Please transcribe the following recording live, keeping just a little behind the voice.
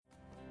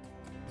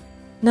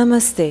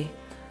Namaste.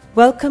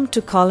 Welcome to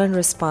Call and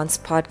Response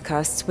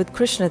podcasts with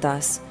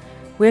Krishnadas,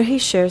 where he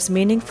shares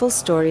meaningful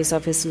stories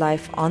of his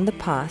life on the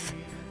path,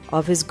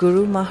 of his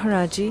Guru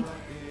Maharaji,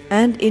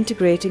 and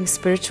integrating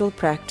spiritual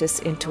practice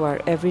into our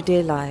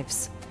everyday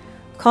lives.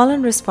 Call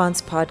and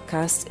Response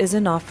podcast is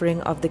an offering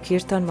of the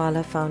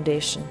Kirtanwala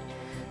Foundation.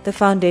 The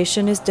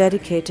foundation is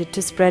dedicated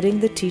to spreading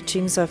the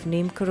teachings of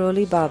Neem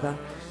Karoli Baba,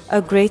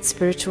 a great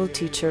spiritual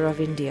teacher of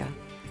India.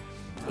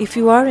 If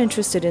you are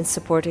interested in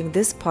supporting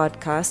this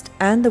podcast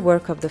and the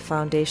work of the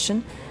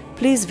foundation,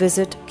 please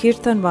visit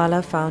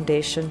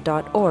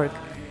kirtanwalafoundation.org,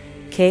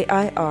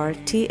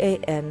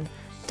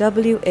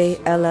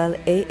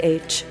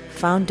 KIRTANWALLAH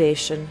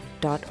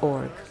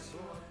foundation.org.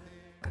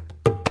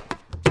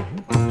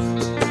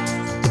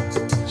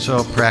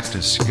 So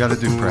practice. You got to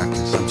do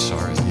practice. I'm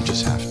sorry. You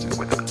just have to.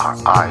 With our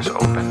eyes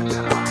open and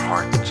our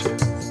hearts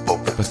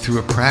open. But through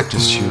a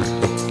practice, you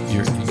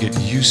get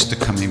used to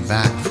coming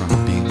back from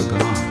being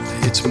gone.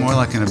 It's more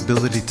like an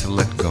ability to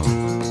let go.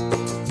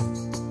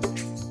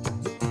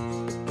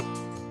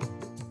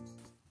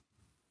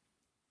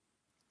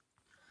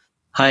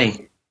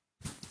 Hi,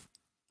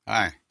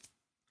 Hi.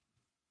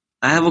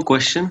 I have a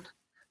question.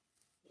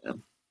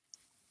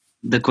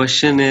 The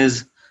question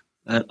is,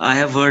 I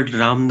have heard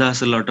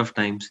Ramdas a lot of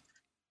times,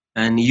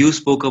 and you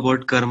spoke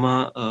about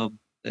karma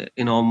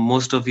in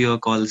most of your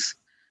calls.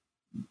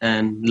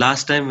 And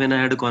last time when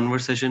I had a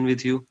conversation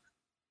with you,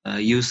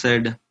 you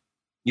said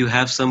you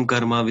have some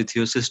karma with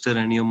your sister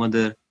and your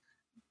mother,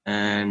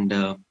 and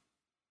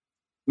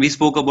we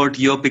spoke about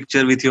your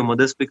picture with your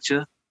mother's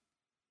picture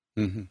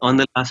Mm-hmm. on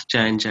the last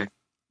Chai and Chat.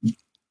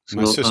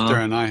 My So, sister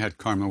and I had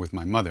karma with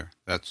my mother.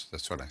 That's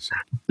what I said.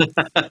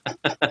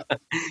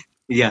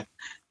 yeah.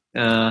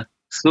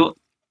 So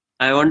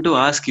I want to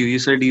ask you, you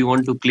said you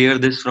want to clear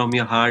this from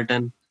your heart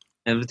and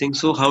everything.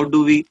 So how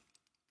do we,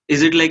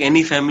 is it like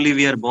any family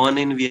we are born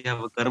in, we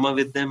have a karma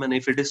with them? And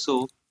if it is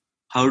so,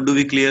 how do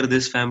we clear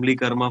this family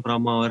karma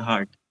from our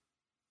heart?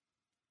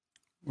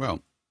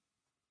 Well,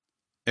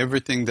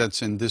 everything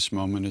that's in this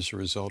moment is a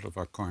result of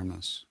our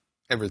karmas.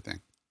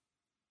 Everything.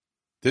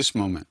 This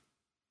moment,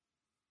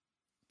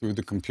 through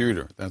the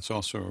computer, that's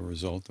also a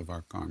result of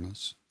our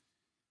karmas.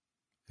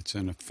 It's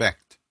an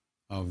effect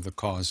of the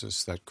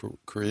causes that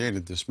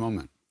created this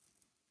moment.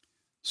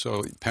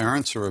 So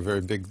parents are a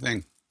very big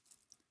thing.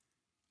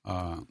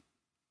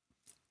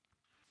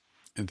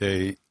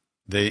 They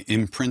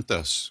imprint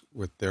us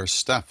with their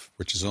stuff,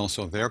 which is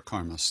also their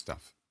karma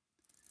stuff.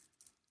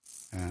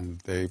 And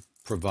they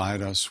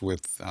provide us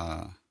with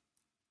a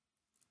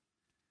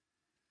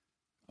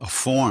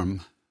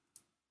form,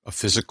 a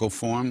physical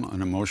form,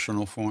 an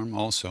emotional form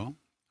also,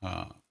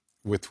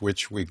 with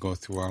which we go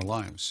through our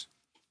lives.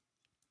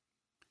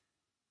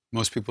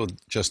 Most people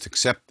just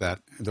accept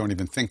that, don't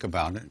even think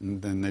about it,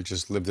 and then they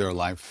just live their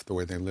life the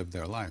way they live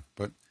their life.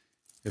 But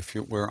if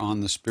we're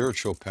on the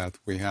spiritual path,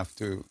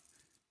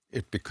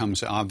 it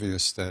becomes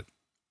obvious that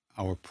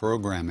our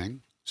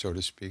programming, so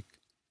to speak,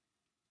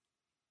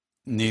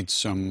 needs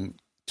some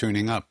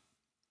tuning up,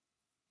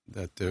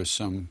 that there's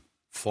some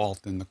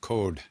fault in the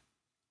code,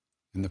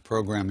 in the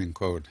programming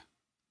code.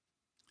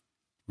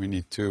 We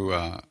need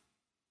to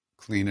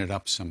clean it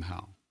up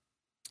somehow.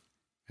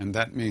 And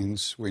that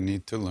means we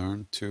need to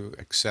learn to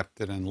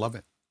accept it and love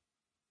it.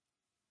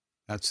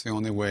 That's the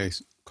only way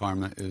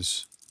karma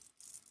is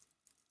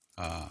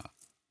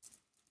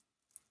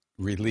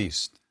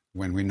released,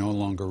 when we no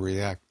longer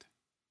react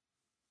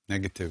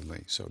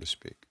negatively, so to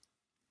speak.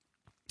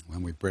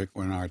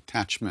 When our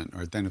attachment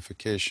or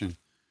identification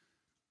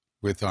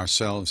with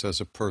ourselves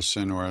as a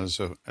person or as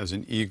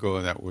an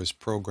ego that was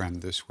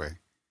programmed this way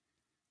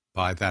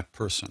by that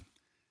person.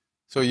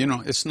 So,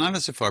 it's not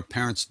as if our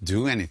parents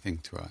do anything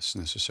to us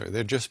necessarily.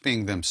 They're just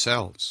being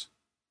themselves.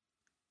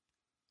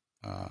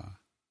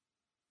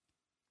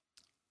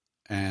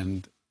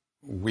 And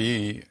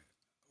we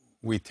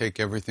take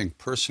everything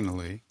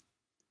personally,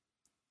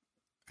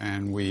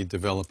 and we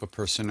develop a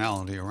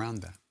personality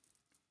around that.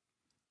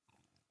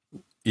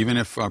 Even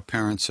if our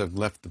parents have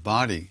left the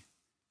body,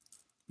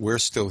 we're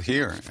still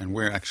here, and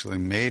we're actually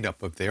made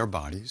up of their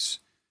bodies,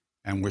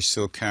 and we're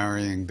still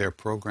carrying their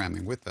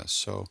programming with us.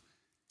 So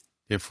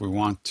if we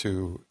want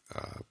to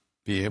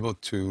be able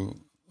to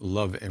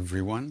love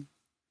everyone,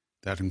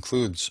 that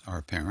includes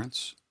our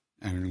parents,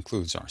 and it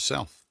includes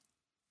ourselves.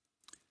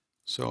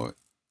 So,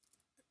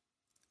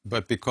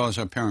 but because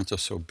our parents are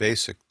so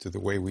basic to the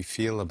way we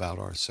feel about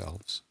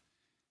ourselves,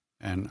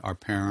 and our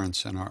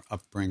parents and our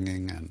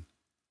upbringing and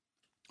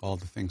all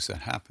the things that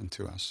happen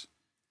to us,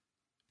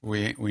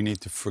 we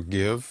need to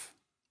forgive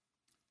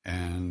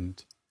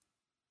and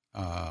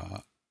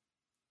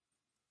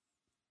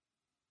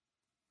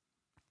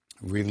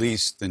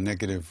release the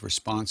negative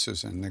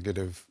responses and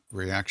negative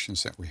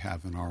reactions that we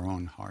have in our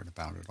own heart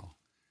about it all.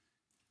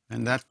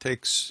 And that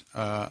takes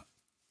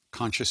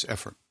conscious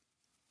effort.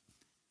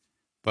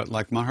 But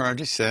like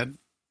Maharaji said,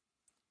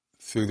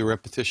 through the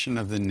repetition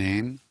of the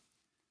name,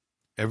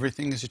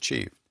 everything is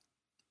achieved.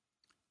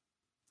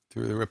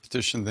 Through the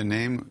repetition of the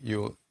name,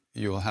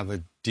 you'll have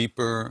a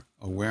deeper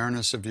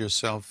awareness of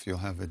yourself. You'll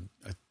have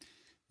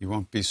You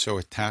won't be so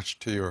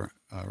attached to your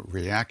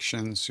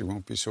reactions. You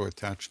won't be so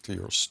attached to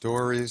your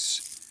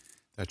stories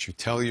that you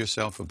tell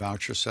yourself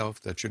about yourself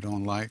that you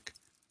don't like,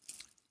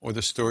 or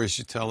the stories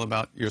you tell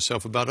about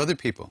yourself about other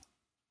people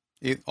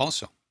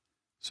also.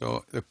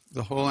 So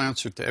the whole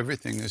answer to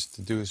everything is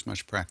to do as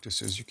much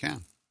practice as you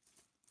can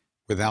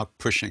without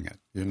pushing it.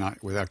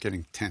 Without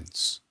getting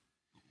tense.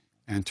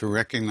 And to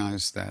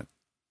recognize that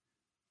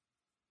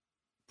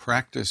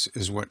practice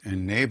is what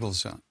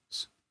enables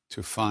us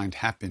to find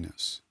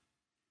happiness,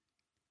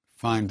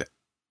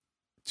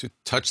 to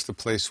touch the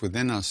place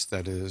within us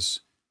that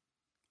is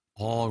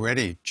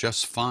already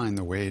just fine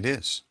the way it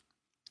is,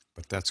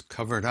 but that's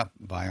covered up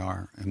by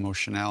our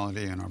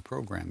emotionality and our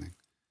programming.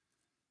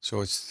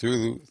 So it's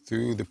through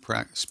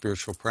the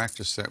spiritual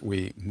practice that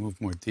we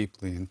move more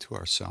deeply into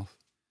ourself,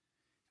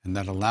 and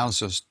that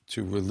allows us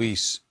to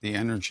release the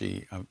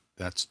energy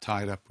that's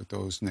tied up with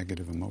those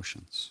negative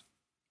emotions.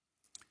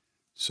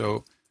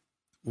 So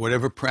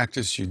whatever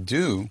practice you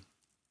do,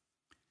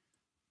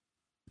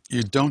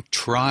 you don't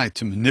try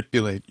to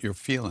manipulate your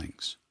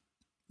feelings.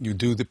 You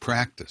do the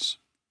practice.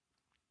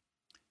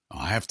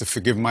 I have to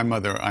forgive my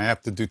mother. I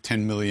have to do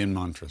 10 million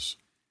mantras.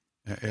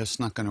 It's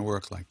not going to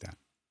work like that.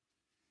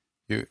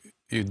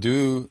 You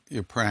do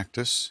your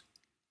practice,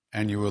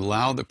 and you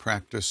allow the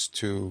practice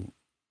to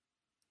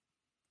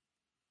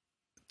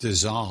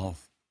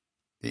dissolve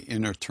the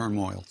inner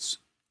turmoils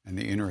and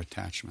the inner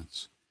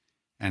attachments.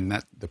 And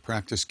that the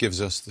practice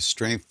gives us the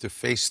strength to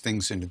face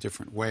things in a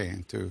different way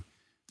and to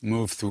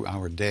move through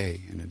our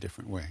day in a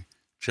different way.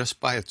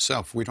 Just by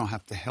itself, we don't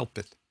have to help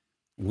it.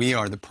 We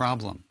are the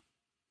problem.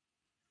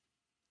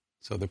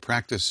 So the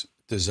practice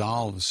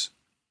dissolves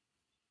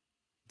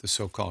the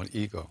so-called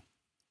ego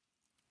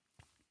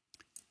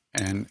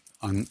and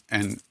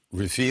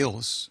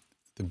reveals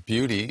the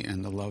beauty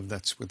and the love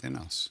that's within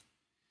us.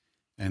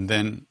 And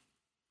then,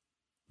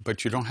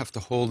 but you don't have to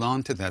hold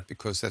on to that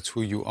because that's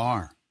who you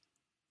are.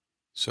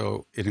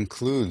 So it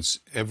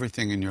includes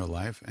everything in your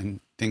life and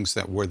things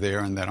that were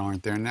there and that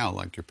aren't there now,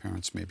 like your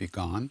parents may be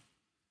gone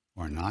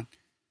or not,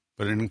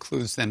 but it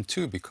includes them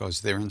too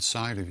because they're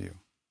inside of you.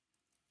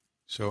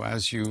 So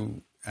as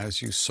you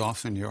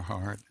soften your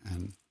heart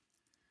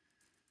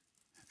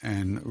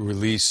and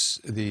release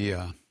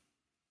the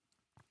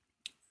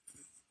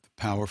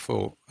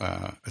powerful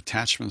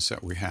attachments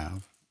that we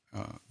have,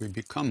 we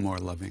become more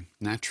loving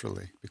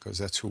naturally because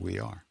that's who we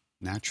are,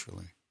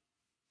 naturally.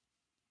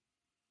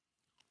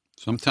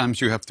 Sometimes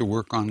you have to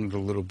work on it a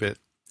little bit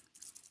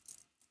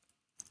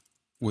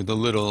with a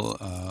little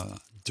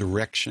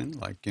direction,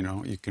 like,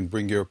 you can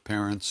bring your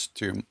parents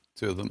to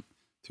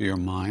your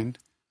mind,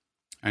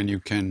 and you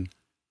can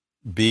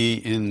be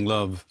in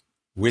love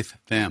with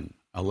them,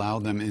 allow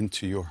them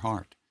into your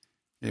heart.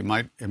 It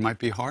might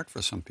be hard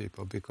for some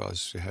people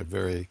because you had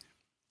very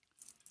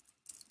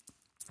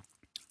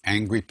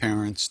angry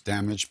parents,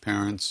 damaged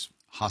parents,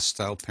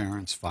 hostile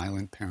parents,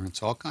 violent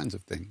parents, all kinds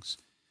of things.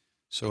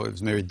 So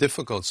it's very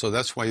difficult. So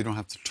that's why you don't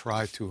have to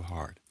try too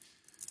hard.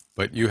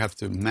 But you have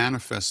to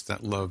manifest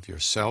that love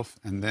yourself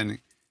and then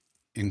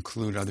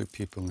include other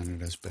people in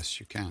it as best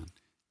you can.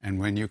 And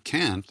when you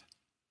can't,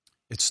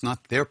 it's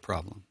not their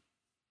problem.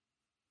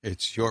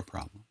 It's your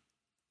problem.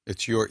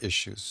 It's your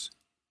issues,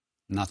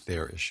 not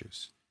their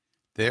issues.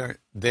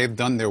 They've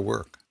done their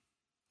work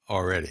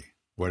already,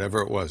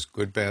 whatever it was,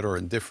 good, bad, or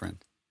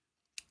indifferent.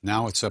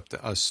 Now it's up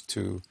to us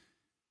to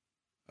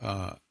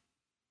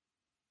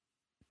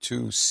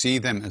see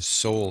them as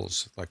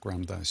souls, like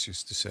Ram Dass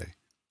used to say,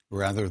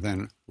 rather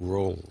than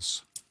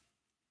roles.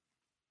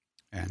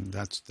 And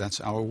that's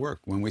our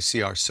work. When we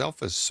see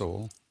ourselves as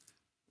soul,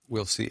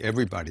 we'll see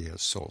everybody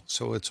as soul.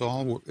 So it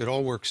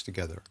all works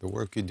together. The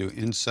work you do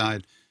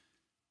inside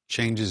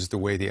changes the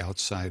way the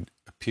outside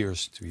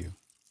appears to you.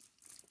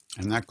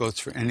 And that goes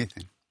for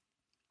anything.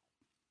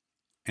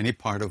 Any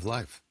part of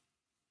life.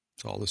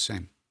 It's all the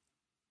same.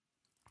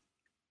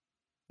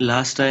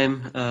 Last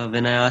time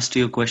when I asked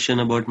you a question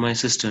about my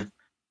sister,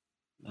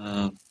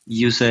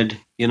 you said,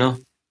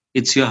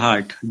 it's your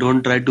heart.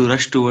 Don't try to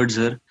rush towards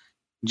her.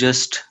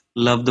 Just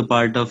love the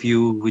part of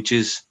you which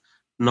is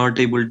not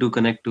able to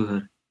connect to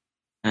her.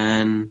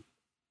 And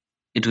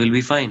it will be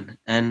fine.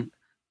 And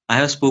I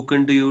have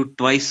spoken to you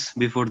twice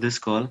before this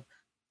call.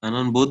 And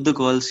on both the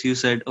calls, you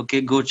said, okay,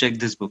 go check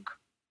this book.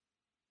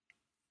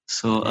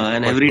 So,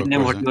 and What every book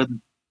time, was it?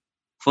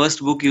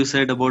 first book you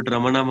said about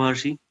Ramana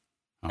Maharshi,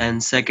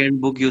 and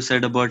second book you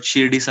said about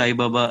Shirdi Sai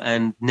Baba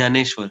and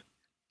Jnaneshwar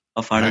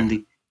of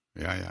Anandi.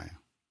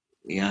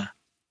 Yeah.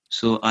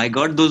 So I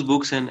got those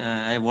books, and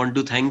I want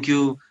to thank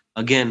you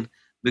again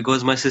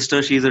because my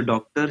sister, she's a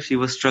doctor. She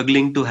was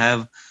struggling to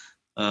have,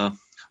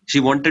 she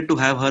wanted to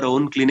have her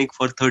own clinic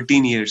for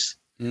 13 years.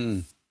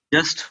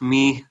 Just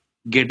me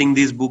getting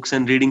these books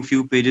and reading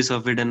few pages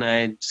of it,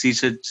 and she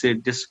said,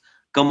 just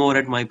come over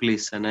at my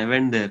place, and I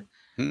went there.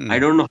 I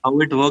don't know how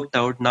it worked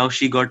out. Now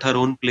she got her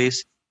own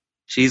place.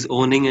 She's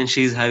owning and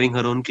she's having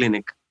her own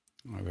clinic.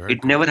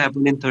 It never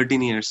happened in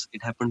 13 years.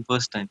 It happened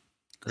first time.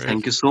 Great.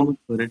 Thank you so much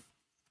for it.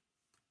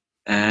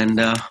 And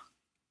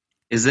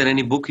Is there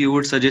any book you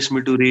would suggest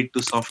me to read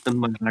to soften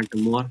my heart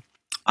more?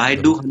 I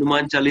The do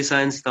Hanuman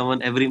Chalisa and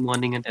Stavan every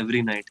morning and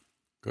every night.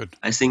 good,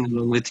 I sing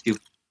along with you.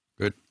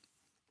 good.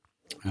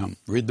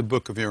 Read the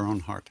book of your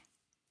own heart.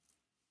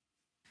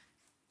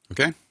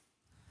 Okay?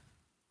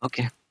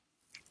 Okay.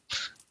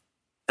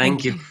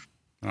 Thank you.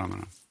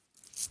 Ramana.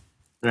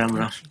 Ram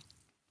Ram.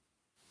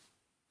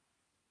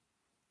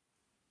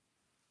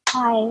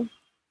 Hi,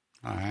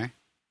 Hi.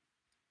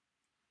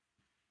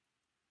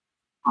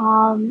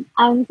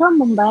 I'm from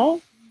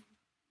Mumbai.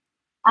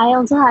 I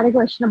also had a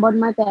question about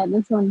my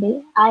parents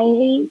only.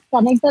 I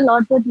connect a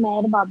lot with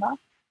Meher Baba,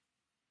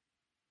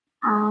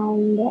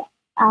 and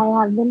I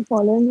have been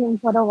following him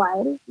for a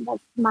while, but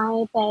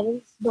my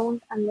parents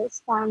don't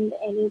understand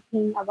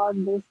anything about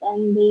this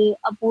and they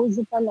oppose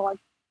it a lot.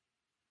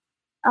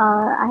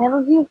 I have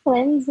a few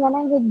friends. When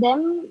I'm with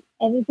them,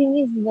 everything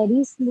is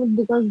very smooth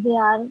because they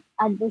are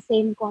at the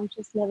same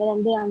conscious level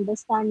and they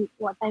understand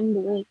what I'm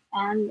doing.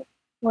 And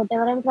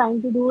whatever I'm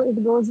trying to do,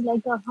 it goes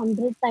like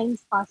 100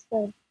 times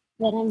faster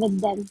when I'm with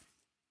them.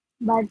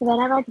 But when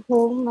I'm at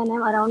home, when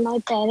I'm around my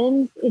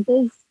parents, it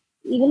is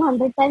even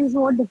 100 times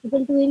more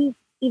difficult to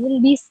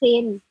even be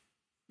sane,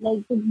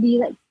 like to be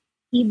like,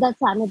 keep that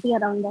sanity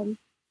around them.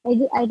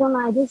 I don't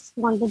know. I just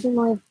wanted to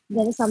know if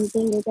there is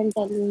something you can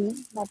tell me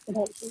that could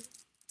help me.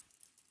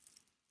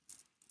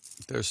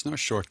 There's no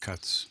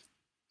shortcuts.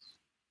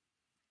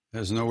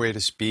 There's no way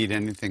to speed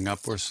anything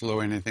up or slow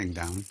anything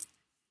down.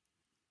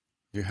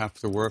 You have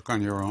to work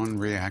on your own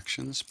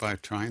reactions by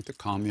trying to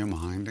calm your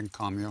mind and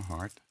calm your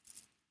heart.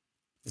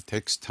 It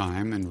takes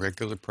time and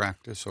regular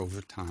practice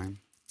over time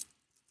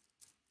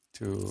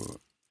to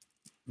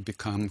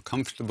become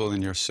comfortable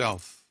in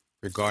yourself,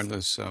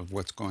 regardless of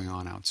what's going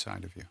on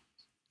outside of you.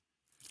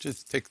 It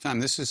just takes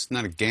time. This is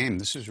not a game.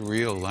 This is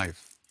real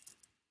life.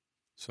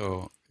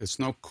 So it's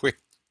no quick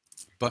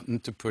button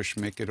to push,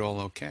 make it all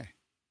okay.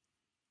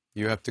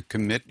 You have to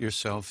commit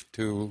yourself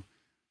to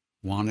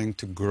wanting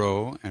to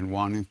grow and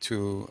wanting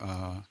to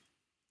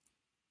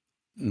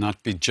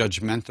not be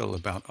judgmental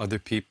about other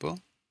people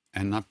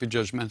and not be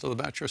judgmental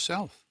about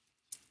yourself.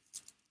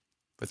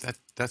 But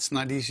that's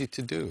not easy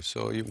to do.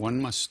 So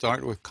one must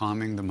start with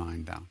calming the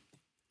mind down.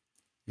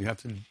 You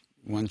have to.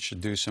 One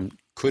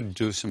could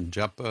do some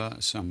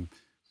japa, some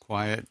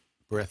quiet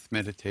breath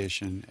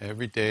meditation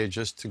every day,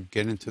 just to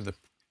get into the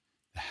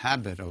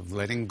habit of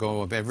letting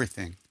go of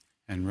everything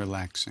and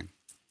relaxing.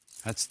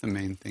 That's the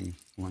main thing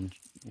one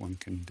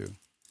can do.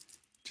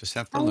 Just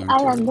have to learn I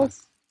to relax.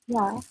 understand.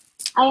 Yeah,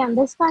 I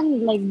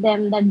understand like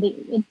them that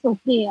it's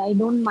okay. I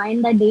don't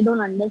mind that they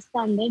don't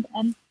understand it,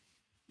 and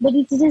but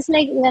it's just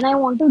like when I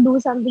want to do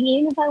something,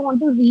 even if I want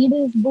to read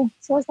his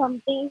books or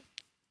something,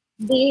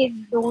 they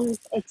don't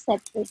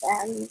accept it,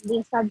 and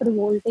they start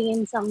revolting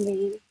in some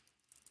way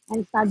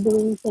and start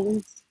doing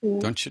things to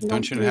Don't you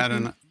not don't you know how make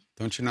me. to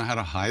don't you know how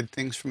to hide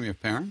things from your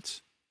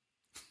parents?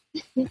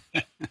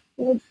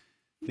 It,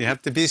 You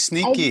have to be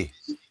I sneaky.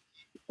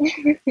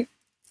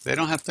 They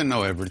don't have to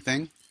know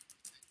everything.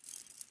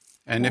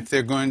 And yeah. if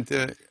they're going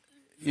to,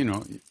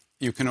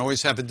 you can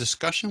always have a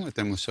discussion with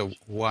them. So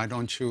why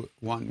don't you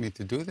want me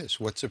to do this?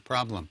 What's the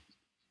problem?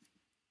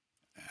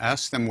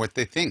 Ask them what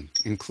they think.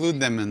 Include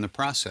them in the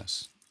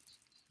process.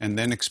 And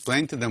then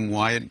explain to them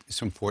why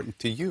it's important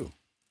to you.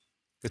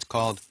 It's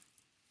called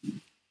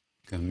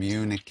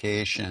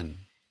communication.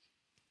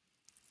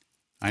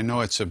 I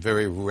know it's a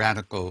very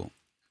radical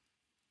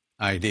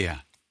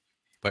idea,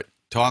 but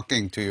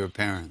talking to your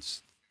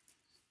parents.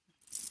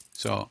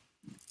 So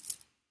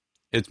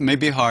it may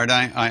be hard.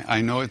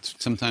 I know it's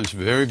sometimes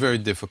very, very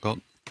difficult,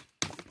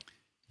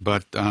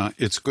 but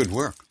it's good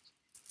work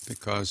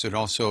because it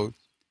also,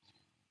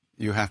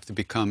 you have to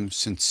become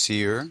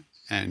sincere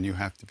and you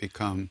have to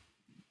become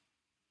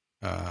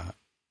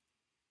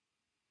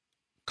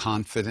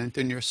confident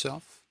in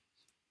yourself.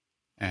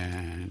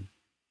 And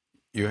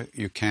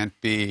you can't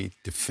be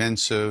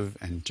defensive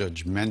and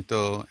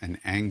judgmental and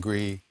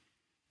angry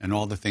and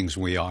all the things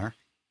we are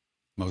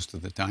most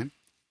of the time.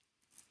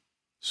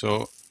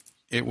 So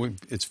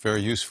it's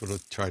very useful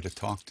to try to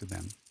talk to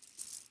them.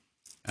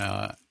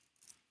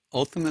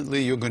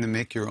 Ultimately, you're going to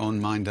make your own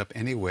mind up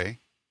anyway.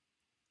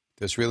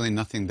 There's really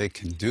nothing they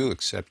can do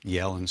except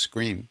yell and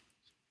scream.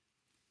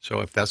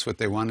 So if that's what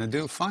they want to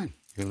do, fine.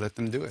 You let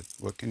them do it.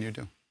 What can you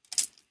do?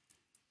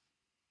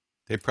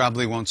 They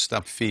probably won't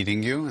stop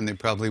feeding you, and they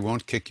probably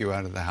won't kick you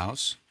out of the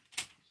house.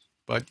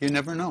 But you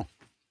never know.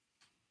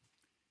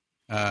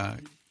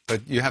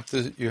 But you have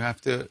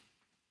to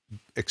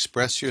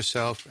express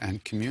yourself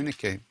and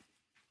communicate,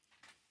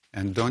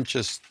 and don't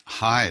just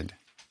hide.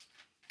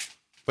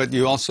 But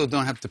you also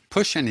don't have to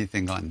push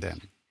anything on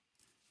them.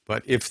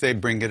 But if they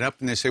bring it up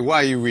and they say, "Why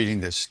are you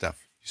reading this stuff?"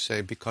 You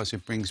say, "Because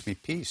it brings me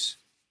peace.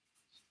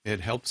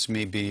 It helps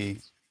me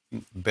be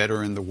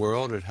better in the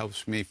world. It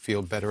helps me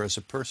feel better as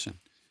a person.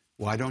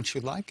 Why don't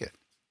you like it?"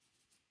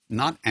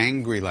 Not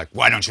angry like,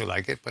 "Why don't you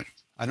like it?" But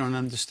I don't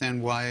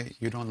understand why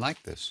you don't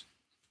like this.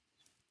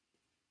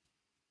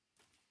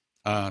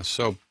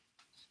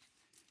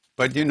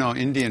 But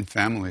Indian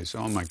families,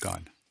 oh my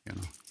God,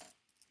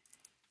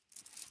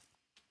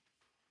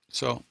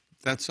 So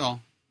that's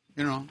all,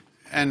 you know.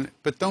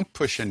 But don't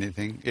push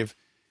anything. If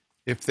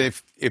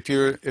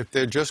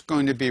they're just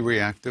going to be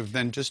reactive,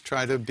 then just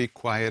try to be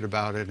quiet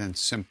about it and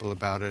simple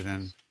about it,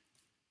 and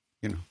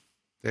you know,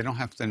 they don't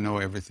have to know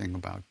everything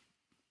about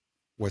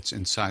what's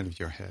inside of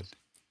your head.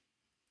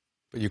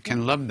 But you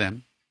can love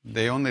them.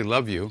 They only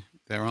love you.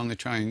 They're only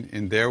trying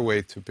in their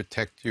way to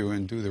protect you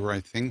and do the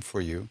right thing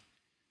for you.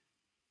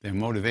 Their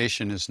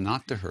motivation is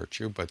not to hurt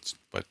you, but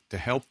to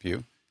help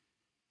you.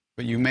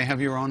 But you may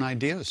have your own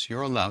ideas.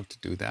 You're allowed to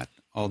do that,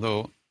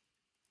 although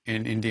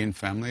in Indian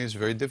family it's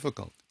very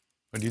difficult.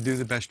 But you do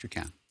the best you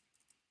can.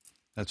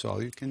 That's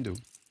all you can do.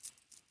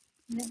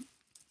 Yeah.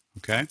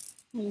 Okay?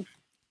 Mm.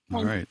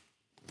 All right.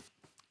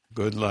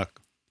 Good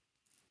luck.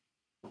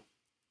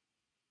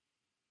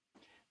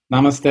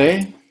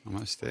 Namaste.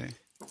 Namaste.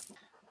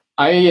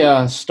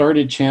 I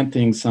started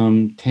chanting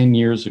some 10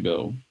 years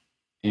ago,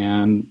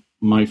 and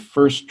my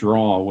first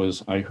draw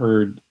was I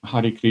heard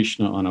Hare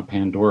Krishna on a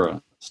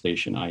Pandora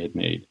station I had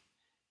made.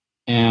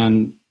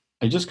 And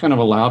I just kind of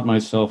allowed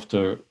myself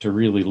to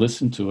really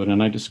listen to it,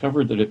 and I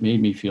discovered that it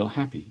made me feel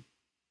happy.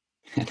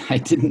 And I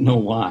didn't know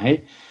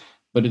why,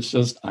 but it's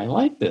just, I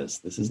like this.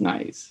 This is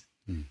nice.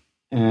 Mm.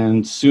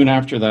 And soon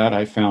after that,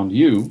 I found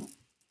you,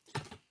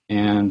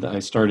 and I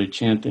started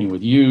chanting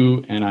with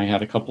you, and I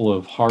had a couple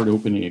of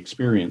heart-opening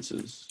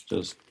experiences.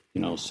 Just,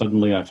 you know,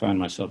 suddenly I found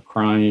myself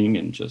crying,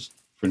 and just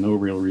for no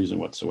real reason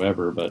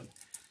whatsoever, but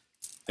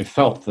I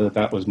felt that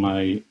that was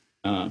my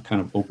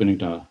kind of opening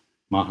to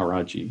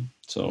Maharaji.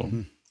 So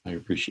I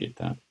appreciate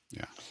that.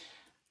 Yeah.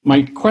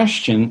 My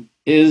question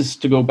is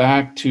to go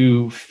back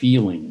to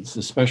feelings,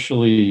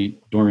 especially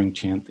during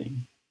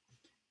chanting.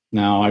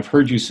 Now, I've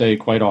heard you say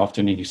quite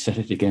often, and you said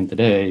it again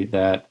today,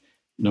 that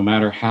no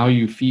matter how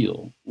you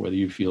feel, whether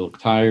you feel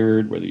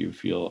tired, whether you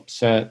feel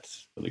upset,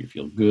 whether you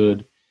feel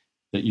good,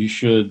 that you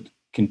should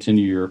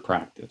continue your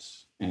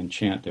practice and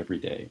chant every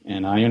day.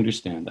 And I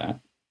understand that,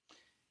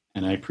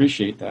 and I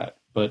appreciate that.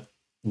 But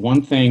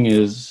one thing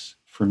is,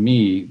 for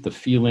me, the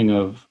feeling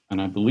of,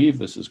 and I believe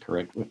this is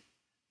correct,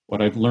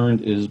 what I've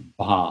learned is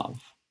bhav,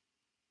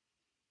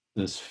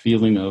 this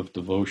feeling of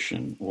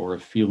devotion or a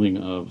feeling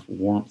of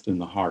warmth in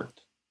the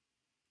heart.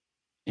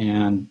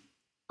 And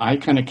I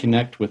kind of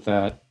connect with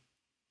that.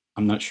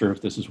 I'm not sure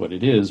if this is what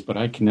it is, but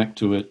I connect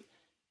to it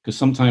because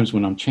sometimes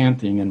when I'm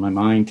chanting and my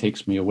mind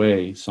takes me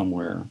away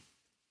somewhere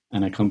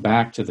and I come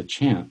back to the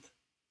chant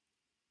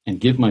and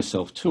give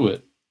myself to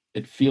it,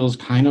 it feels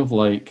kind of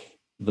like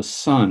the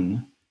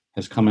sun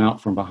has come out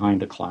from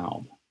behind a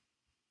cloud.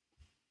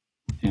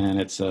 And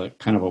it's a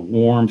kind of a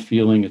warm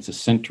feeling. It's a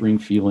centering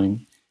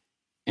feeling.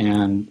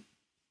 And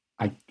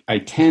I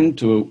tend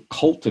to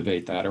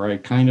cultivate that, or I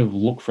kind of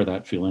look for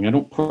that feeling. I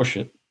don't push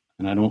it,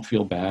 and I don't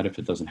feel bad if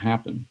it doesn't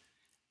happen.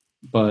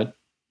 But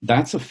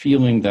that's a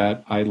feeling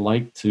that I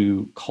like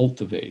to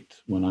cultivate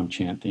when I'm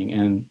chanting.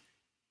 And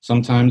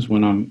sometimes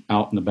when I'm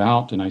out and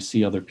about and I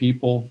see other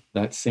people,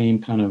 that same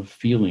kind of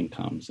feeling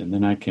comes. And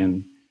then I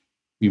can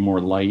be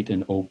more light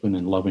and open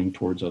and loving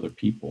towards other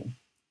people.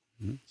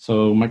 Mm-hmm.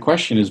 So my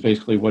question is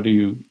basically, what do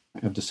you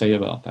have to say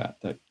about that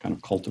kind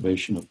of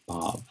cultivation of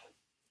bhav?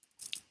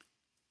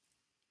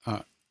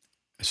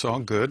 It's all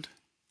good,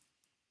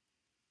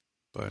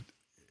 but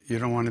you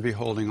don't want to be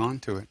holding on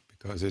to it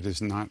because it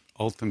is not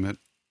ultimate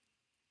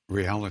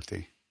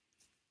reality.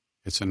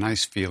 It's a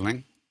nice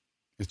feeling.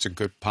 It's a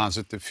good,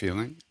 positive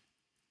feeling.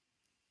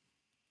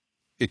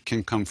 It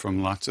can come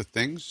from lots of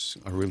things.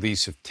 A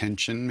release of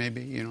tension,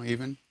 maybe,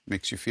 even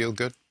makes you feel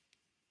good.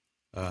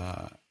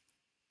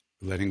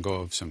 Letting go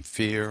of some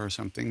fear or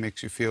something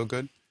makes you feel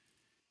good.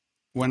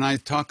 When I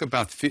talk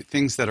about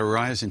things that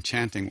arise in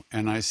chanting,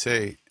 and I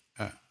say,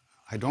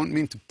 I don't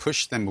mean to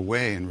push them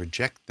away and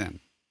reject them,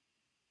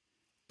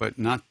 but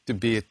not to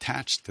be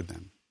attached to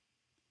them.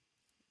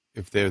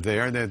 If they're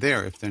there, they're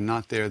there. If they're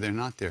not there, they're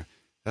not there.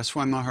 That's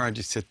why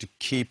Maharaji said to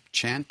keep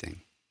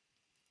chanting.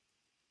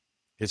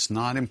 It's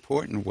not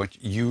important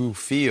what you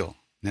feel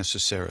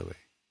necessarily.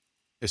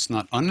 It's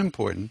not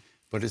unimportant,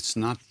 but it's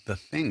not the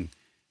thing.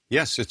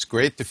 Yes, it's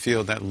great to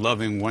feel that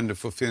loving,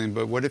 wonderful feeling,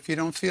 but what if you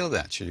don't feel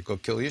that? Should you go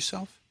kill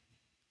yourself?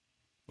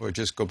 Or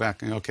just go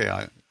back and,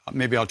 okay,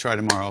 maybe I'll try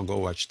tomorrow, I'll go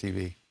watch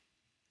TV.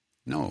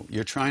 No,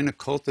 you're trying to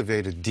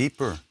cultivate a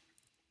deeper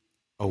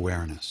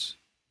awareness.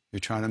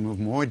 You're trying to move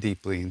more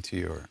deeply into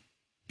your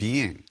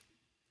being,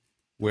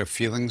 where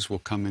feelings will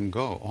come and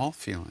go, all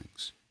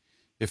feelings.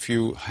 If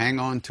you hang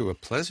on to a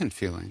pleasant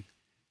feeling,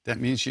 that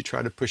means you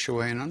try to push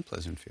away an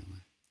unpleasant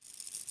feeling.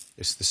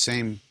 It's the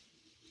same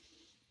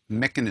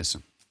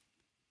mechanism.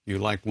 You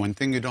like one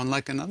thing, you don't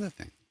like another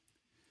thing.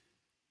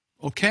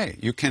 Okay,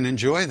 you can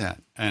enjoy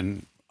that,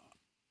 and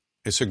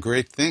it's a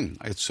great thing.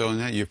 It's so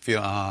that you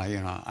feel,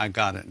 I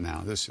got it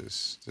now.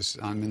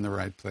 I'm in the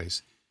right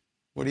place.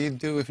 What do you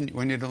do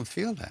when you don't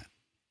feel that?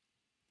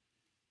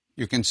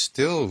 You can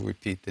still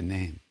repeat the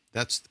name.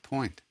 That's the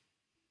point.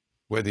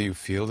 Whether you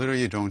feel it or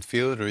you don't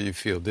feel it, or you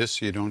feel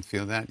this or you don't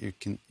feel that,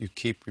 you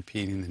keep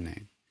repeating the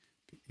name.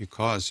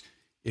 Because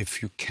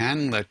if you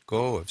can let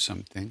go of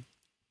something,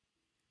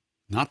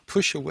 not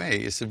push away,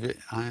 it's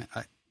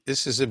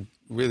this is a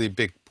really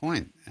big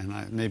point,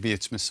 and maybe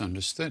it's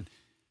misunderstood.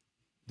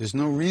 There's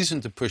no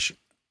reason to push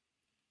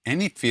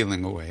any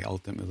feeling away,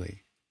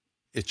 ultimately.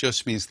 It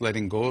just means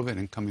letting go of it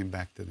and coming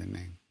back to the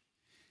name.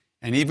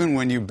 And even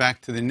when you're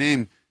back to the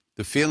name,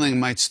 the feeling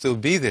might still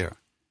be there,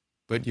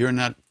 but you're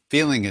not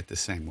feeling it the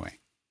same way.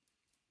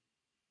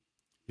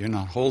 You're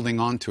not holding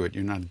on to it.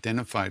 You're not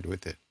identified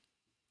with it,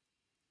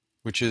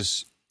 which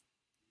is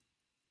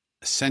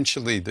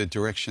essentially the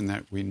direction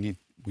that we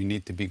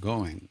need to be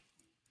going.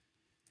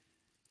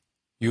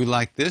 You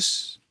like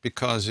this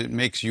because it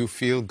makes you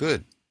feel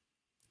good.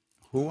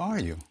 Who are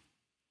you?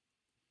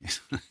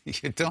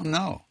 You don't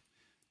know.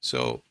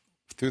 So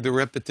through the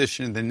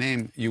repetition of the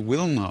name, you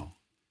will know.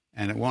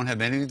 And it won't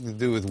have anything to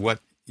do with what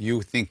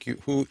you think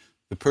who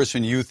the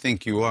person you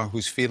think you are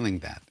who's feeling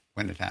that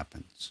when it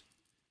happens.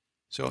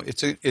 So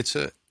it's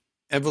a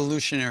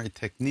evolutionary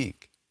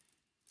technique.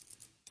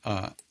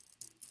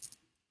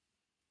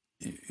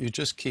 You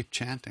just keep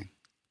chanting.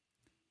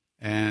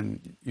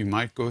 And you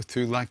might go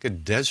through like a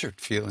desert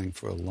feeling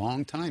for a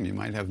long time. You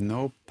might have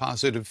no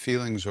positive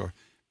feelings or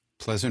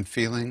pleasant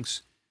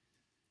feelings.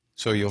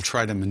 So you'll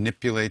try to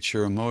manipulate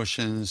your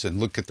emotions and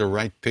look at the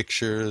right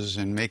pictures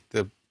and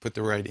put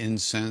the right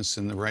incense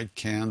and the right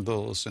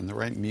candles and the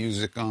right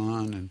music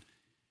on. And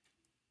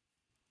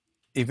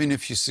even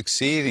if you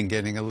succeed in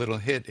getting a little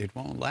hit, it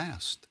won't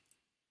last.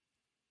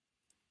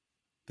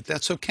 But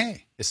that's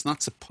okay. It's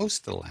not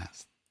supposed to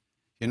last.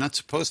 You're not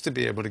supposed to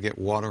be able to get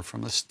water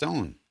from a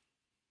stone.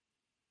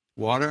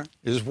 Water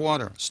is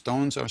water.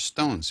 Stones are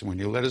stones. When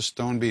you let a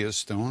stone be a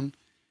stone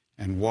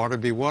and water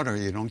be water,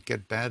 you don't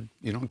get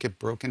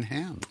broken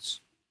hands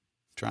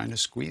trying to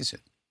squeeze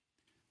it.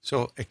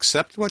 So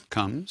accept what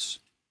comes,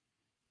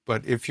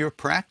 but if you're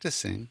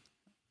practicing,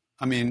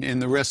 in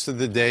the rest of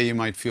the day you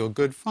might feel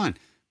good, fine.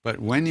 But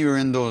when you're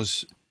in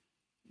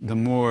the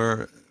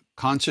more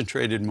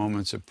concentrated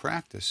moments of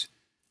practice,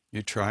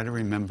 you try to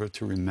remember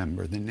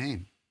the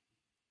name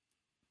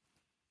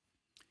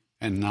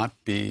and not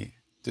be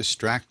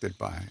distracted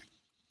by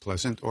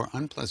pleasant or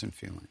unpleasant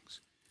feelings.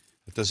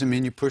 It doesn't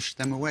mean you push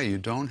them away. You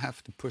don't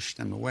have to push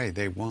them away.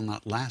 They will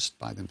not last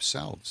by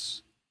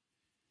themselves.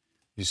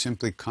 You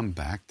simply come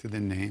back to the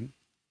name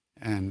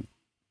and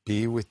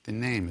be with the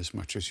name as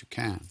much as you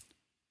can.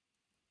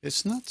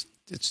 This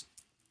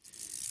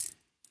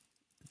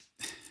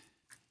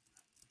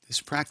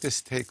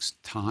practice takes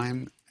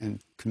time and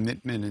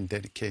commitment and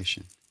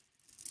dedication.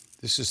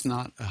 This is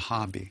not a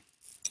hobby.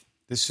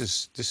 This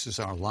is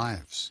our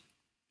lives.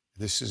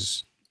 This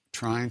is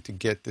trying to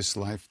get this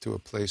life to a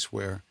place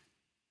where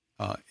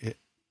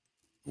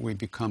we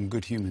become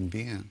good human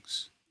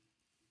beings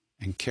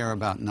and care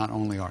about not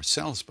only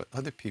ourselves but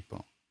other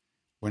people.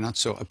 We're not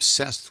so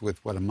obsessed with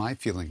what am I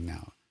feeling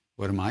now?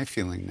 What am I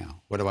feeling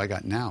now? What do I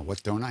got now?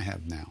 What don't I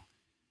have now?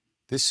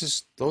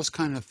 Those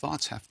kind of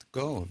thoughts have to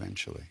go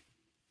eventually.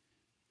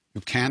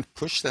 You can't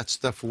push that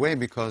stuff away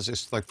because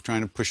it's like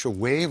trying to push a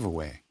wave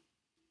away.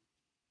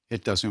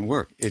 It doesn't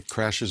work. It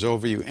crashes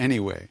over you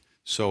anyway.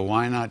 So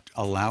why not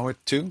allow it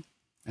to?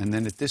 And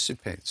then it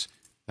dissipates.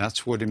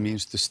 That's what it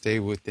means to stay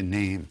with the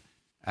name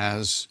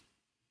as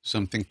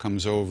something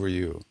comes over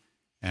you,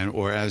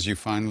 or as you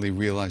finally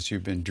realize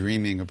you've been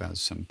dreaming about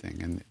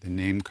something and the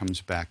name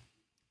comes back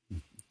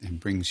and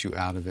brings you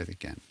out of it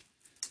again.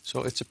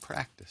 So it's a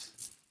practice.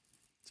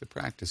 It's a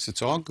practice.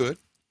 It's all good.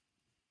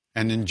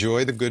 And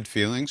enjoy the good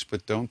feelings,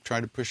 but don't try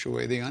to push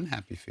away the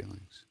unhappy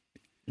feelings.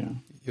 Yeah.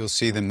 You'll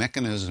see the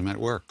mechanism at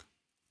work.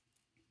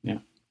 Yeah.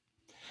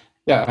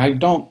 Yeah, I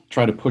don't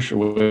try to push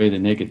away the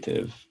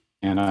negative,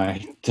 and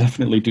I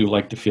definitely do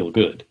like to feel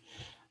good.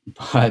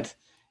 But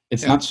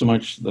it's not so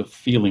much the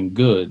feeling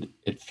good.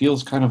 It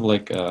feels kind of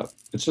like,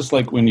 it's just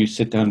like when you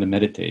sit down to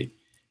meditate.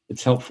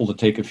 It's helpful to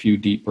take a few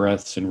deep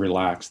breaths and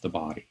relax the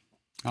body.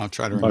 I'll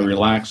try to remember. By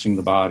relaxing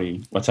the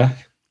body. What's that?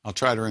 I'll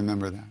try to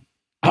remember that.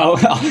 Oh,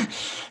 well,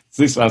 at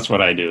least that's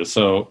what I do.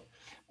 So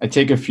I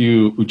take a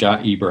few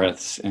Ujjayi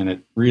breaths, and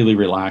it really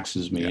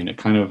relaxes me, and it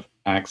kind of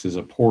acts as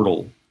a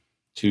portal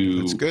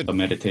to a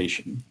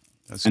meditation.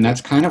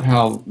 That's kind of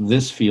how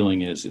this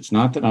feeling is. It's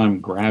not that I'm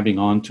grabbing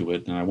onto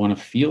it and I want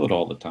to feel it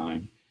all the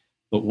time,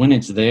 but when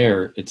it's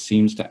there, it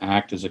seems to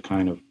act as a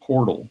kind of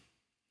portal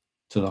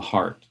to the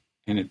heart,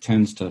 and it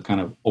tends to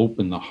kind of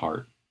open the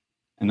heart.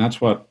 And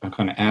that's what I'm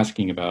kind of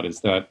asking about,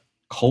 is that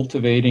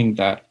cultivating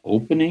that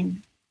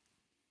opening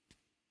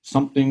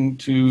something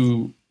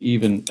to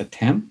even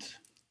attempt?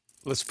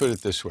 Let's put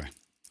it this way.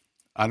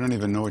 I don't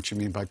even know what you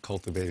mean by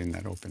cultivating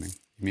that opening.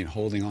 You mean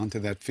holding on to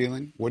that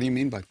feeling? What do you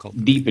mean by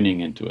cultivating? Deepening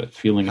into it,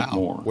 feeling How? it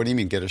more. What do you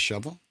mean, get a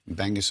shovel and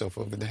bang yourself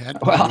over the head?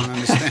 Well, I don't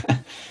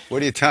understand.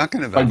 What are you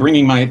talking about? By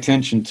bringing my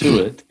attention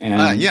to it,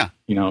 and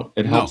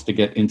it helps to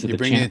get into the chant. You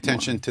bring your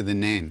attention to the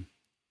name.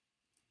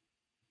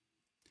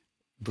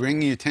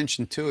 Bringing your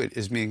attention to it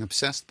is being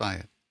obsessed by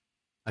it,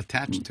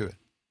 attached to it.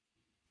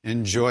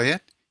 Enjoy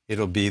it.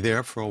 It'll be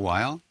there for a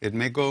while. It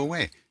may go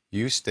away.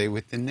 You stay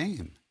with the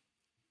name.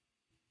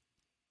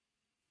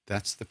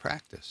 That's the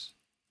practice.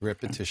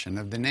 Repetition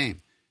of the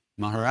name.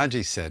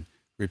 Maharaji said,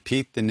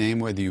 repeat the name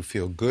whether you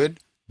feel good,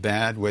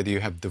 bad, whether you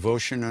have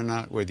devotion or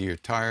not, whether you're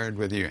tired,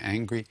 whether you're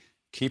angry,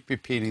 keep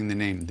repeating the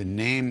name. The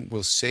name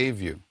will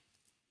save you.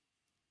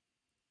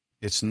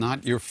 It's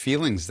not your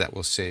feelings that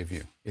will save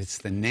you. It's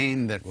the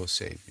name that will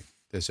save you.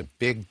 There's a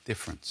big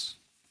difference.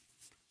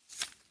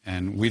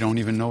 And we don't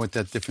even know what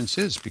that difference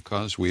is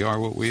because we are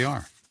what we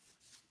are.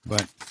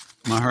 But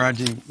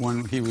Maharaji,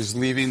 when he was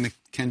leaving the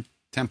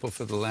temple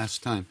for the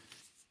last time,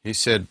 he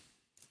said,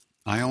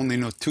 I only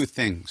know two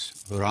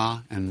things,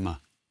 Ra and Ma.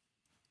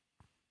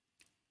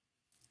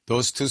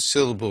 Those two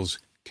syllables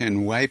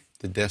can wipe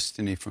the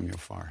destiny from your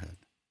forehead.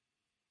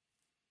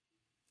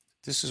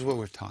 This is what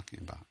we're talking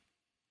about.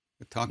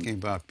 We're talking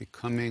about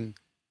becoming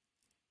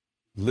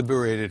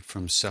liberated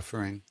from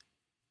suffering,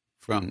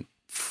 from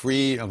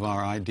free of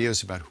our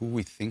ideas about who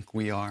we think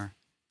we are,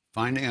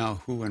 finding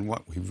out who and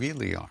what we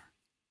really are.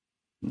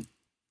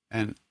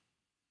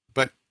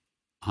 But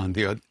on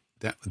the other,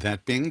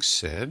 that being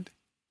said,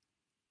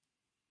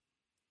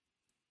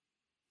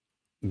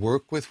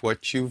 work with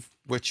what you've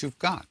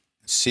got.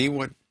 See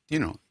what,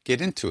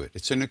 get into it.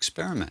 It's an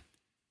experiment.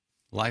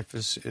 Life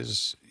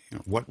is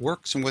what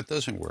works and what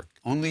doesn't work.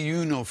 Only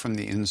you know from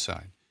the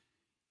inside.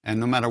 And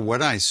no matter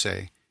what I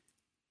say,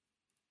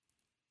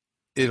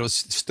 it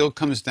still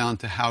comes down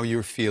to how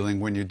you're feeling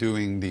when you're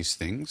doing these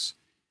things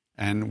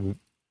and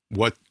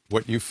what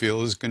you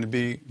feel is going to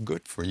be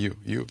good for you.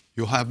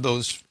 You'll have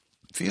those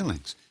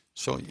feelings.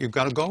 So you've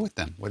got to go with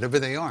them, whatever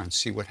they are, and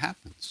see what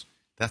happens.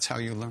 That's how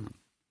you learn.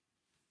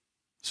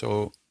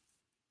 So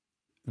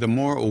the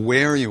more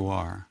aware you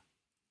are,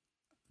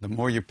 the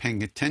more you're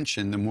paying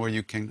attention, the more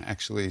you can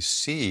actually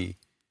see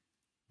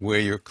where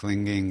you're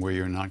clinging, where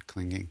you're not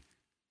clinging.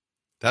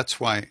 That's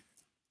why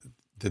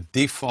the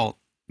default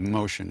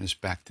motion is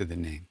back to the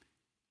name.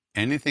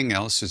 Anything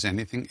else is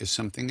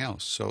something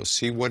else. So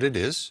see what it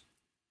is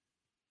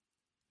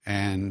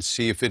and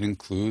see if it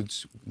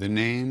includes the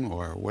name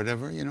or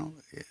whatever,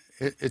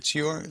 it's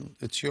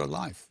your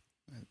life.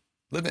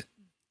 Live it.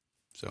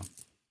 So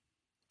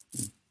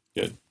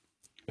Good.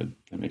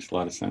 That makes a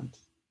lot of sense.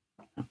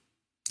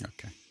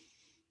 okay.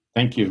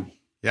 Thank you.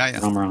 Yeah.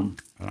 Ram Ram.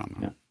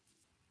 Yeah.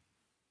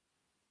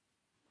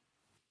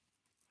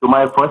 So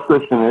my first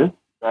question is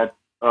that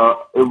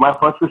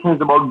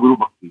about Guru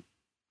Bhakti.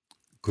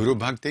 Guru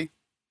Bhakti?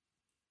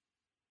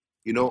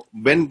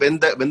 When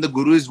the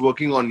Guru is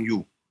working on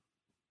you,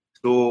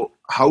 so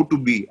how to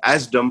be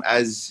as dumb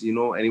as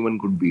anyone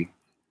could be,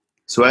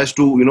 so as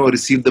to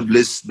receive the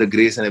bliss, the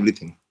grace, and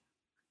everything.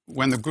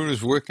 When the Guru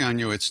is working on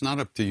you, it's not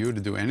up to you to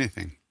do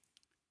anything.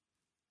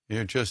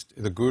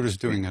 The Guru is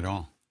doing it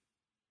all.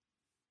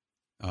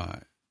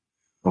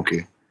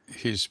 Okay.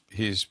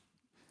 He's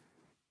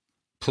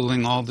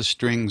pulling all the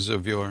strings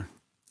of your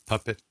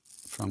puppet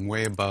from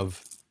way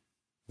above.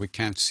 We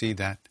can't see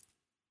that.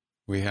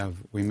 We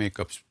make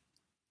up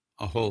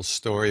a whole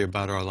story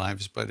about our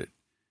lives, but it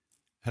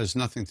has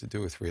nothing to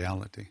do with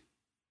reality.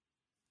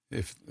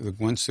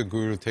 Once the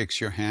Guru takes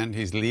your hand,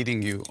 he's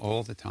leading you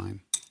all the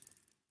time.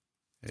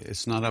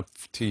 It's not up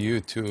to you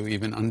to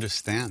even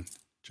understand,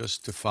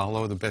 just to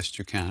follow the best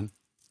you can,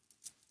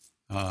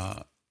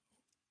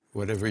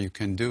 whatever you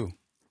can do.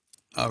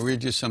 I'll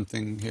read you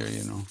something here,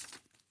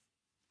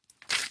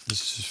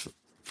 This is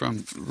from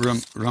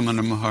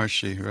Ramana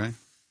Maharshi, right?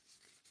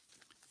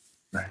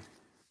 Right.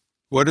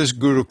 What is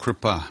Guru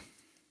Kripa?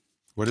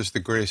 What is the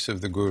grace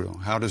of the Guru?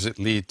 How does it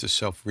lead to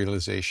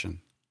self-realization?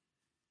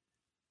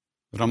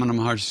 Ramana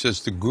Maharshi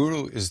says the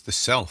Guru is the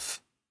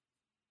self.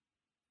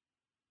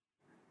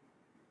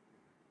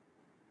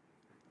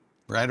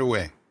 Right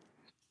away.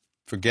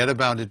 Forget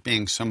about it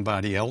being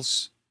somebody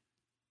else.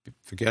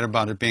 Forget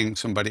about it being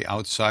somebody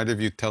outside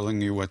of you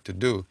telling you what to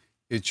do.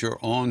 It's your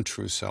own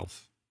true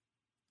self.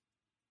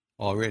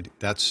 Already.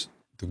 That's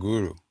the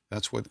Guru.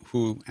 That's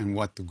who and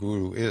what the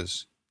Guru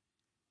is.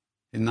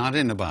 And not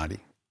in a body.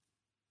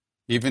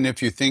 Even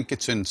if you think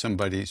it's in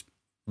somebody,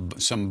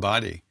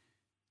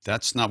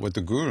 that's not what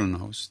the Guru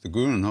knows. The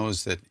Guru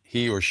knows that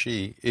he or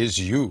she is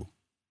you,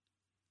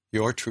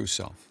 your true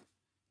self,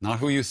 not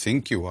who you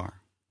think you are.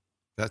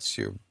 That's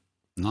your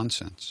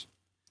nonsense.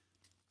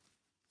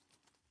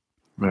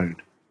 Right.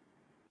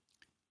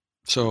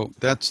 So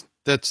that's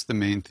the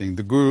main thing.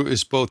 The Guru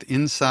is both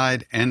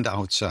inside and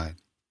outside.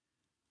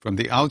 From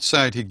the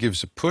outside, he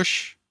gives a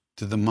push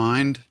to the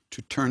mind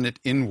to turn it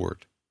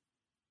inward.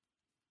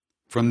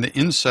 From the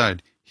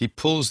inside, he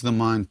pulls the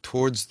mind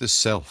towards the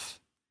self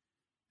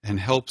and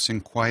helps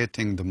in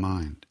quieting the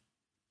mind.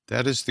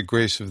 That is the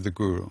grace of the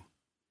Guru.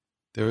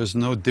 There is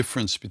no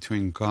difference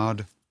between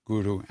God,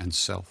 Guru, and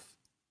self.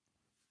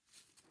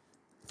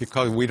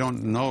 Because we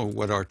don't know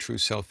what our true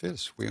self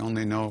is. We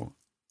only know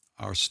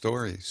our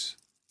stories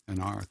and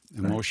our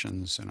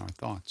emotions and our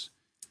thoughts.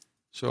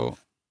 So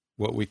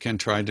what we can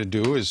try to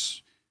do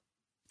is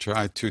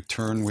try to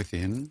turn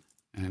within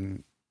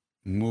and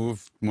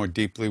move more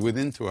deeply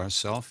within to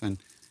ourself. And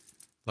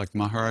like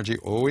Maharaji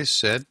always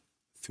said,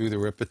 through the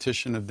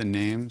repetition of the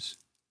names,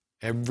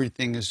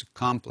 everything is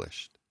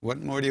accomplished. What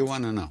more do you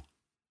want to know?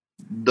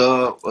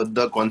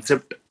 The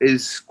concept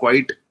is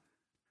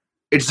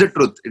it's the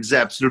truth. It's the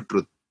absolute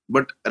truth.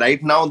 But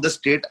right now, the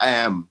state I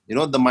am,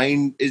 the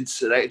mind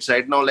is right. It's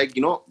right now like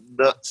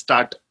the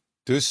start.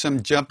 Do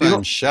some jump You know,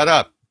 and shut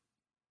up.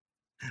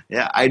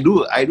 yeah, I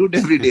do it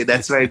every day.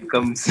 That's why it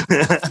comes.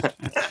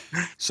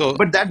 So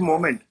But that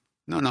moment,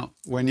 no.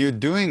 When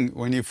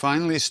you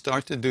finally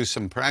start to do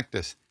some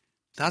practice,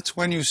 that's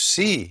when you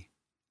see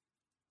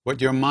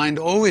what your mind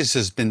always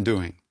has been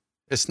doing.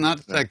 It's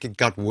not like it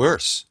got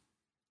worse.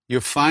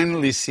 You're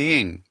finally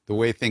seeing the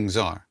way things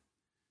are.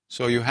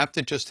 So you have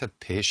to just have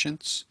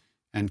patience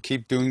and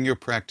keep doing your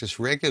practice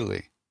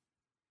regularly.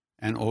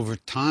 And over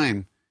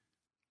time,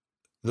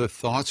 the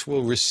thoughts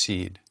will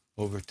recede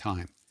over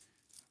time.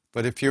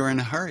 But if you're in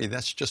a hurry,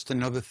 that's just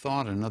another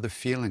thought, another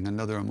feeling,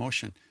 another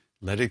emotion.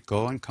 Let it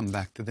go and come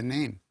back to the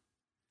name.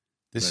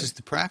 This is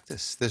the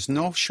practice. There's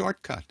no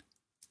shortcut.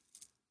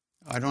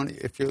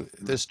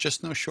 There's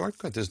just no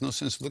shortcut. There's no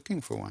sense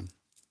looking for one.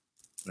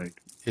 right?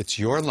 It's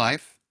your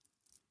life.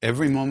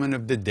 Every moment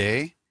of the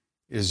day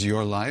is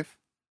your life.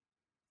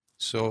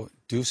 So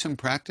do some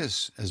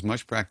practice, as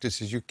much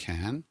practice as you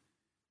can,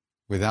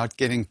 without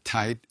getting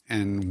tight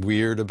and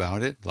weird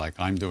about it, like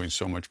I'm doing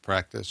so much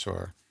practice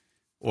or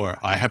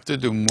I have to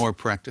do more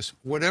practice.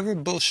 Whatever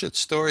bullshit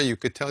story you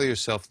could tell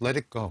yourself, let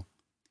it go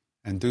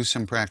and do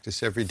some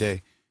practice every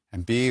day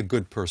and be a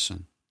good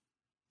person.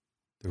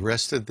 The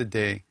rest of the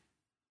day,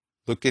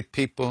 look at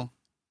people,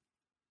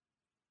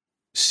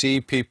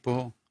 see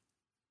people,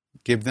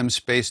 give them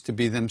space to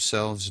be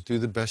themselves, do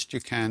the best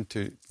you can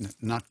to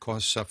not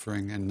cause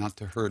suffering and not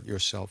to hurt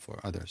yourself or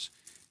others.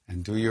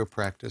 And do your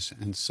practice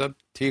and sab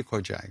theek ho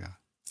jayega.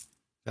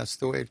 That's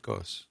the way it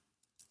goes.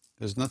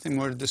 There's nothing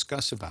more to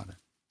discuss about it.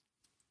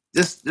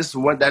 Just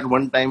one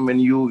time when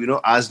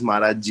you asked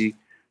Maharaj Ji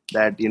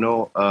that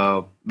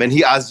when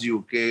he asked you,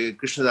 okay,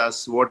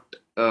 Krishnadas,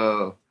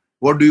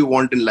 what do you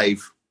want in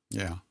life?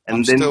 Yeah, And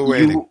I'm then still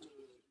waiting.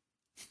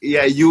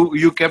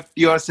 you kept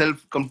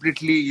yourself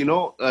completely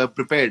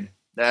prepared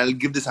that I'll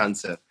give this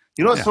answer.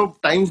 Yeah. So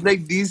times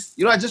like these,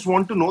 I just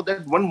want to know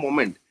that one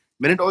moment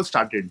when it all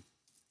started,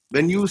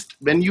 when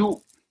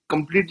you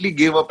completely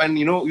gave up and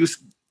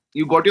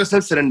you got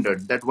yourself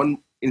surrendered. That one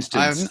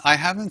instance. I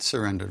haven't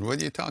surrendered.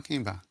 What are you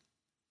talking about?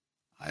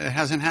 It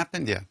hasn't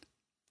happened yet.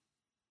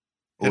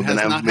 It Then has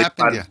I'm not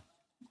happened yet.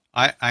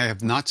 I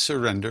have not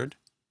surrendered.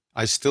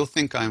 I still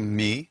think I'm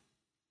me.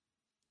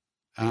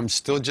 And I'm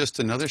still just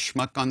another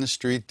schmuck on the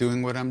street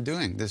doing what I'm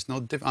doing.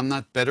 I'm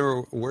not better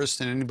or worse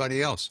than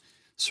anybody else.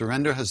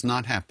 Surrender has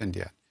not happened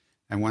yet.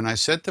 And when I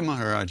said to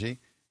Maharaji,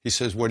 he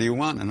says, what do you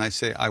want? And I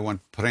say, I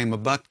want prema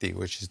bhakti,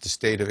 which is the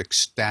state of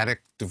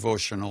ecstatic,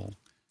 devotional.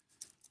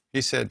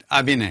 He said,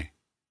 abhinay,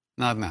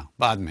 not now,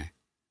 badme.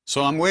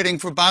 So I'm waiting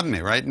for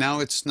badme. Right now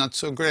it's not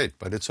so great,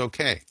 but it's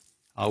okay.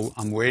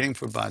 I'm waiting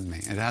for badme.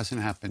 It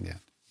hasn't happened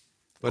yet.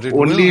 But it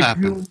will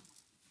happen.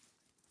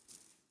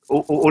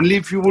 Only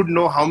if you would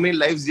know how many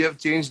lives you have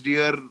changed,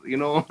 dear,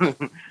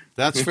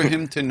 That's for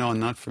him to know,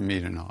 not for me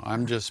to know.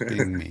 I'm just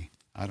being me.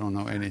 I don't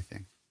know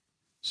anything.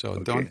 So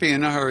Don't be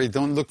in a hurry.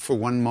 Don't look for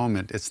one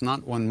moment. It's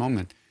not one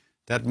moment.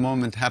 That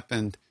moment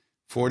happened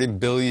 40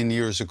 billion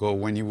years ago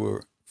when you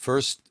were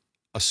first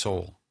a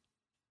soul.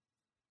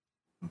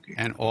 Okay.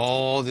 And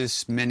all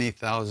this many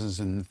thousands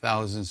and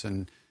thousands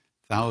and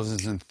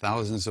thousands and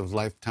thousands of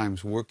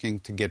lifetimes working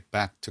to get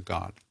back to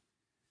God.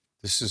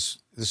 This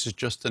is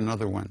just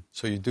another one.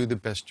 So you do the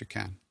best you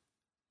can.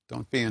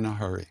 Don't be in a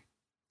hurry.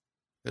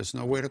 There's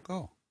nowhere to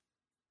go.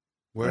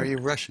 Where are you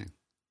rushing?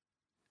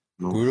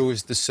 No. Guru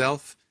is the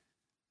self.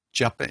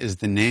 Japa is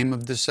the name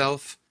of the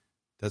self.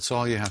 That's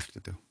all you have to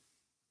do.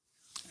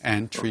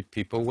 And treat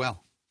people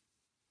well.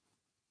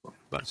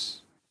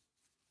 Bas.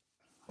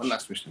 One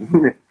last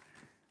question.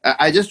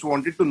 I just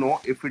wanted to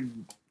know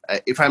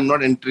if I'm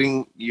not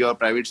entering your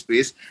private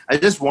space, I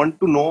just want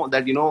to know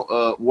that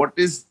what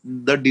is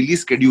the daily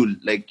schedule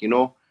like?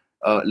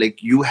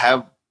 Like you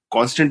have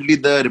constantly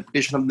the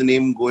repetition of the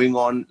name going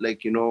on,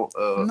 like No,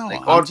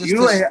 like, I'm or just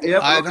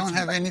I don't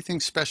have anything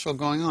special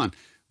going on.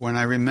 When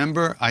I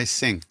remember, I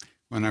sing.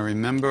 When I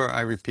remember,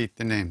 I repeat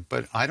the name.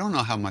 But I don't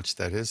know how much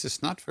that is.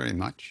 It's not very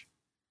much.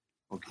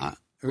 Okay.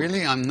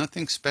 Really, I'm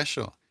nothing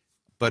special.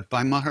 But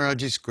by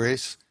Maharaji's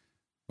grace,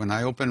 when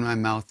I open my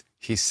mouth,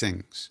 he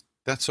sings.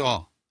 That's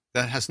all.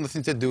 That has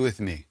nothing to do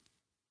with me.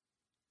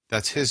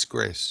 That's his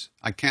grace.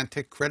 I can't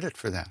take credit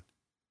for that.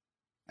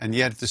 And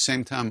yet, at the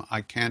same time,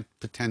 I can't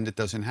pretend it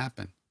doesn't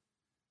happen.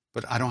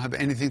 But I don't have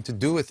anything to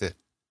do with it.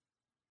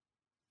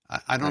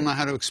 I don't know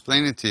how to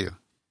explain it to you.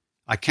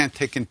 I can't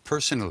take it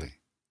personally.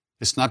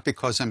 It's not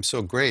because I'm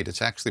so great.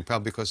 It's actually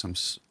probably because I'm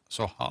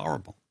so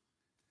horrible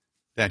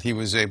that he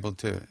was able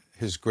to,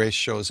 his grace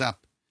shows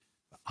up.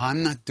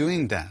 I'm not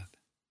doing that.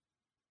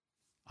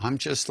 I'm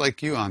just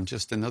like you. I'm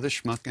just another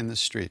schmuck in the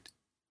street.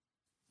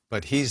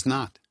 But he's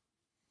not.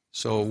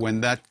 So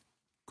when that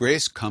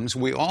grace comes,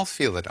 we all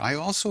feel it. I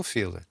also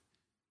feel it.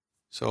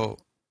 So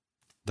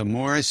the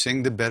more I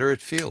sing, the better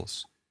it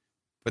feels.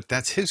 But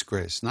that's his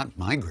grace, not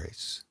my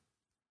grace.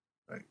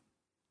 Right.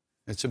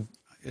 It's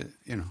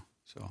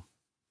so.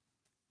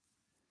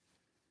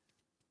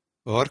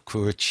 Or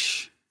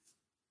kuch.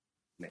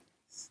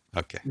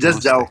 Okay.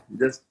 Just Namaste.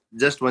 Jao.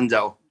 Just one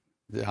Jao.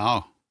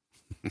 Jao.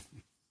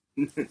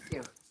 Thank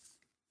you.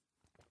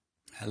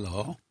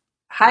 Hello.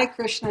 Hi,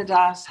 Krishna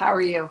Das. How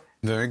are you?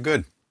 Very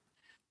good.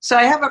 So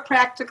I have a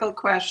practical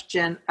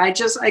question. I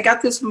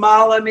got this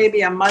mala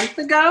maybe a month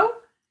ago,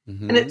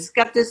 Mm-hmm. and it's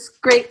got this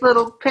great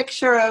little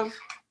picture of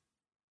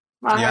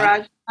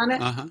Maharaj on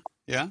it. Uh-huh.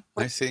 Yeah,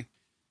 I see.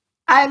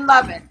 I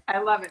love it. I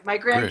love it. My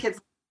Great. grandkids,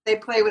 they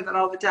play with it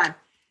all the time.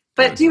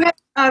 But Good. do you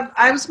have,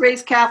 I was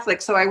raised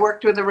Catholic, so I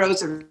worked with the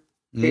rosary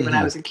when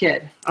I Mhm. was a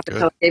kid up Good.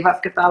 until I gave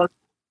up Catholicism.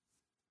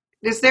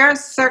 Is there a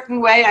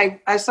certain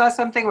way? I saw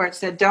something where it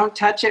said, don't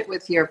touch it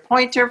with your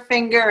pointer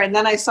finger. And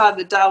then I saw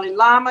the Dalai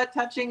Lama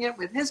touching it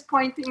with his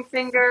pointing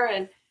finger.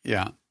 And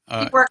Yeah.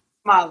 he worked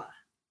with mala.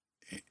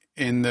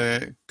 In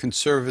the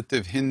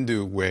conservative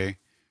Hindu way,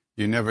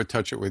 you never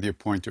touch it with your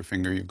pointer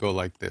finger. You go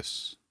like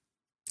this.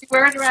 You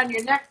wear it around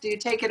your neck. Do you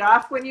take it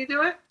off when you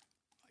do it?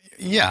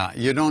 Yeah,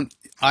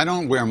 I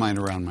don't wear mine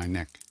around my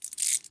neck.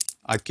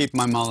 I keep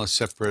my mala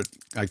separate.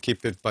 I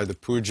keep it by the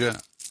puja.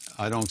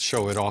 I don't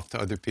show it off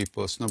to other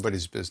people. It's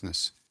nobody's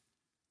business.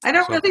 I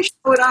don't So- really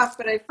show it off,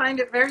 but I find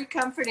it very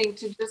comforting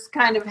to just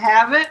kind of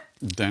have it.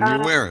 Then you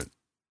wear it.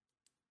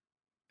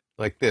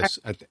 Like this,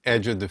 at the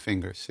edge of the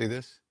finger. See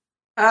this?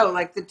 Oh,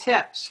 like the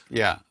tips.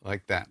 Yeah,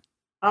 like that.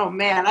 Oh,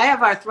 man, I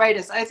have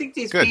arthritis. I think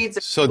these Good. beads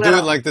are So do little.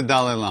 it like the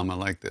Dalai Lama,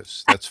 like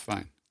this. That's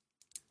fine.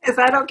 Is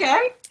that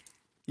okay?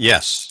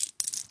 Yes.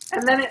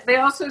 And then they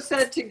also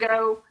said to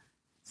go,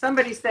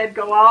 somebody said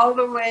go all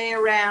the way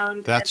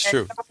around. That's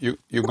and then true.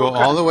 You go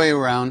all the way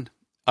around,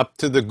 up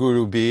to the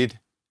guru bead,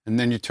 and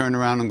then you turn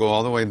around and go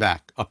all the way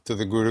back. Up to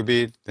the guru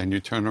bead, then you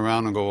turn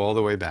around and go all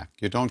the way back.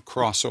 You don't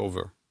cross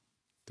over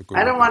the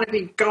guru I don't bead. want to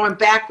be going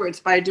backwards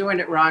by doing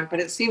it wrong, but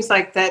it seems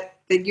like that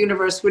the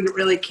universe wouldn't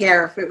really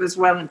care if it was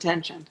well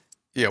intentioned.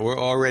 Yeah, we're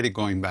already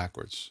going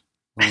backwards.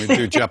 When we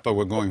do japa,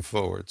 we're going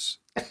forwards.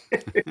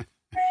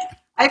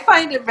 I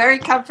find it very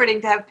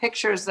comforting to have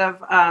pictures of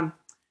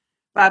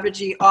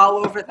Babaji all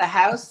over the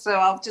house. So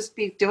I'll just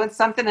be doing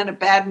something in a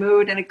bad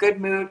mood, in a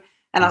good mood,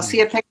 and I'll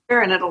see a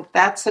picture, and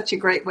that's such a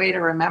great way to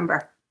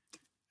remember.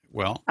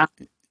 Well,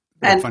 the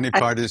and funny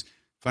part is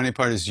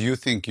you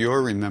think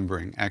you're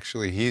remembering.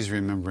 Actually, he's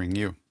remembering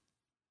you.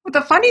 Well,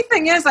 the funny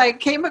thing is, I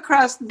came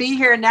across Be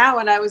Here Now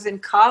when I was in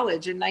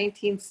college in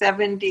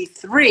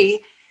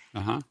 1973.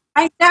 Uh-huh.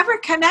 I never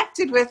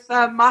connected with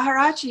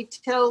Maharaji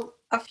till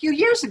a few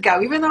years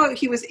ago, even though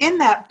he was in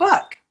that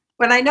book.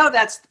 When I know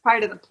that's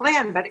part of the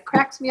plan, but it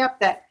cracks me up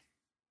that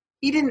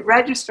he didn't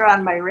register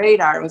on my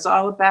radar. It was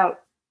all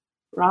about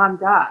Ram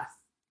Dass.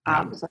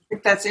 So I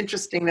think that's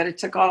interesting that it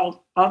took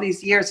all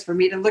these years for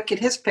me to look at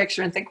his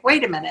picture and think,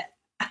 wait a minute.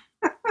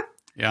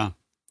 Yeah.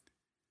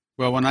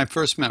 Well, when I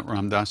first met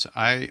Ram Dass,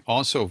 I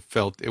also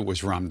felt it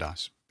was Ram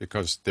Dass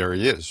because there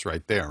he is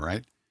right there,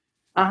 right?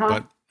 Uh-huh.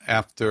 But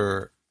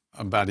after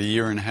about a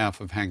year and a half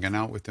of hanging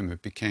out with him,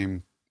 it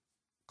became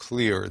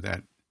clear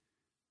that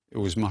it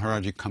was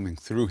Maharaji coming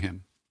through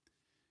him.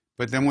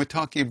 But then we're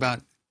talking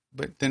about,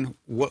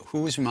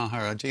 who's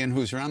Maharaji and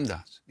who's Ram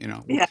Dass? You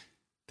know, Yeah.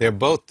 They're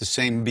both the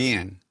same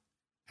being,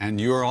 and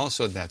you're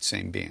also that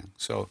same being.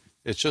 So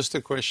it's just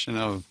a question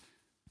of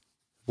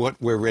what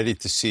we're ready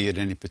to see at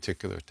any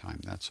particular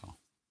time. That's all.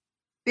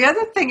 The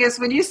other thing is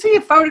when you see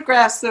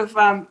photographs of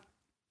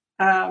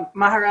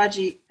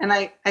Maharaji, and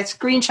I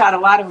screenshot a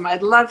lot of them.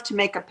 I'd love to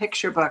make a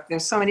picture book.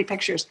 There's so many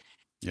pictures.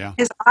 Yeah.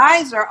 His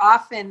eyes are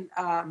often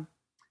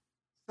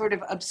sort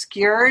of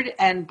obscured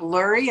and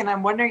blurry, and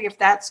I'm wondering if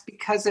that's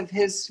because of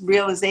his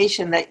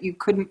realization that you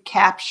couldn't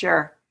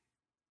capture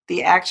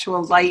the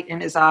actual light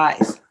in his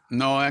eyes.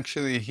 No,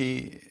 actually,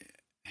 he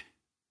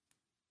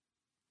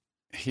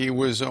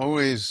was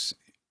always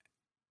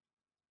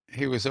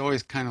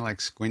kind of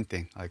like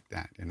squinting like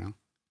that, you know,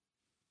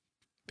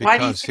 Why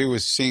do you because he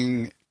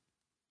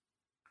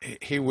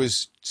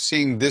was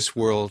seeing this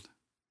world,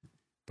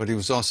 but he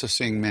was also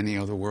seeing many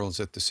other worlds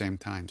at the same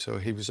time. So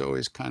he was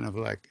always kind of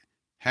like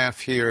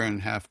half here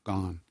and half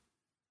gone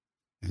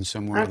in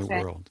somewhere in the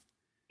Okay. world.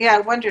 Yeah, I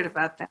wondered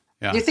about that.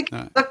 Yeah. Do you think if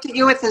he looked at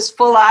you with his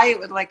full eye, it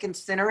would like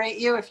incinerate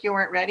you if you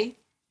weren't ready?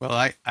 Well,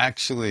 I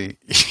actually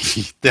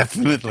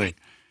definitely,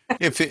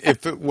 if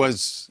it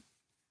was,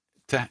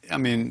 I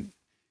mean,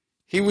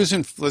 he was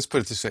in. Let's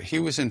put it this way: he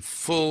was in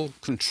full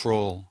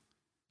control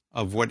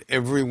of what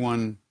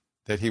everyone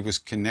that he was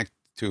connected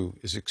to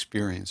is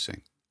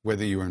experiencing.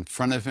 Whether you're in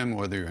front of him,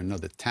 whether you're in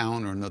another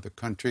town or another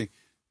country,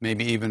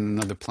 maybe even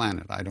another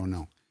planet, I don't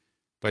know.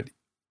 But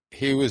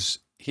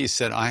he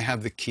said, "I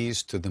have the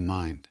keys to the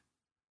mind."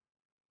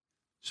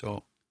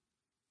 So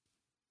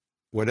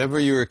whatever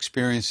you're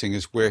experiencing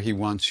is where he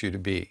wants you to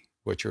be,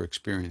 what you're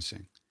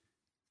experiencing.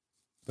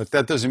 But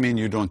that doesn't mean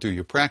you don't do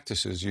your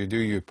practices. You do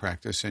your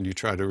practice and you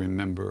try to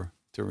remember.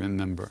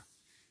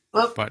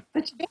 Well, But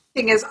the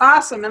chanting is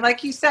awesome. And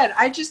like you said,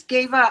 I just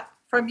gave up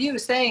from you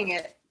saying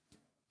it.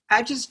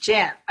 I just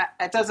chant.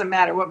 It doesn't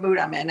matter what mood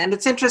I'm in. And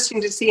it's interesting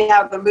to see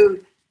how the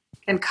mood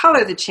can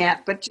color the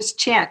chant, but just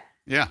chant.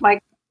 yeah,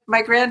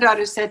 My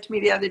granddaughter said to me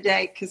the other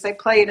day, because I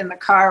play it in the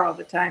car all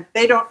the time,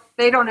 they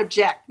don't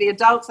object. The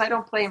adults, I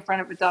don't play in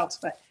front of adults,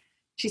 but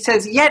She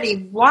says,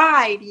 Yeti,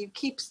 why do you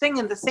keep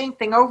singing the same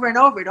thing over and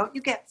over? Don't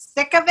you get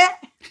sick of it?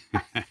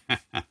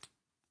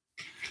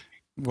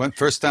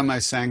 First time I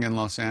sang in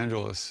Los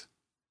Angeles,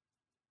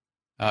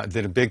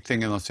 did a big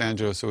thing in Los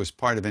Angeles. It was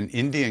part of an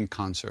Indian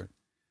concert,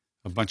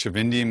 a bunch of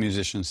Indian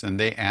musicians, and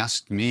they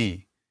asked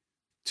me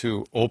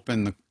to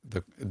open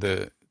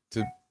to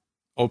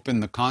open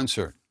the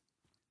concert,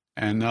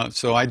 and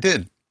so I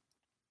did.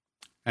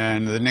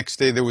 And the next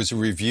day there was a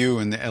review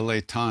in the L.A.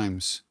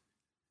 Times,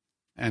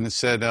 and it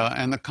said,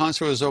 and the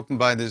concert was opened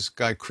by this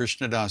guy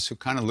Krishnadas, who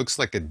kind of looks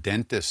like a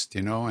dentist,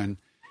 and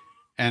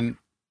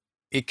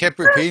he kept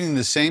repeating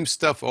the same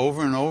stuff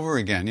over and over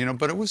again,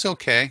 but it was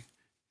okay.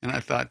 And I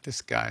thought,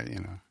 this guy,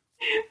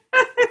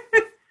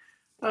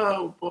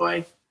 Oh,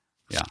 boy.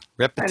 Yeah,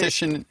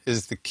 repetition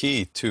is the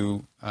key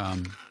to,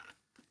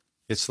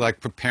 it's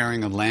like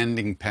preparing a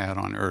landing pad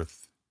on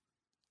Earth.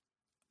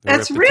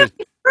 That's really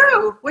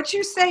true. What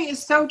you say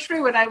is so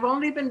true, and I've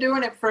only been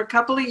doing it for a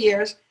couple of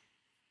years.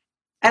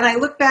 And I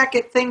look back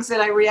at things that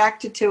I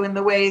reacted to in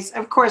the ways,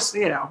 of course,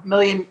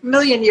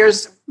 million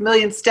years,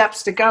 million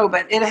steps to go,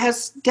 but it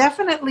has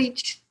definitely,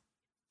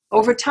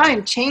 over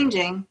time,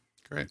 changing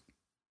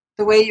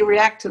the way you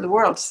react to the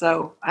world.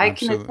 So I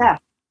can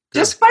attest.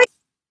 Just fight.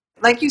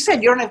 Like you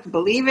said, you don't have to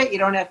believe it. You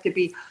don't have to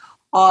be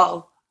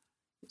all,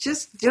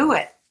 just do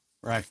it.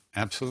 Right.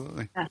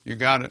 Absolutely. Yeah. You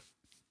got it.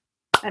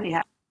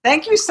 Anyhow,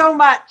 thank you so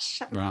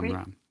much.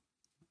 Ram.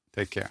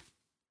 Take care.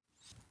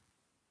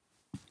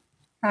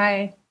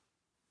 Hi.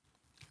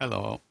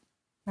 Hello.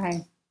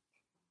 Hi.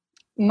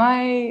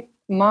 My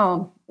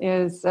mom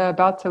is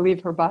about to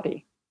leave her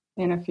body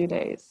in a few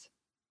days.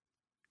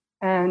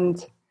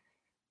 And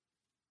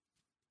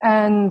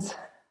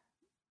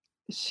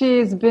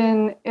she's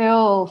been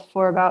ill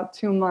for about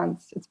 2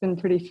 months. It's been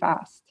pretty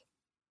fast.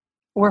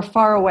 We're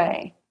far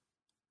away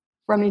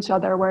from each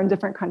other. We're in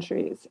different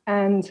countries.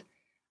 And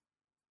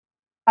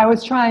I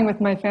was trying with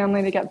my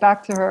family to get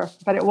back to her,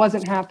 but it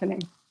wasn't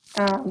happening.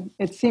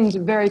 It seemed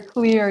very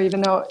clear,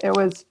 even though it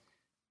was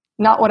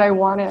not what I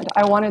wanted.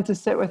 I wanted to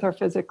sit with her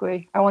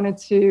physically. I wanted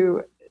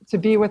to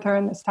be with her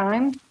in this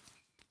time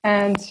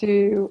and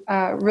to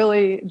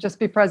really just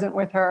be present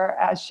with her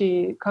as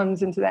she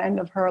comes into the end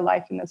of her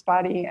life in this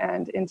body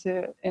and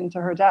into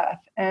her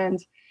death.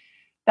 And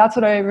that's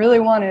what I really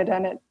wanted.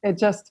 And it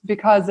just,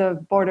 because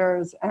of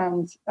borders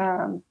and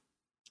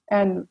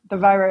the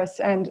virus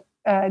and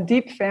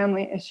deep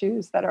family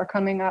issues that are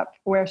coming up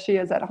where she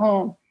is at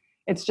home,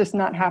 it's just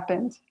not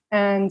happened.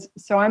 And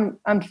so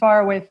I'm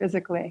far away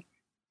physically.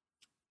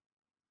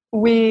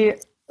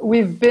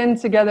 We've been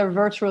together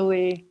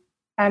virtually,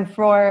 and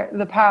for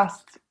the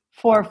past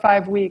 4 or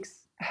 5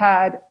 weeks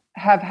have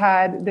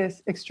had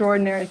this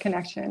extraordinary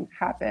connection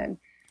happen,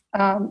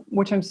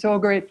 which I'm so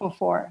grateful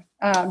for,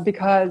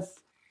 because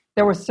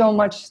there was so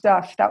much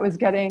stuff that was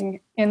getting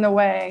in the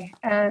way,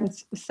 and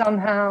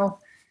somehow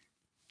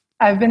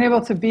I've been able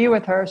to be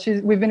with her.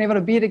 We've been able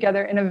to be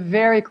together in a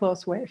very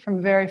close way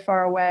from very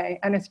far away,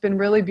 and it's been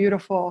really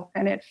beautiful,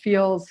 and it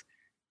feels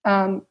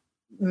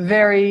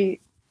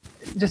very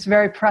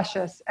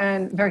precious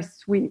and very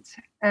sweet.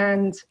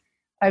 And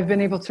I've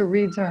been able to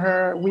read to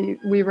her.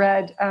 We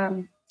read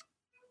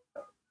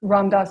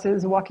Ram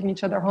Dass's Walking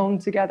Each Other Home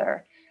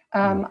together.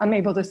 I'm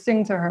able to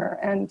sing to her,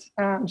 and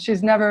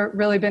she's never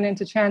really been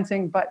into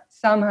chanting, but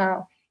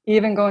somehow,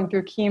 even going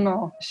through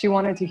chemo, she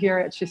wanted to hear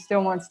it. She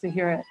still wants to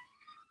hear it.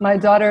 My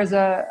daughter's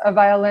a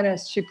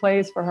violinist. She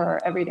plays for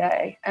her every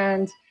day.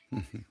 And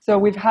so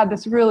we've had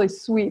this really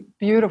sweet,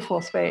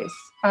 beautiful space.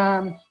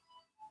 And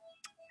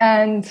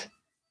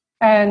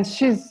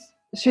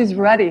she's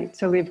ready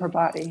to leave her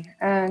body.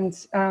 And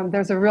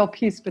there's a real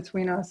peace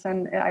between us,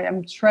 and I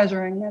am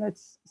treasuring it.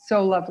 It's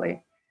so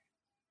lovely.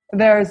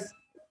 There's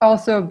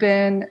also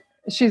been,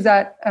 she's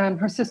at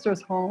her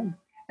sister's home,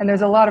 and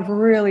there's a lot of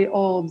really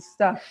old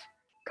stuff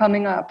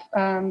coming up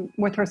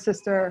with her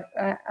sister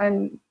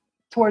and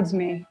towards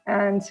me.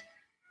 And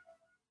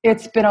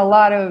it's been a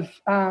lot of,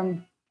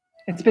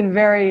 it's been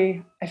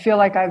very, I feel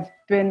like I've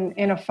been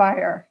in a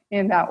fire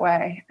in that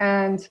way.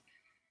 And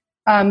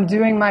I'm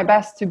doing my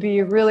best to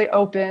be really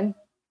open,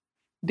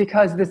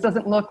 because this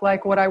doesn't look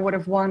like what I would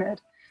have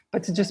wanted,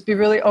 but to just be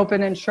really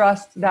open and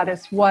trust that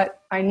it's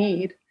what I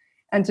need,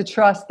 and to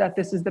trust that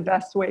this is the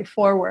best way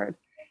forward,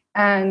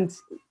 and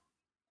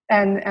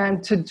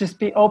to just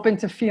be open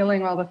to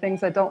feeling all the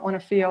things I don't want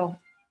to feel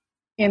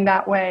in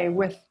that way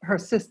with her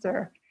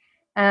sister.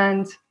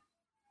 And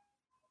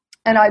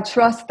I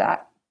trust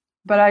that.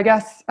 But I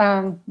guess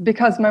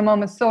because my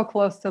mom is so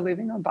close to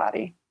leaving her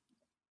body,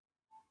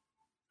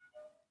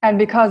 and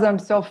because I'm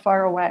so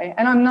far away,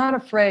 and I'm not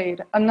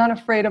afraid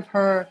of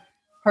her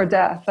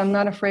death. I'm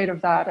not afraid of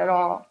that at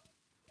all.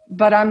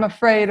 But I'm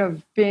afraid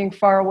of being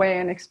far away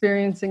and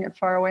experiencing it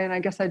far away. And I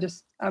guess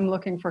I'm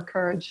looking for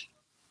courage.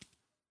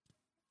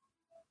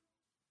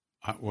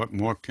 What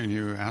more can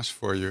you ask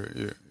for?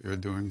 You're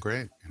doing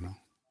great,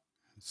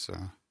 It's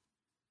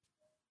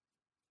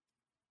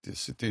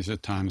these are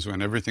times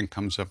when everything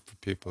comes up for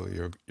people,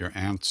 your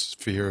aunt's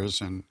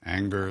fears and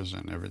angers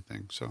and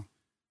everything. So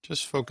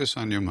just focus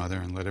on your mother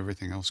and let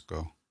everything else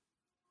go.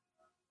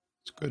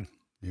 It's good.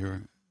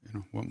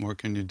 What more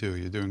can you do?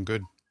 You're doing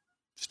good.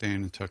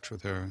 Staying in touch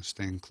with her,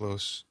 staying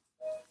close.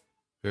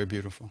 Very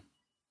beautiful.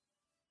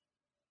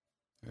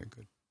 Very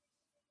good.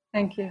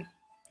 Thank you.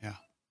 Yeah.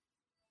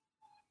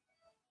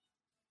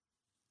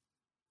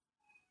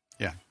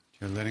 Yeah.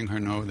 You're letting her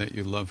know that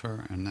you love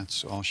her, and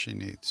that's all she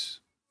needs.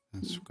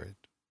 That's great.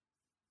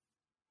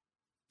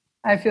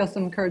 I feel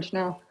some courage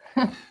now.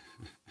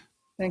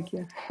 Thank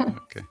you.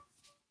 Okay.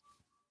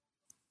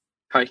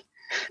 Hi.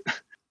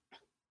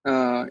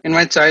 In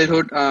my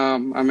childhood,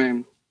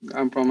 I'm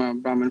from a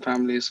Brahmin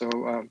family, so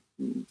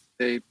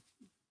they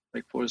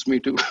forced me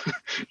to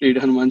read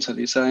Hanuman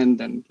Chalisa, and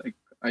then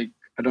I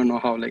don't know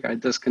how I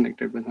just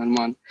connected with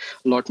Hanuman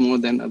a lot more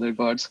than other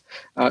gods.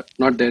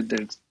 Not that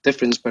there's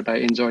difference, but I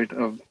enjoyed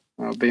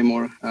way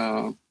more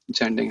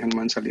chanting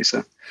Hanuman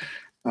Chalisa.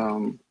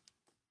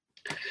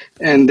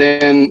 And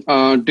then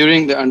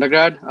during the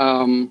undergrad,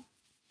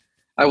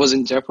 I was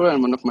in Jaipur,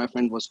 and one of my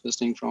friends was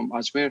visiting from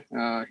Ajmer.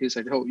 He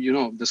said, "Oh,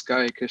 this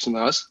guy Krishna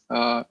Das,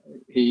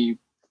 he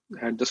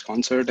had this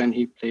concert and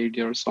he played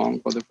your song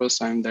for the first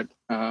time that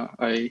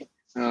I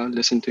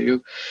listened to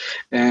you."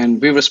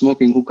 And we were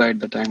smoking hookah at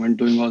the time and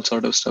doing all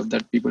sort of stuff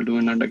that people do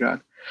in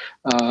undergrad.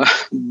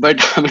 But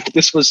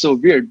this was so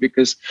weird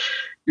because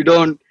you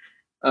don't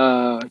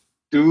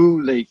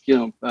do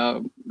you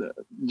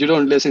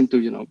don't listen to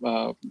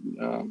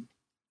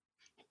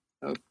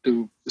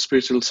to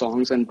spiritual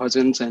songs and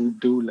bhajans and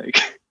do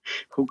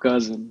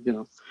hookahs and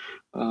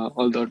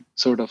all that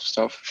sort of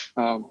stuff.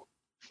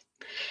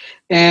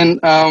 And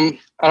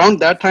around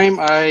that time,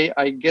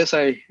 I guess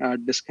I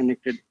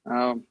disconnected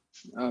a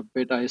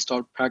bit. I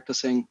stopped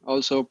practicing.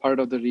 Also, part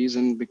of the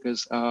reason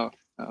because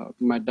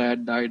my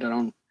dad died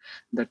around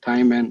that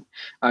time, and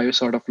I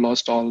sort of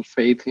lost all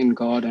faith in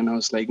God. And I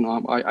was like,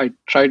 no, I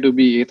tried to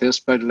be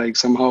atheist, but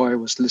somehow I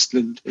was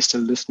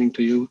still listening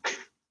to you.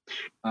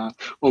 Om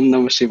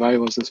Namah Shivaya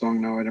was the song.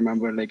 Now I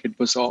remember, it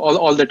was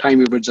all the time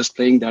we were just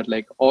playing that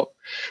all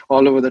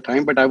over the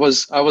time. But I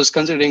was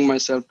considering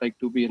myself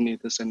to be an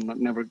atheist, and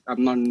I'm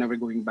not never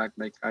going back.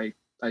 I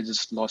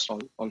just lost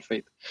all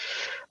faith.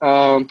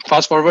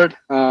 Fast forward,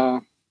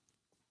 I'm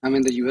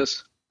in the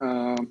US,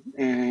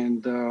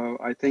 and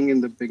I think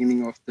in the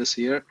beginning of this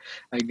year,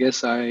 I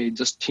guess I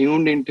just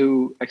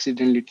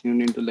accidentally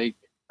tuned into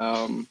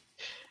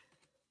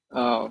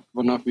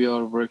one of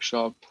your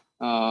workshop,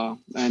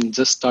 and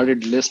just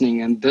started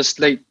listening, and this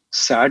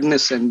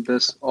sadness and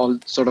this all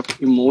sort of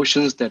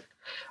emotions that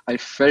I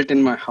felt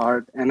in my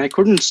heart, and I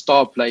couldn't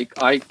stop.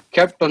 I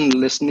kept on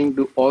listening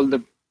to all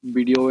the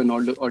video and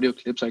all the audio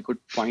clips I could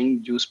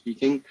find you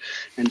speaking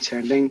and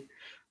chanting,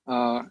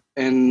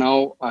 and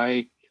now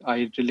I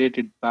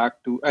related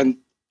back to, and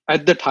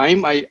at the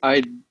time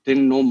I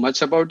didn't know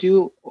much about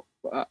you.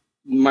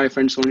 My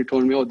friends only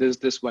told me, oh, there's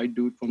this white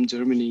dude from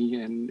Germany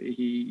and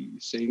he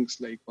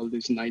sings all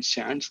these nice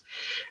chants.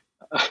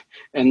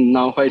 And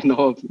now I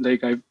know,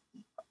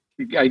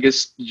 I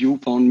guess you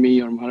found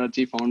me or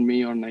Maharaji found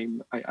me, or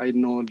I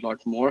know a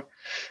lot more.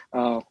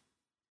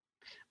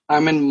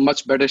 I'm in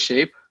much better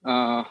shape.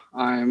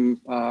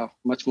 I'm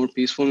much more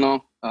peaceful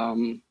now,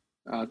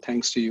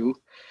 thanks to you.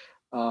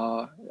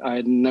 I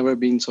had never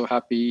been so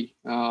happy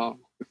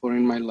before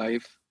in my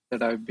life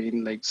that I've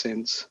been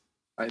since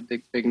I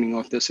think beginning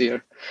of this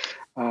year.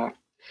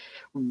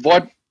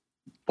 What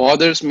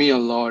bothers me a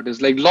lot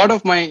is a lot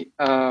of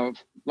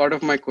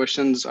my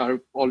questions are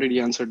already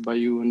answered by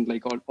you, and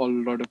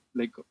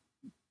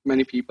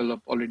many people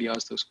have already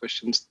asked those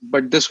questions.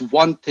 But this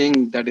one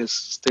thing that is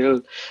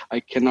still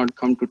I cannot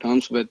come to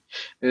terms with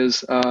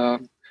is I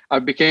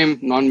became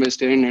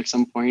non-vegetarian at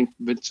some point,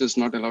 which is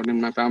not allowed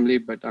in my family.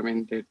 But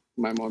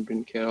my mom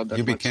didn't care of that.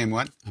 You became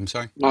what? I'm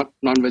sorry. Not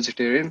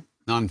non-vegetarian.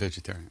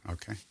 Non-vegetarian.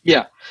 Okay.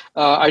 Yeah,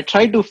 I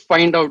tried to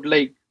find out.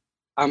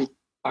 I'm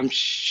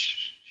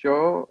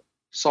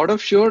sort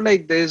of sure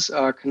there's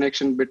a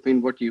connection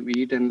between what you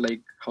eat and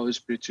how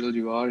spiritual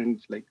you are,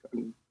 and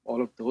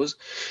all of those.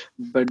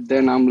 But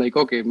then I'm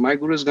okay, my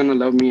guru is gonna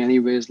love me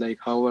anyways,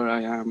 however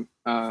I am.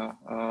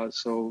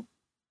 So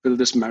will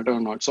this matter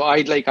or not? So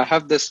I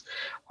have this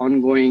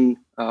ongoing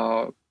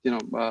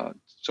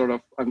sort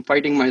of, I'm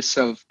fighting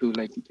myself to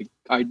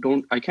I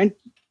can't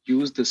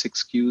use this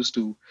excuse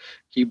to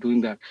keep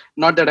doing that.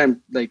 Not that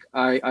I'm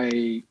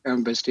I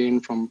am vegetarian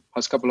from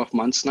past couple of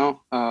months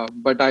now,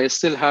 but I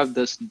still have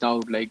this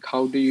doubt.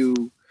 How do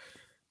you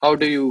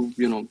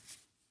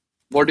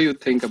what do you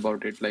think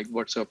about it?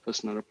 What's your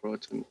personal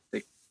approach, and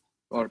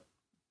or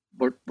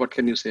what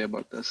can you say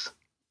about this?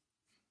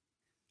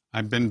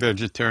 I've been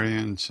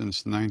vegetarian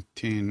since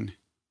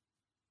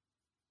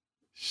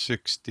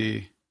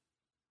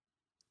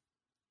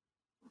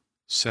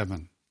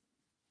 1967.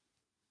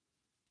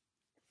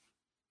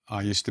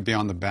 I used to be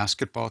on the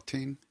basketball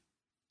team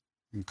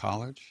in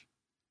college.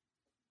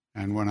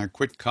 And when I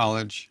quit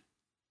college,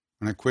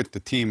 when I quit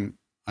the team,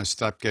 I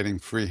stopped getting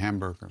free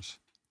hamburgers.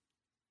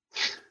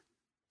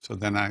 So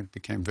then I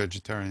became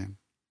vegetarian.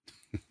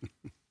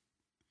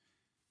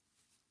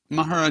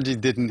 Maharaji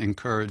didn't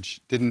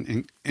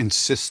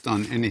insist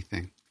on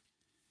anything.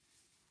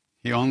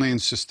 He only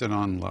insisted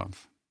on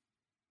love.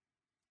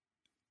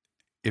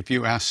 if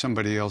you ask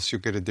somebody else, you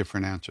get a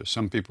different answer.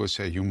 Some people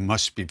say, you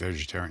must be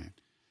vegetarian.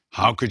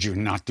 How could you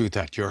not do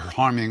that? You're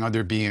harming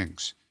other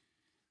beings.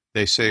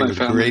 They say My with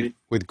family.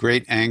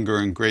 great anger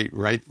and great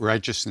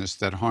righteousness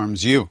that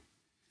harms you.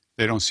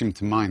 They don't seem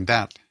to mind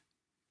that.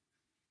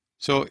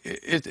 So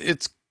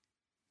it's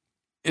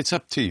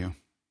up to you.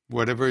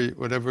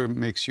 Whatever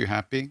makes you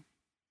happy.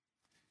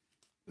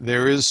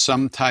 There is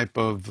some type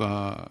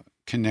of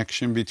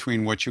connection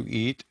between what you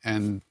eat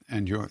and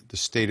the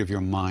state of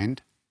your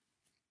mind.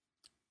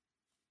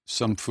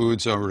 Some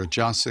foods are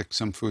rajasic,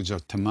 some foods are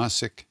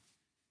tamasic.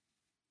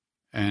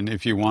 And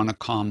if you want a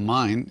calm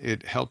mind,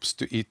 it helps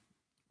to eat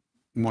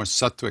more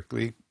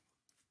sattvically.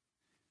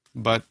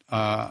 But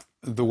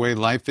the way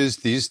life is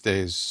these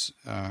days,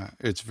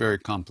 it's very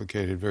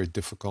complicated, very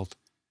difficult.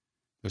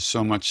 There's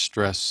so much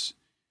stress.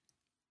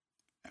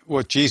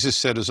 What Jesus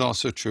said is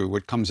also true.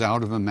 What comes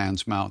out of a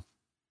man's mouth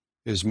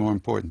is more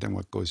important than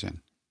what goes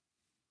in.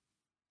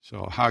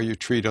 So how you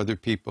treat other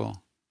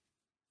people,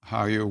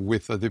 how you're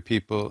with other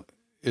people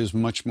is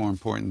much more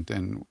important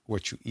than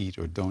what you eat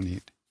or don't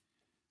eat.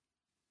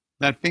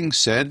 That being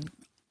said,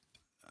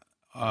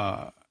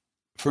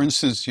 for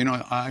instance,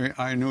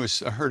 I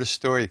heard a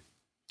story.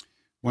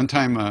 One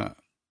time,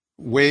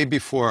 way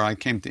before I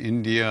came to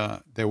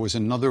India, there was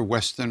another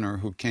Westerner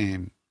who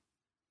came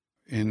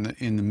in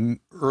the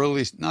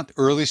early, not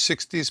early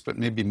 60s, but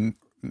maybe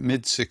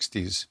mid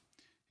 60s.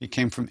 He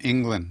came from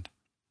England.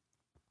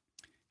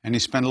 And he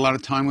spent a lot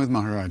of time with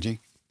Maharaji.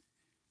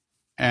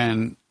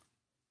 And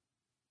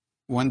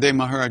one day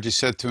Maharaji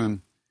said to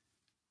him,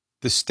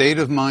 the state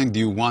of mind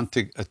you want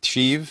to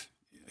achieve,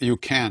 you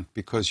can't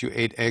because you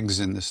ate eggs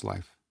in this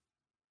life.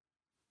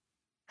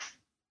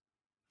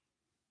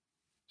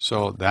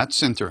 So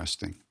that's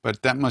interesting.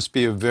 But that must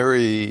be a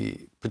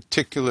very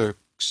particular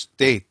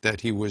state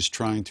that he was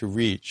trying to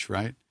reach,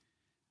 right?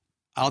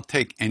 I'll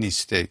take any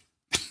state.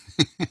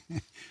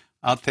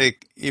 I'll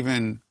take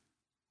even,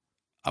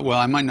 well,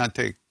 I might not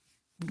take,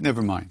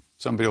 never mind.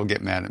 Somebody will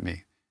get mad at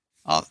me.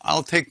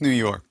 I'll take New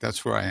York.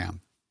 That's where I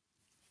am.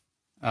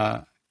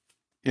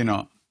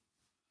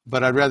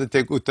 But I'd rather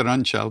take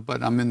Uttaranchal,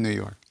 but I'm in New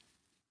York.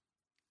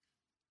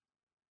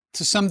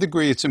 To some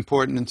degree it's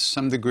important, and to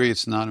some degree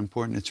it's not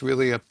important. It's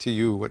really up to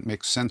you what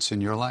makes sense in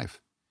your life.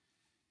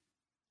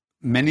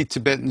 Many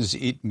Tibetans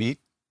eat meat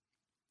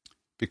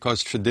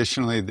because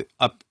traditionally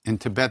up in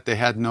Tibet they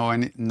had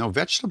no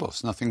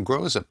vegetables. Nothing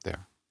grows up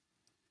there.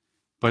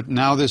 But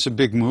now there's a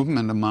big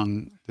movement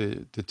among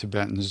the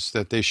Tibetans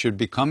that they should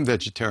become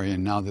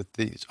vegetarian now that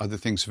these other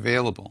things are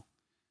available.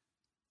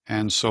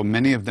 And so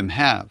many of them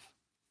have.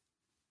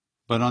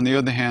 But on the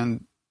other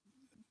hand,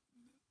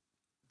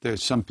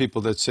 there's some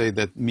people that say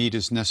that meat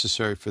is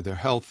necessary for their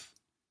health.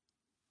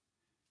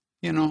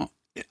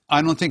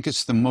 I don't think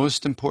it's the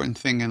most important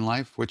thing in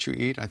life, what you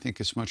eat. I think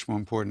it's much more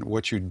important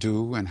what you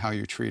do and how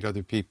you treat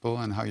other people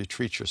and how you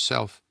treat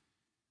yourself.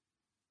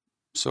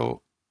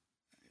 So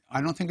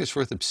I don't think it's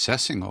worth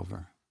obsessing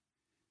over.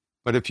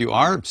 But if you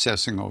are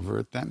obsessing over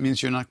it, that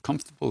means you're not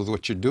comfortable with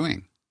what you're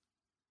doing.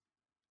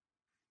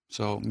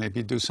 So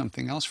maybe do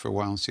something else for a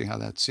while and see how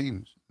that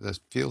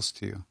feels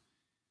to you.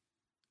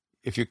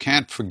 If you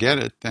can't forget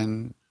it,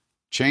 then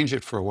change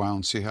it for a while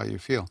and see how you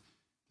feel.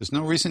 There's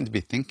no reason to be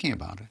thinking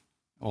about it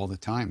all the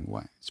time.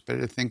 Why? It's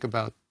better to think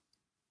about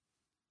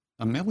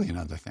a million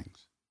other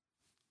things.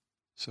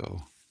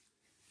 So,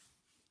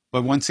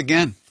 but once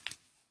again,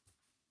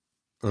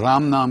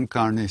 Ram Naam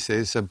karne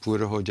se sab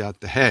pura ho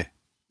jata hai.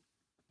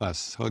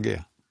 Bas, ho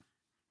gaya.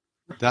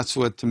 That's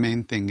what the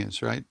main thing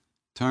is, right?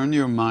 Turn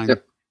your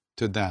mind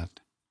to that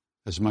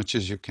as much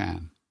as you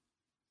can.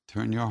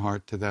 Turn your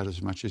heart to that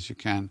as much as you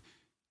can.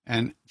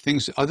 And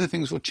other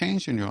things will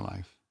change in your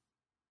life.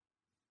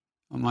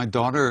 My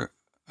daughter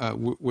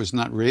was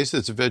not raised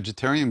as a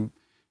vegetarian.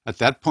 At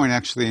that point,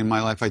 actually, in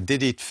my life, I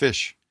did eat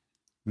fish.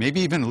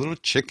 Maybe even a little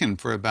chicken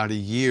for about a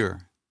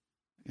year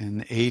in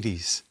the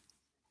 80s.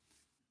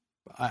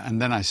 And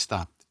then I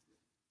stopped.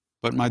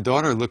 But my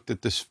daughter looked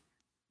at this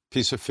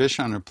piece of fish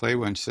on her plate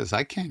and she says,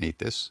 I can't eat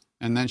this.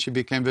 And then she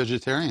became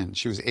vegetarian.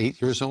 She was 8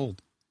 years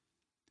old.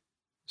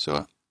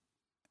 So,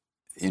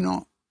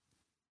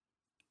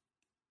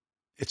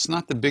 it's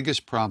not the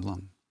biggest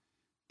problem.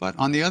 But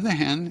on the other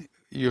hand,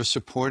 you're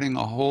supporting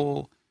a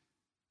whole,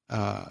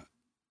 the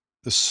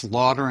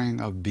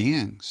slaughtering of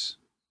beings,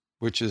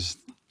 which is,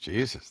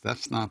 Jesus,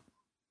 that's not,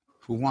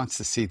 who wants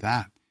to see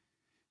that?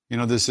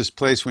 There's this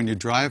place when you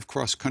drive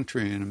cross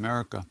country in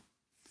America,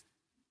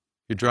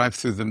 you drive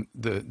through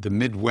the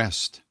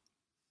Midwest,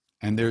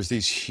 and there's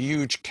these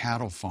huge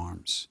cattle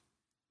farms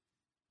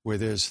where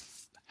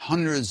there's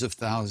hundreds of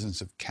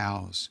thousands of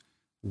cows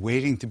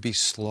waiting to be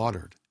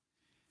slaughtered.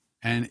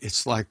 And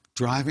it's like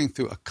driving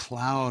through a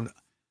cloud,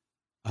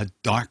 a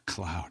dark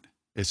cloud.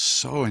 It's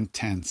so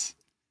intense.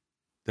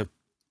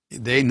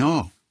 They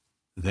know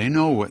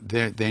what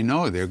they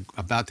know. They're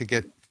about to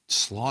get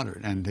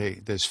slaughtered, and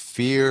there's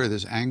fear,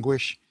 there's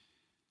anguish,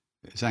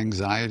 there's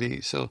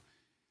anxiety. So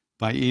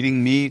by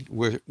eating meat,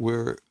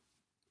 we're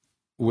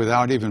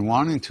without even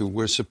wanting to,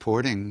 we're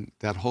supporting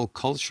that whole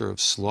culture of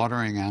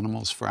slaughtering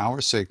animals for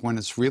our sake when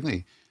it's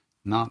really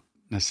not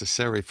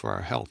necessary for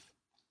our health.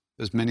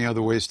 There's many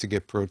other ways to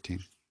get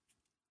protein.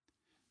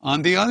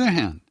 On the other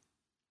hand,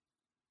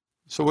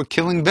 so we're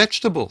killing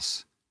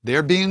vegetables.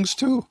 They're beings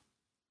too,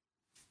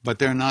 but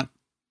they're not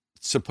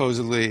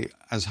supposedly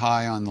as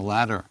high on the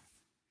ladder.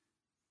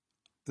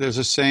 There's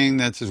a saying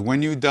that says,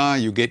 when you die,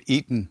 you get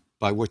eaten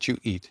by what you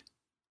eat,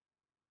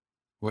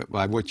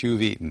 by what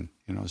you've eaten,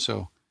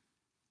 so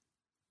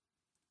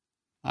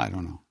I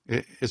don't know.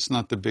 It's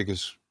not the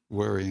biggest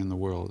worry in the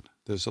world.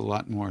 There's a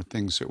lot more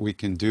things that we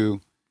can do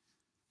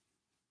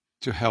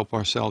to help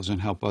ourselves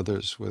and help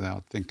others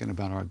without thinking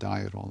about our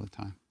diet all the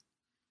time.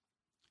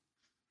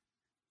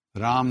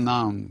 Ram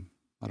Nam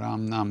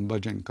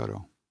Bhajan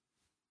Karo.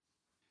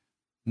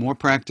 More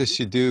practice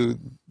you do,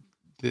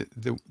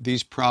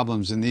 these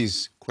problems and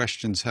these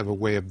questions have a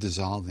way of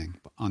dissolving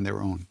on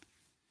their own.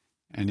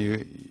 And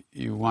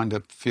you wind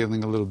up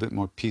feeling a little bit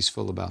more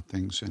peaceful about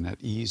things and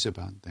at ease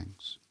about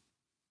things.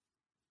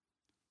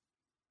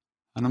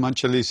 Hanuman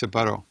Chalisa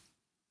Paro.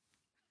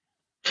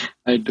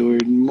 I do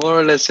it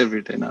more or less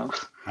every day now.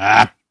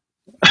 More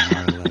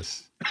or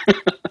less.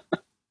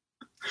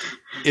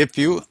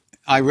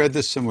 I read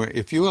this somewhere,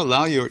 if you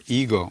allow your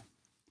ego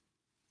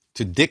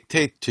to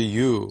dictate to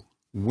you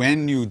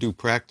when you do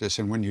practice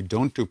and when you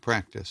don't do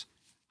practice,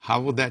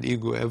 how will that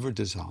ego ever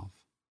dissolve?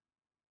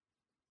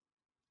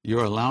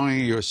 You're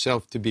allowing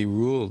yourself to be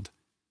ruled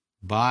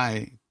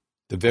by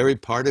the very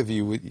part of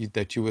you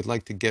that you would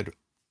like to get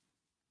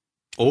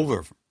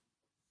over,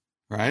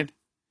 right?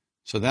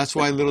 So that's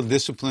why little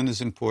discipline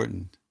is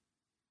important.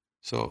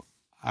 So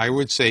I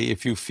would say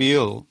if you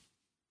feel,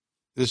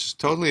 this is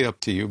totally up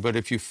to you, but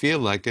if you feel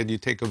like it, you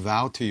take a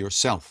vow to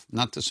yourself,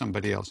 not to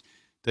somebody else,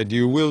 that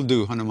you will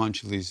do Hanuman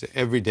Chalisa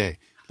every day,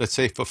 let's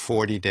say for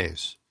 40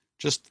 days.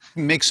 Just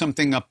make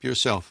something up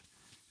yourself.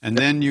 And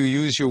then you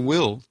use your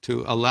will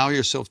to allow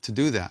yourself to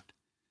do that.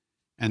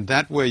 And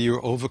that way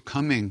you're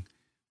overcoming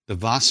the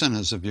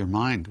vasanas of your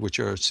mind, which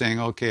are saying,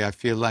 okay, I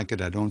feel like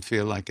it, I don't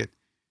feel like it.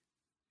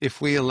 If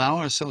we allow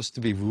ourselves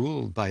to be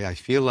ruled by I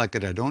feel like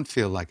it, I don't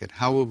feel like it,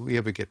 how will we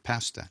ever get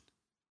past that?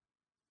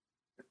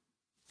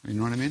 You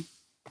know what I mean?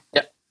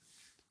 Yeah.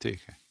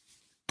 Take care.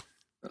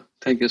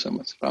 Thank you so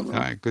much, Ram. All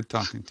right, good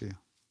talking to you.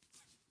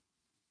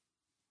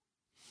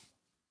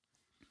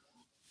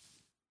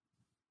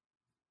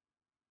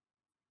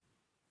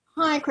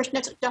 Hi,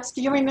 Krishna. Just,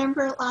 do you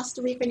remember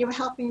last week when you were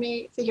helping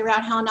me figure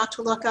out how not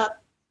to look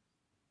up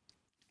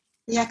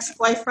the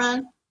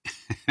ex-boyfriend?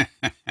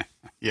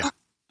 Yeah.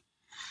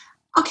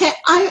 Okay,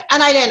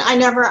 I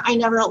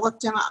never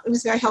looked him up. It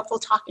was very helpful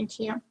talking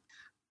to you.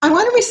 I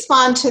want to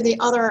respond to the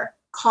other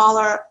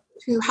caller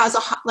who has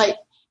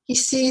he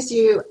sees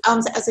you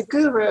as a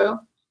guru.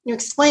 You're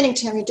explaining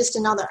to him you're just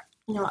another,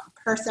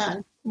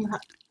 person.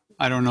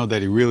 I don't know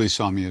that he really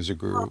saw me as a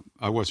guru.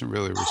 I wasn't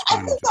really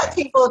responding to that.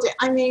 People do.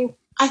 I mean,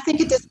 I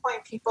think at this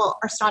point people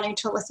are starting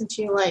to listen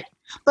to you.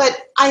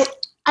 But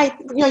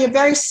you're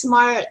very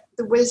smart.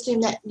 The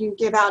wisdom that you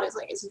give out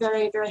is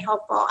very, very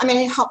helpful. I mean,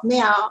 it helped me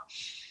out.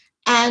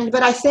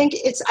 But I think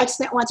I just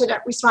wanted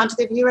to respond to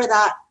the viewer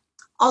that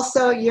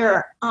also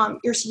your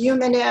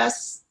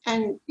humanness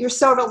and you're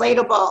so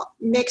relatable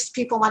makes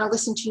people want to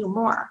listen to you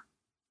more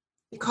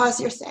because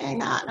you're saying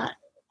that,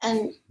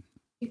 and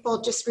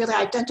people just really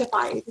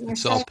identify with you.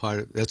 That's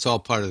all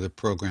part of the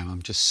program.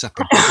 I'm just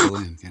sucking people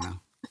in,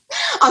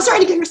 I'm sorry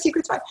to give your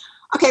secrets away.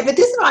 Okay, but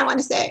this is what I want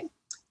to say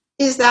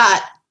is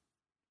that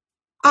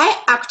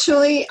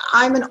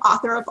I'm an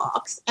author of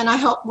books and I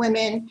help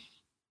women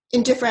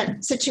in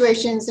different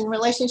situations and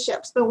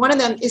relationships, but one of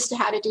them is to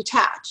how to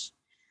detach.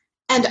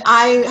 And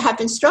I have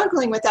been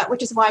struggling with that,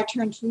 which is why I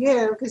turned to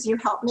you, because you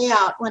help me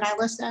out when I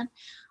listen.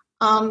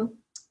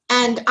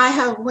 And I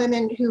have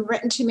women who've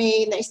written to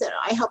me and they said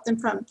I help them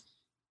from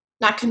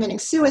not committing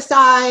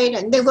suicide,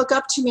 and they look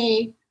up to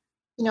me,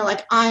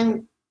 like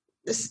I'm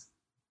this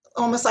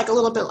almost like a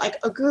little bit like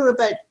a guru,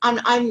 but I'm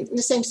in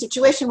the same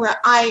situation where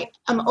I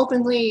am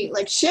openly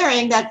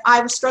sharing that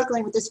I was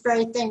struggling with this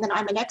very thing that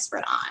I'm an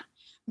expert on.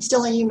 I'm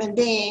still a human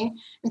being,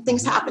 and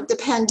things happened. The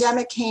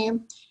pandemic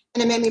came,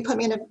 and it put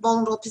me in a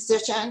vulnerable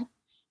position.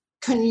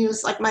 Couldn't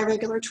use my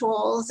regular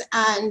tools,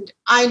 and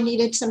I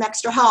needed some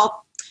extra help.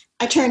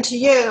 I turned to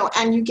you,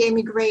 and you gave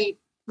me great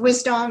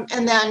wisdom,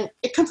 and then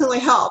it completely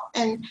helped.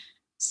 And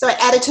so I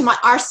added to my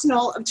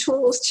arsenal of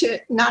tools to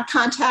not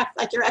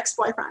contact your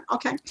ex-boyfriend.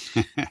 Okay,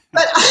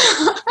 but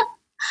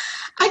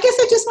I guess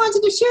I just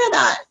wanted to share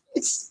that.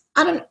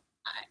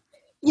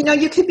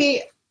 You could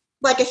be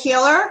like a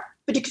healer,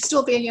 but you could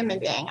still be a human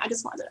being. I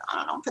just wanted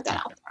to, put that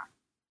out there.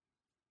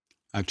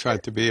 I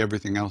tried to be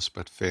everything else,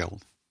 but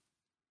failed.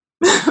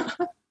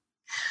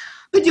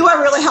 But you are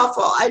really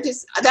helpful.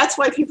 That's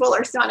why people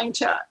are starting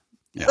to,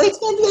 it's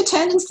going to be a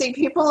tendency.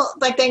 People,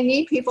 they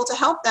need people to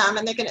help them,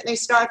 and they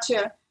start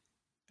to.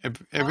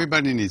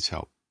 Everybody needs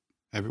help.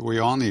 We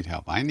all need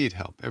help. I need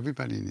help.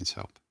 Everybody needs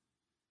help.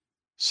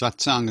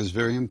 Satsang is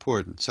very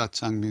important.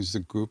 Satsang means the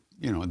group,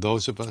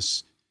 those of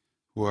us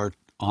who are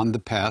on the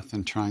path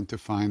and trying to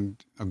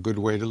find a good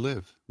way to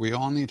live. We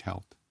all need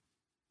help.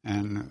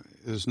 And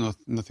there's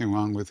nothing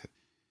wrong with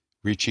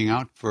reaching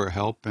out for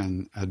help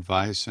and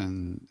advice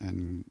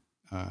and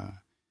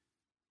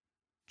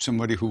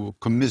somebody who will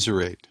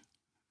commiserate.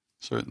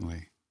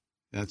 Certainly.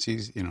 That's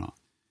easy, you know.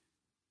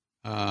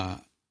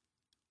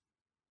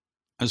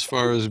 As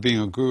far as being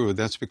a guru,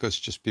 that's because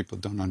just people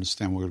don't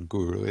understand what a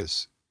guru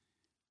is.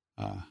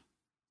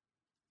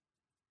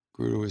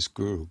 Guru is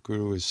guru.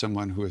 Guru is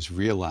someone who has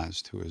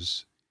realized, who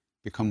has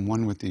become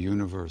one with the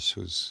universe,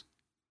 who's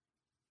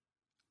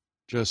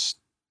just...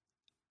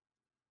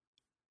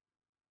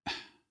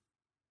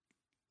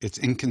 It's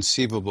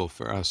inconceivable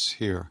for us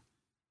here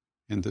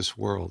in this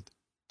world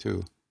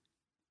to,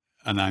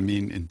 and I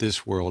mean in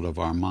this world of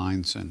our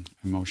minds and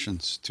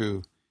emotions,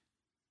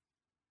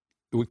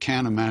 we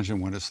can't imagine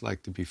what it's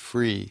like to be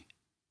free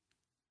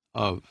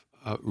of,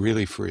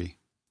 really free,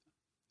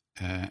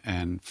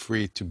 and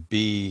free to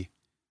be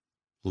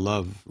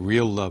love,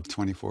 real love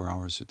 24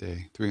 hours a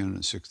day,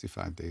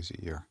 365 days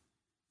a year.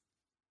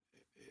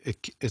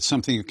 It's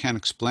something you can't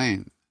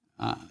explain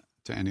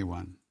to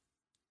anyone.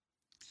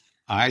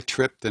 I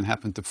tripped and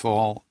happened to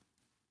fall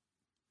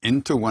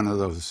into one of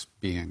those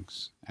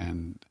beings,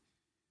 and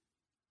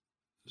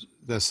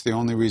that's the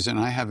only reason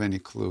I have any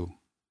clue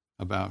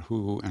about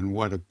who and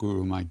what a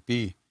guru might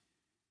be.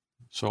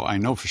 So I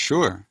know for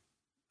sure,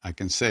 I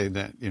can say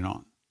that, you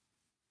know,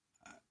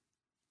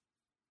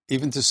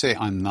 even to say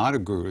I'm not a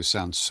guru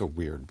sounds so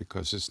weird,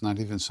 because it's not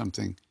even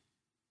something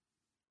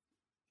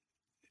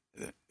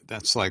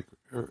that's like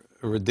a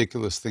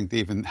ridiculous thing to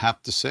even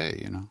have to say,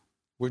 you know.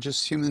 We're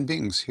just human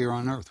beings here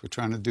on earth. We're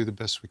trying to do the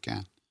best we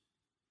can.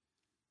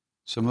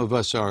 Some of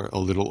us are a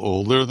little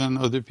older than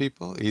other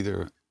people,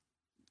 either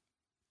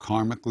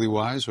karmically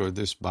wise or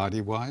this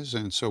body wise,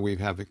 and so we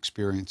have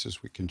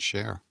experiences we can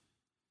share.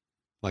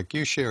 Like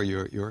you share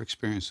your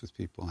experience with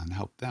people and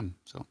help them.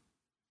 So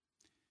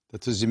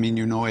that doesn't mean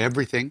you know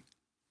everything.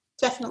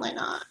 Definitely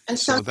not. And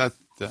so that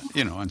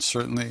you know, and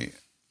certainly,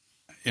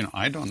 you know,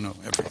 I don't know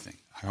everything.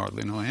 I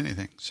hardly know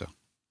anything. So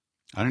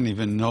I don't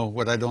even know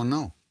what I don't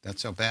know.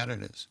 That's how bad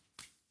it is.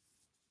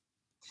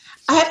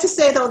 I have to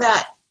say, though,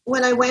 that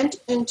when I went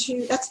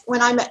into, that's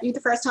when I met you the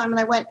first time, and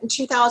I went in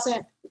 2000,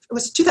 it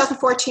was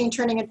 2014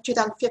 turning into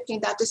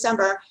 2015, that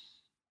December,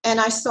 and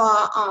I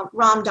saw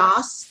Ram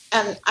Dass,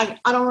 and I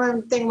don't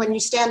remember the thing when you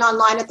stand on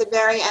line at the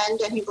very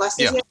end and he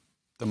blesses you.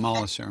 The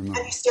Mala ceremony.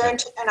 And he's staring,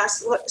 and I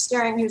was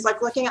staring, he was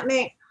like looking at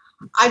me.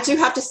 I do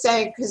have to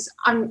say, because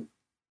I'm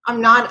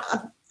not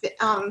a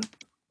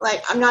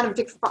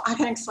big, I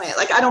can't explain it.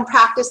 Like, I don't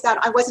practice that.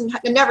 I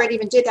never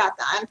even did that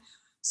then.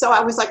 So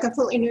I was like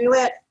completely new to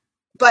it.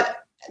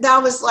 But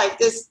that was like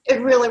this,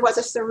 it really was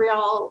a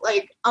surreal,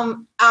 like,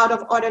 out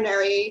of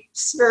ordinary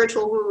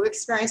spiritual woo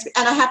experience.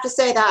 And I have to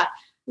say that,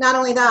 not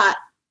only that,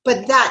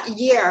 but that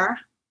year,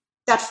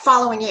 that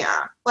following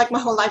year, like my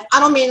whole life, I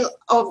don't mean,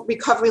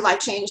 recovery, life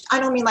changed. I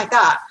don't mean like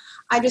that.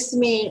 I just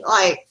mean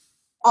like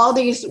all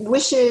these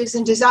wishes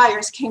and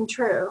desires came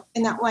true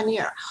in that 1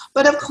 year.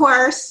 But of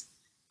course,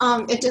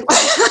 it didn't.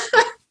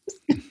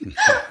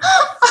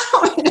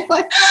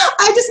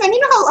 I just mean, you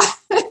know how.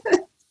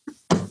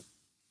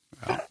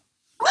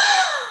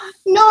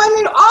 No, I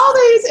mean, all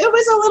these, it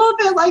was a little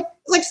bit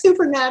like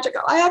super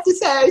magical, I have to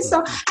say. So,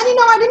 and you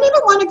know, I didn't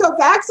even want to go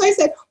back. So I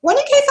said, what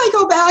in case I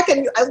go back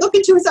and I look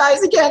into his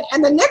eyes again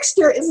and the next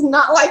year is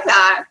not like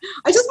that?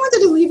 I just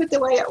wanted to leave it the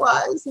way it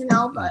was, you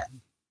know, but.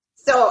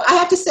 So I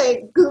have to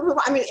say, Guru,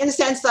 I mean, in a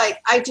sense, like,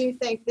 I do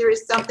think there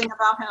is something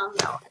about him,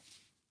 though.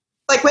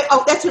 Like, wait,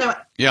 that's what I went.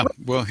 Yeah,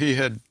 well, he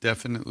had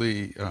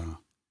definitely,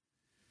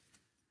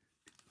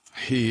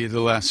 he had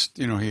a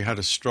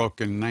stroke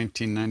in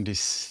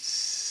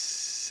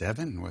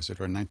 1997, was it,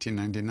 or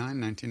 1999,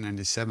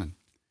 1997.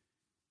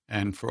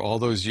 And for all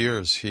those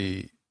years,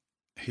 he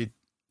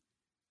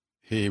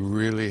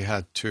really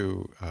had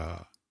to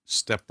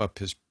step up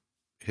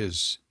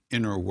his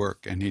inner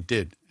work, and he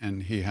did.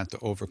 And he had to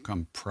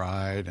overcome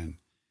pride, and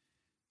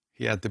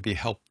he had to be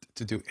helped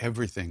to do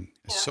everything.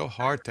 It's so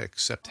hard to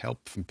accept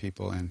help from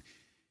people, and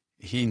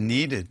he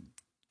needed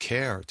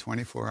care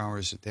 24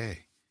 hours a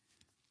day.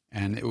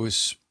 And it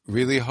was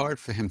really hard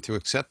for him to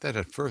accept that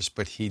at first,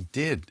 but he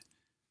did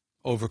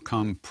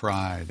overcome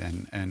pride,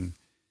 and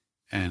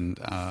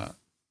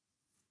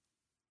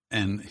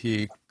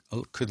he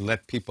could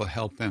let people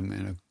help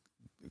him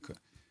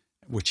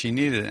which he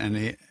needed,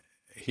 and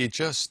he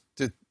just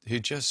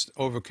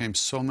overcame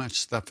so much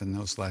stuff in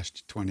those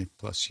last 20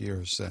 plus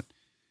years that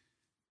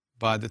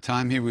by the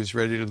time he was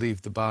ready to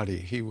leave the body,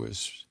 he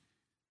was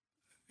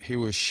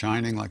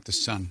shining like the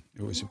sun.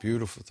 It was a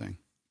beautiful thing,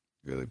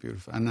 really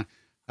beautiful. And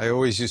I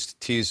always used to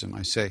tease him.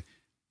 I say,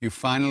 you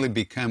finally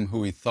became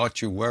who he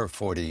thought you were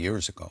 40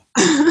 years ago.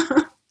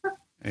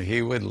 And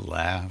he would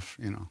laugh,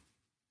 you know.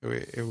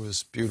 It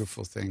was a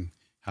beautiful thing,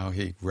 how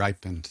he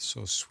ripened,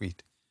 so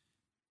sweet.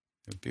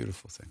 A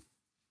beautiful thing.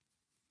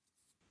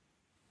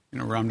 You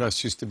know, Ram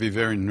Dass used to be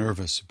very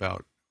nervous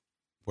about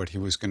what he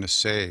was going to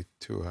say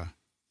to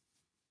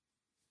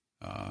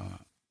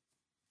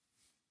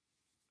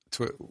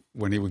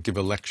when he would give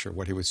a lecture,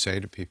 what he would say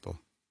to people.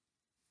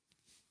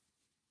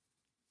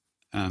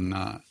 And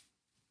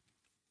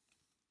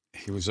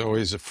he was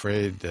always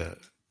afraid that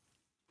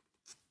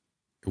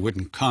it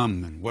wouldn't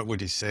come, and what would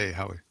he say?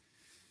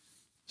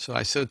 So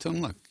I said to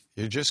him, look,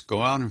 you just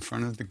go out in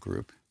front of the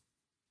group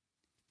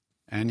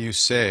and you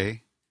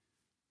say,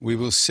 we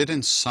will sit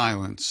in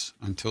silence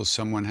until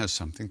someone has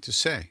something to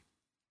say,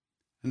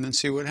 and then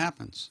see what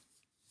happens.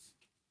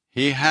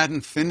 He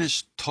hadn't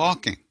finished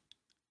talking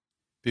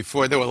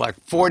before there were like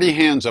 40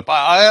 hands up.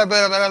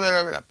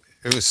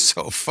 It was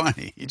so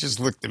funny. He just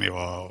looked at me,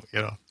 whoa,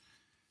 you know.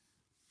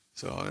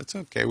 So it's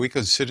okay. We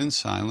can sit in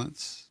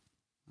silence.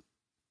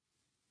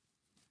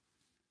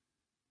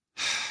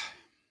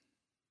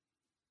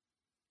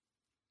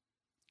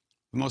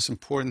 The most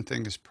important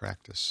thing is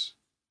practice,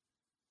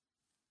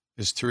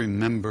 is to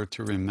remember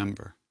to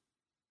remember.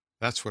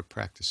 That's what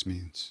practice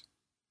means.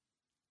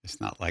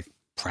 It's not like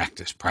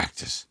practice.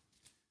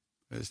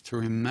 It's to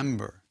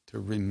remember, to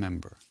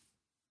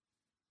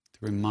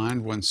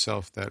remind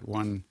oneself that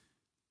one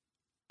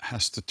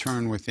has to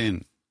turn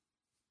within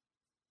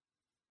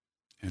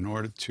in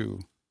order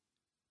to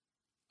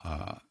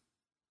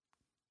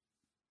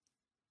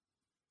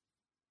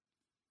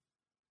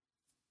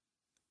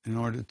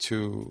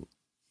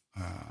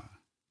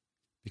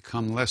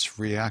become less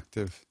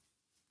reactive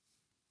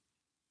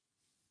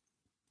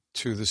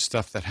to the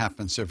stuff that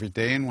happens every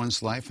day in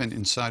one's life and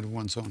inside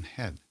one's own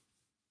head.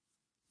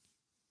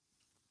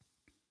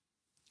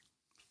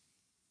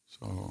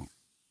 So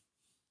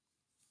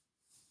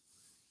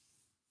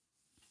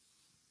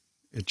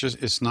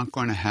it's not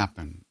going to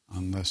happen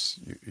unless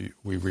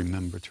we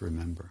remember to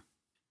remember.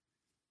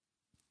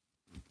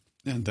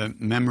 And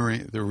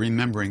the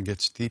remembering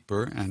gets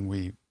deeper, and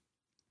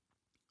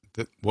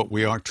what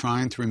we are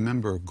trying to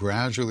remember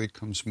gradually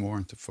comes more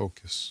into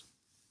focus,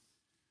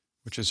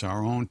 which is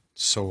our own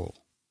soul.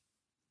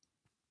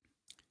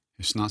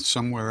 It's not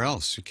somewhere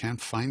else. You can't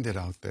find it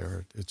out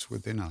there. It's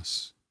within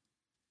us.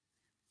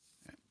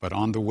 But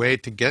on the way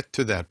to get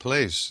to that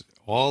place,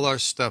 all our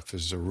stuff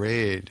is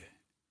arrayed,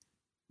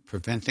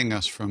 preventing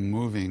us from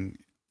moving,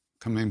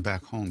 coming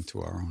back home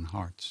to our own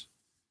hearts.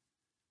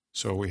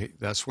 So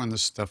that's when the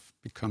stuff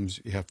becomes,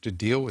 you have to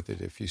deal with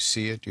it. If you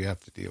see it, you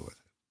have to deal with it.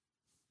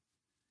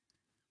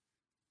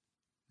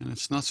 And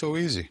it's not so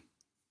easy.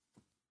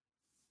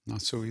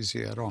 Not so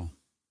easy at all.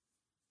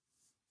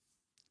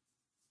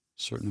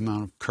 A certain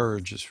amount of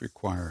courage is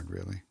required,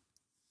 really.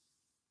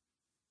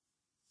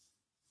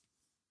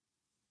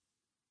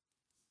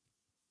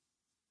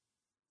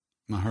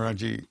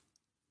 Maharaji,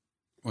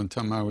 one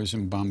time I was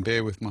in Bombay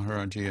with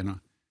Maharaji,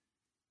 and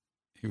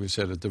he was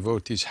at a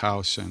devotee's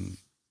house, and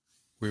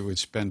we would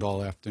spend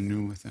all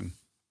afternoon with him.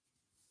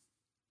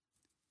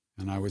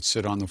 And I would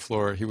sit on the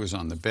floor, he was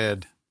on the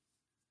bed,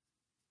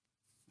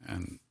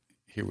 and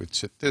he would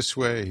sit this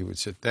way, he would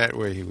sit that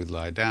way, he would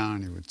lie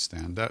down, he would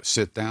stand up,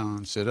 sit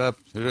down, sit up,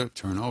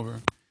 turn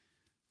over.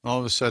 All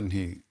of a sudden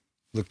he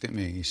looked at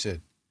me, he said,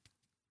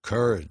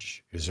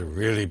 "Courage is a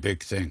really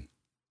big thing."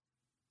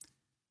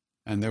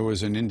 And there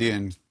was an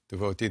Indian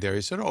devotee there.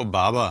 He said, "Oh,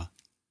 Baba,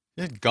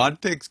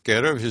 God takes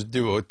care of his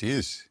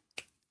devotees."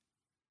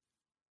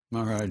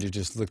 Maharaji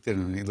just looked at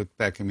him, and he looked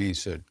back at me, and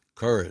said,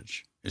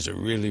 "Courage is a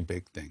really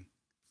big thing."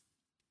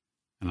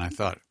 And I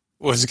thought,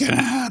 what's going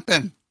to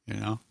happen, you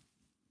know?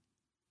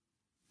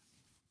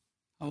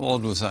 How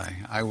old was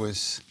I? I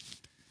was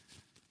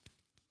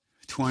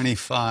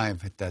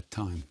 25 at that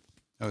time.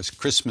 That was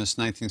Christmas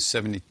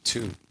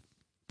 1972.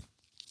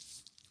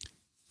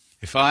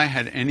 If I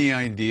had any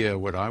idea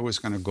what I was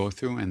going to go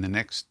through in the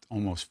next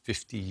almost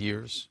 50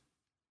 years,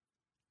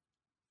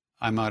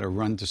 I might have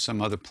run to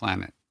some other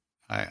planet.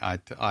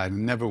 I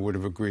never would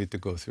have agreed to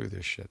go through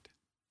this shit.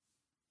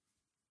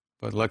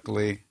 But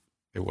luckily,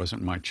 it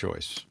wasn't my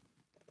choice.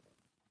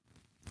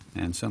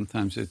 And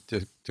sometimes it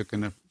took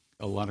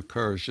a lot of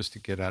courage just to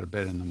get out of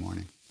bed in the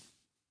morning.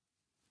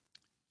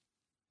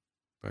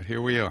 But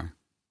here we are.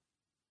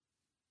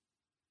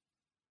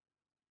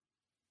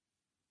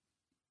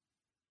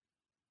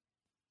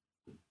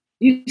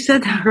 You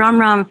said,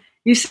 Ram,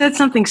 you said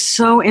something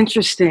so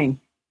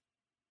interesting.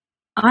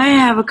 I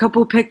have a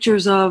couple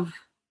pictures of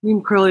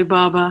Neem Karoli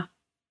Baba,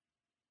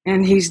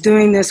 and he's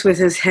doing this with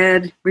his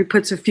head. He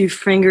puts a few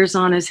fingers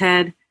on his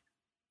head.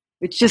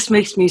 It just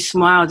makes me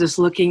smile just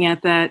looking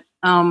at that.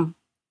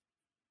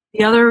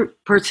 The other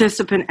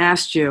participant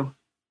asked you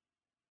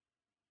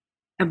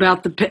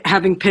about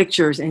having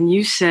pictures, and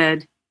you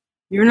said,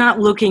 you're not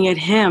looking at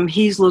him,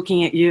 he's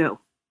looking at you.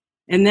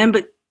 And then,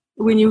 but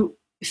when you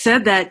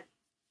said that,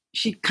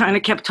 she kind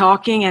of kept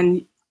talking,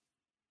 and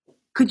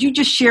could you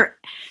just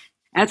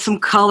add some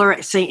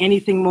color, say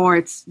anything more?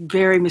 It's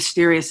very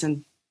mysterious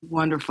and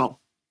wonderful,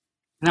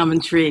 and I'm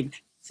intrigued.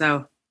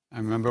 So I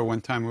remember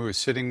one time we were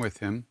sitting with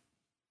him,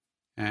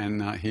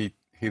 and he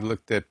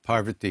looked at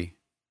Parvati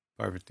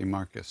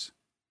Marcus,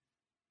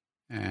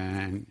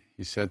 and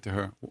he said to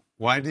her,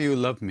 "Why do you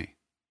love me?"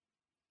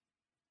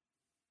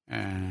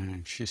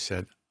 And she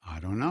said,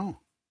 "I don't know."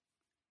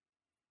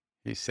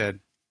 He said,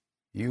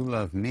 "You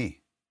love me."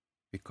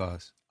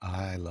 because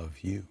I love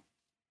you.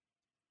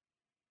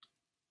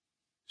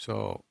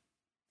 So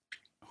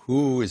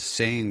who is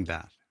saying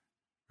that,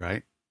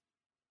 right?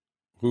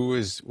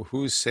 Who's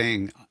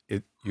saying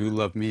it? You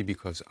love me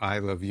because I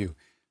love you.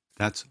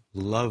 That's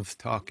love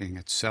talking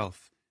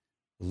itself.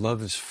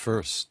 Love is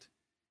first.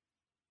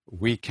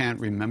 We can't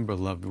remember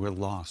love. We're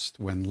lost.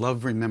 When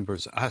love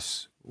remembers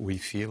us, we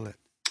feel it.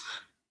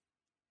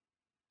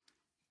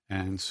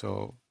 And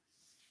so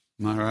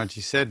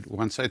Maharaji said,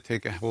 once I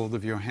take a hold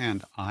of your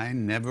hand, I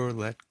never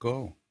let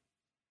go,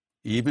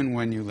 even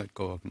when you let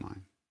go of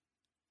mine.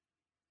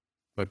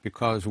 But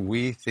because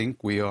we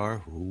think we are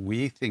who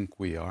we think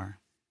we are,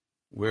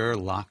 we're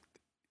locked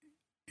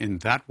in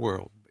that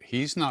world.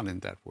 He's not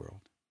in that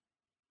world.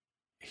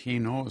 He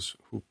knows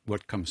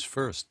what comes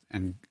first,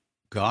 and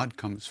God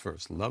comes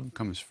first. Love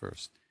comes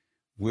first.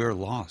 We're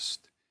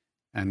lost.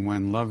 And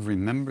when love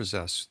remembers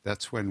us,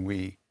 that's when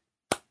we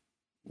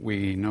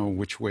know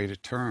which way to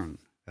turn.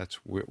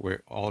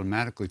 We're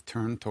automatically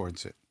turn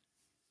towards it.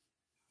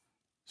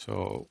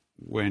 So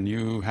when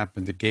you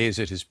happen to gaze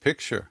at his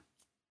picture,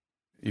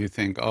 you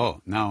think,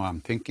 oh, now I'm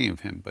thinking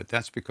of him, but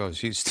that's because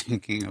he's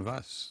thinking of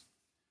us.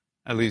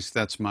 At least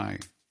that's my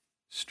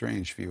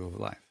strange view of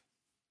life.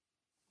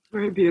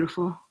 Very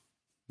beautiful.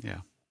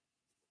 Yeah.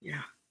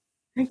 Yeah.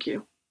 Thank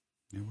you.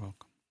 You're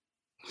welcome.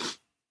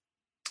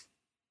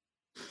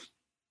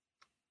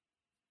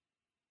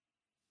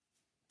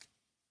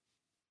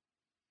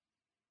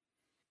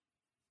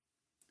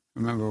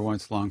 Remember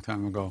once a long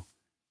time ago,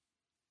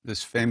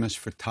 this famous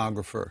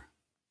photographer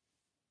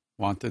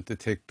wanted to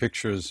take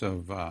pictures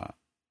of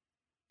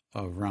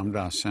Ram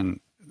Dass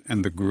and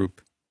the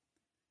group.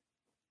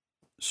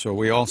 So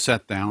we all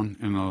sat down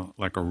in a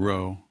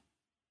row,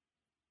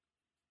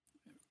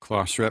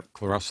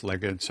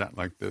 cross-legged, sat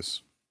like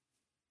this.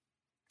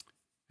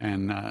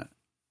 And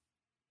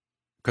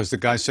because the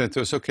guy said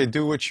to us, okay,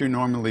 do what you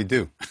normally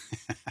do.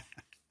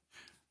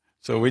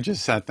 So we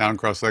just sat down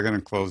cross-legged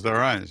and closed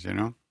our eyes,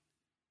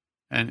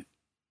 And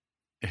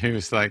he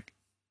was like,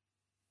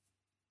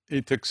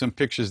 he took some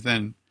pictures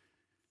then.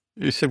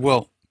 He said,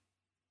 well,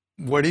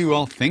 what are you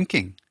all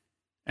thinking?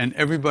 And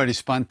everybody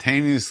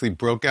spontaneously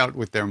broke out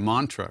with their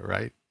mantra,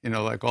 right?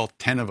 Like all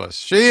 10 of us.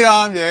 Shri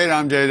Ram, Jai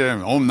Ram, Jai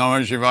Ram, Om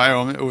Namah Shivaya,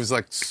 Om. It was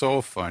like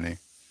so funny.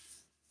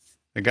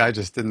 The guy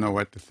just didn't know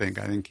what to think.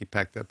 I think he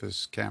packed up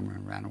his camera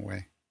and ran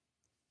away.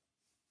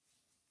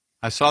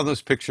 I saw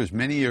those pictures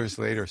many years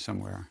later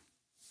somewhere.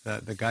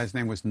 The guy's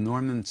name was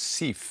Norman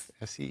Seeff,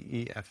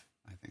 S-E-E-F,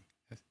 I think.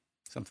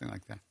 Something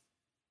like that.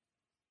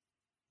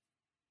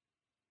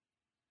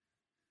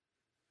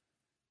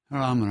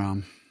 Ram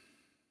Ram.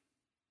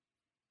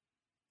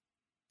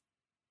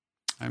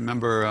 I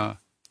remember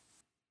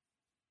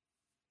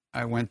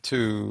I went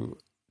to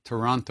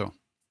Toronto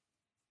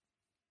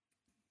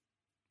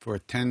for a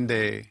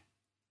 10-day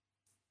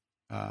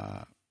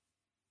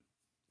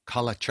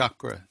Kala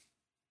Chakra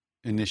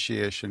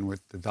initiation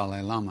with the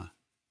Dalai Lama.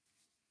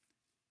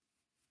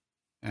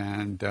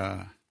 And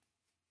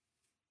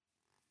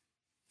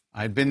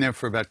I'd been there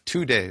for about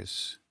 2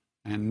 days,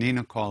 and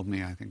Nina called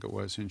me, I think it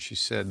was, and she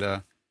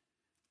said,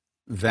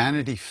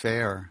 Vanity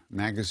Fair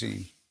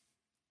magazine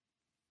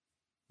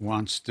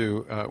wants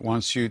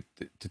you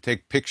to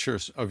take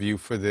pictures of you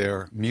for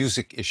their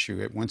music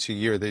issue. Once a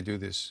year they do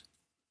this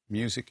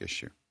music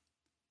issue.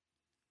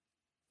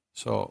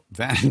 So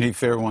Vanity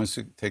Fair wants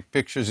to take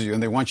pictures of you,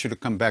 and they want you to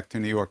come back to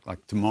New York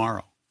like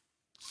tomorrow.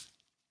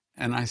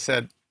 And I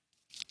said,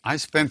 I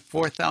spent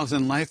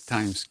 4,000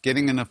 lifetimes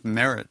getting enough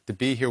merit to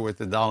be here with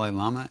the Dalai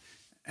Lama,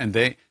 and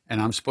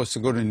I'm supposed to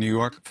go to New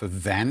York for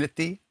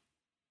Vanity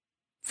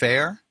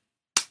Fair?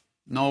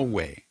 No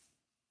way.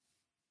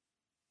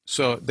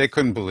 So they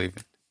couldn't believe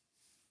it.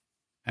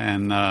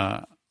 And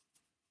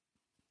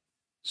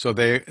so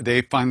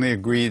they finally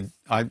agreed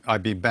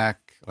I'd be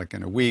back like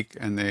in a week,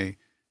 and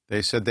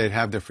they said they'd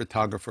have their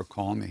photographer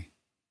call me.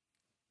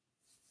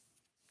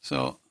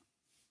 So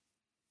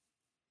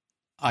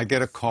I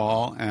get a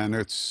call, and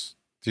it's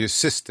the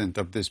assistant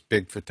of this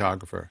big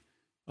photographer.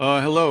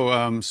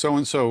 Hello,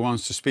 so-and-so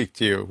wants to speak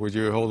to you. Would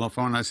you hold the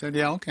phone? I said,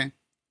 yeah, okay.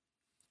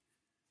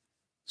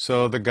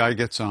 So the guy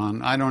gets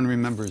on. I don't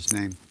remember his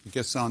name. He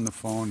gets on the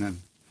phone,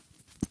 and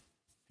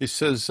he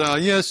says,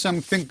 yes,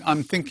 I'm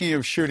thinking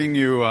of shooting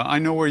you. I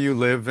know where you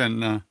live,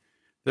 and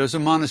there's a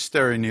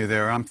monastery near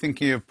there. I'm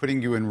thinking of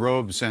putting you in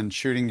robes and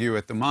shooting you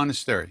at the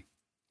monastery.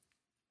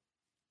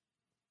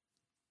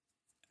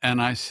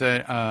 And I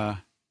say,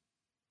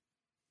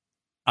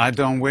 I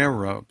don't wear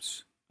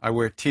robes. I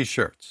wear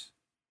T-shirts.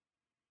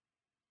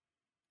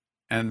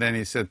 And then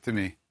he said to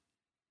me,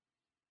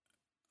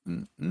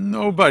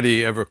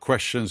 nobody ever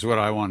questions what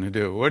I want to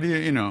do. What do you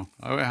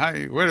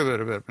wait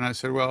a bit. And I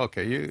said, well,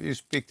 okay, you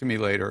speak to me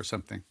later or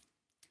something.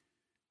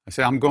 I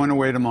said, I'm going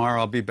away tomorrow.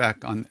 I'll be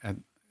back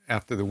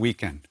after the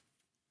weekend.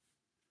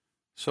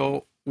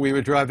 So we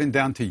were driving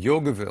down to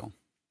Yogaville,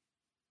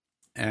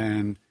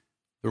 and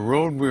the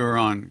road we were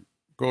on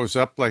goes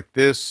up like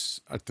this,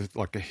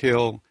 like a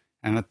hill,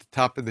 and at the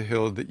top of the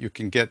hill that you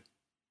can get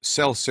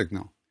cell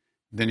signal.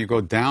 Then you go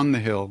down the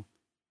hill,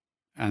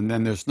 and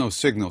then there's no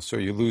signal, so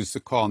you lose the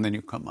call, and then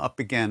you come up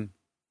again.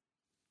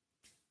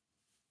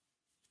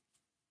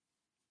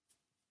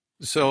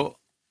 So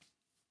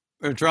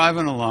we're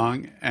driving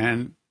along,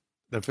 and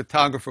the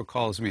photographer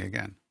calls me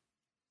again.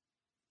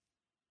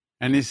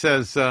 And he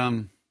says,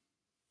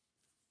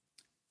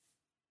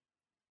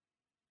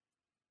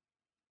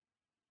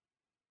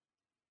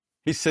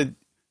 he said,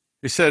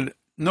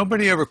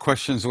 nobody ever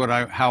questions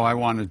how I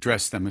want to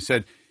dress them. He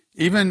said,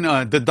 even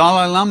the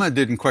Dalai Lama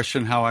didn't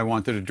question how I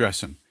wanted to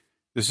dress him.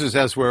 This is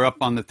as we're up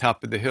on the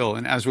top of the hill.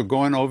 And as we're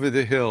going over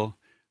the hill,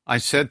 I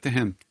said to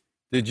him,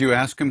 did you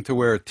ask him to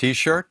wear a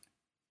T-shirt?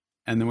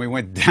 And then we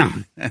went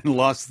down and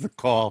lost the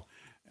call,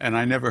 and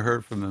I never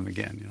heard from him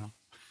again, you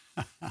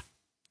know.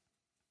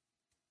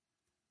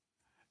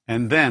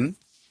 And then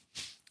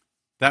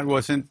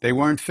they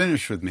weren't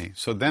finished with me.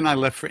 So then I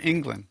left for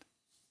England.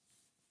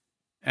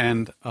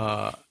 And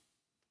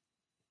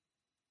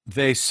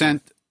they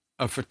sent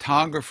a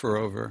photographer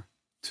over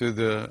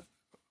to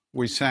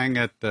we sang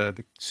at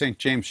the St.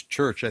 James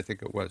Church, I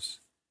think it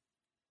was.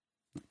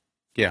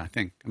 Yeah,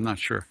 I'm not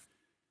sure.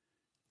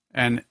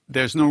 And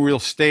there's no real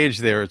stage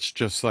there. It's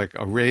just like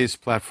a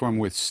raised platform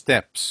with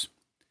steps.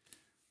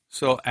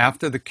 So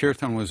after the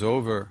kirtan was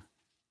over,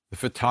 the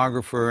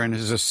photographer and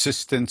his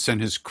assistants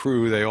and his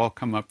crew, they all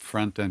come up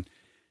front, and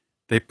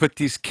they put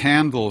these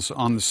candles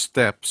on the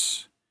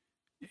steps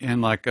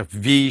in like a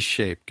V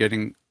shape,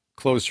 getting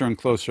closer and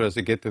closer as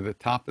they get to the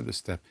top of the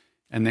step.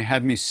 And they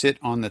had me sit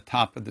on the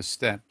top of the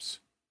steps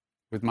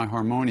with my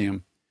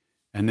harmonium,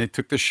 and they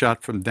took the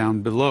shot from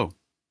down below.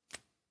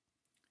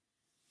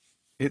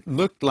 It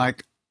looked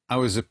like I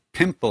was a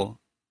pimple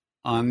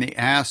on the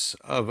ass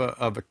of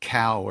a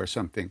cow or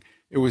something.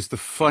 It was the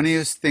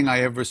funniest thing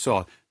I ever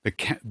saw.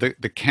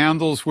 The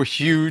candles were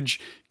huge,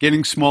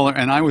 getting smaller,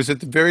 and I was at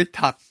the very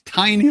top,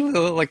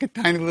 like a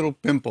tiny little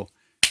pimple.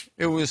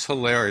 It was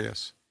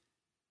hilarious.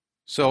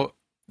 So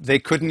they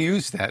couldn't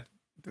use that.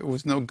 It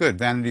was no good.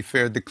 Vanity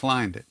Fair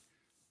declined it.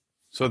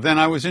 So then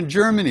I was in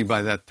Germany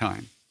by that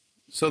time.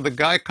 So the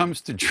guy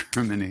comes to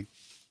Germany.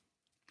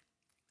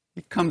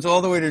 He comes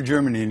all the way to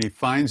Germany, and he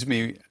finds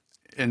me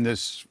in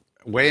this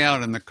way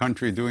out in the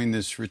country doing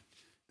this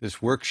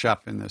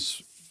workshop in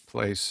this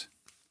place.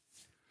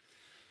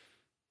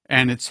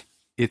 And it's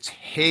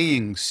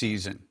haying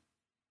season.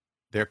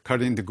 They're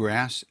cutting the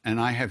grass, and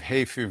I have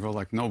hay fever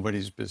like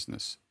nobody's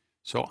business.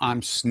 So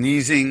I'm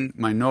sneezing,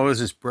 my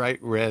nose is bright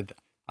red,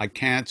 I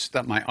can't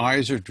stop, my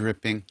eyes are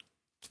dripping.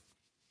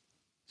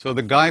 So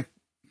the guy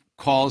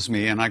calls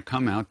me, and I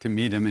come out to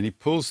meet him, and he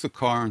pulls the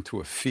car into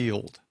a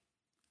field.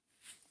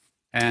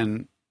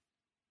 And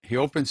he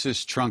opens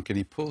his trunk, and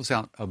he pulls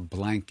out a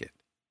blanket.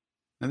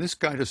 Now, this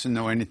guy doesn't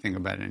know anything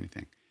about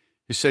anything.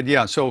 He said,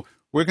 yeah, so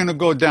we're going to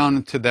go down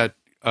into that,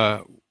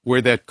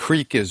 where that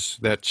creek is,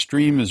 that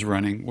stream is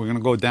running. We're going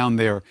to go down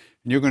there,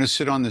 and you're going to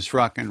sit on this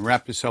rock and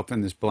wrap yourself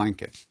in this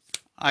blanket.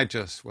 I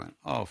just went,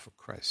 oh, for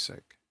Christ's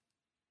sake.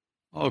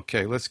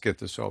 Okay, let's get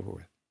this over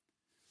with.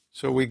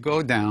 So we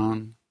go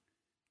down,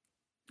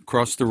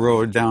 across the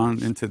road,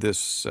 down into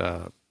this,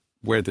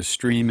 where the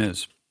stream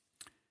is.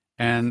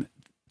 And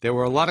there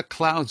were a lot of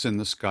clouds in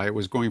the sky. It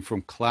was going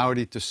from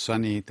cloudy to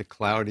sunny to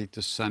cloudy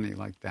to sunny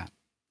like that.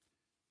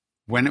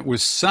 When it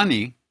was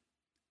sunny,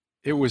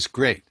 it was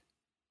great.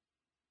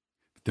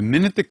 The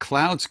minute the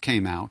clouds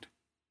came out,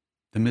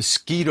 the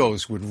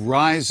mosquitoes would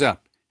rise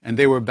up, and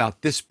they were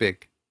about this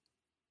big.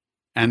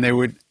 And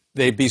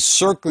they'd be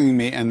circling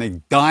me, and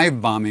they'd dive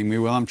bombing me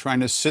while I'm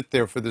trying to sit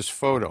there for this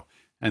photo.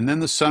 And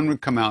then the sun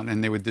would come out,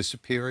 and they would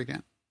disappear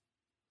again.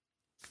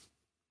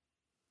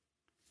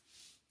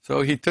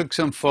 So he took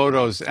some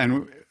photos,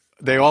 and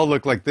they all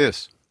look like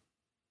this.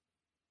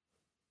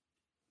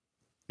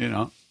 You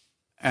know?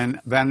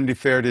 And Vanity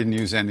Fair didn't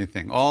use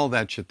anything. All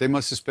that shit. They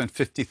must have spent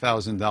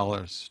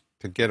 $50,000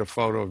 to get a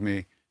photo of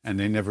me, and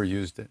they never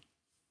used it.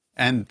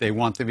 And they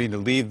wanted me to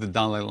leave the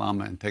Dalai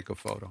Lama and take a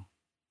photo.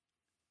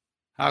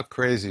 How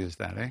crazy is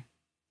that, eh?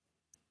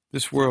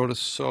 This world is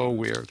so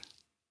weird.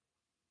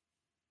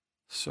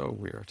 So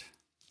weird.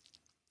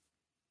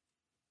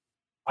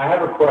 I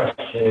have a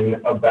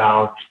question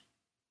about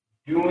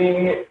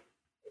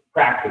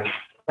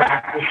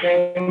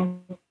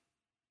practicing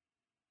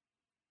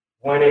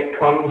when it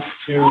comes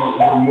to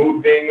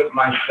removing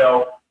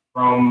myself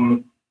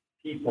from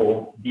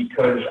people,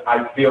 because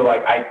I feel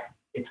like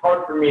it's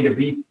hard for me to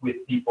be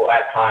with people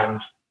at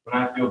times when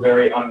I feel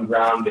very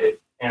ungrounded,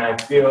 and I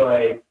feel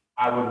like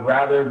I would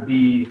rather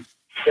be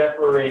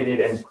separated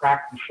and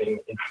practicing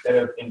instead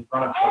of in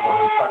front of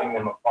someone and cutting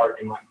them apart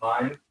in my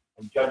mind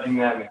and judging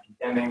them and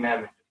condemning them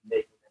and just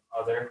making them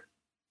other.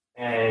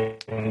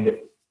 And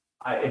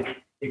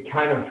it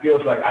kind of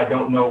feels like I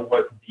don't know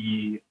what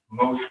the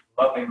most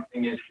loving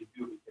thing is to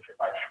do, because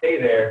if I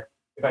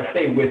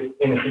stay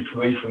in a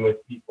situation with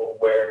people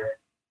where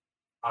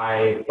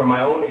from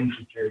my own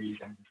insecurities,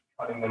 I'm just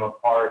cutting them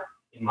apart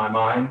in my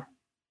mind,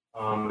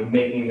 and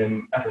making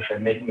them, as I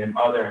said, making them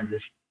other and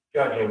just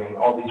judging and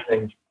all these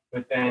things.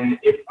 But then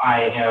if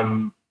I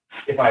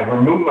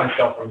remove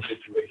myself from a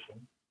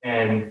situation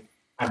and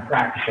I'm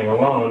practicing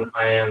alone,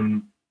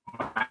 my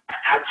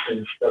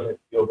absence doesn't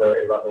feel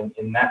very loving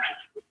in that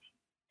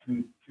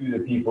situation to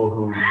the people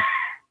who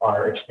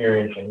are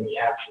experiencing the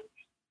absence.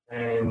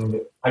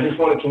 And I just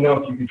wanted to know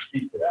if you could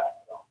speak to that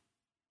at all.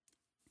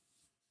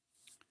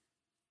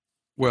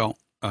 Well,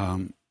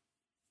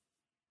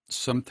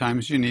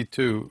 sometimes you need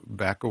to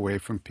back away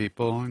from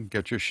people and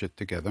get your shit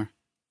together.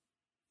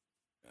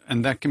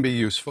 And that can be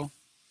useful.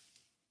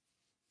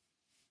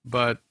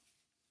 But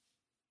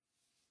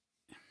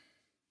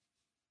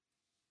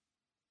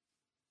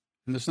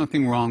and there's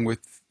nothing wrong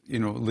with,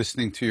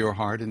 listening to your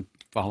heart and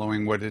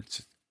following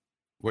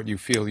what you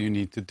feel you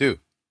need to do.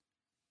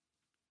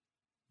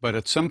 But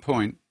at some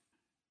point,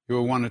 you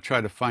will want to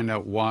try to find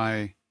out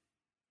why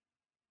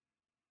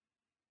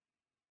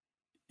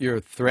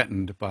you're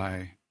threatened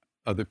by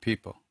other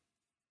people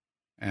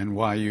and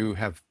why you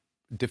have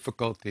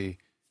difficulty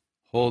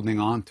holding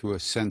on to a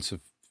sense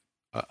of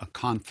a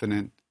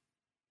confident,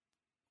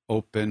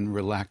 open,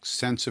 relaxed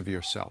sense of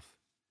yourself.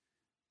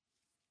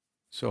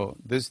 So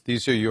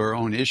these are your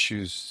own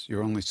issues,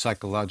 your only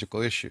psychological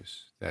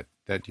issues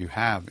that you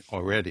have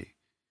already.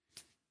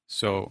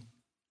 So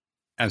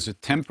as a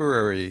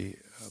temporary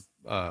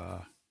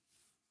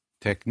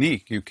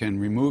technique, you can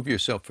remove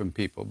yourself from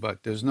people,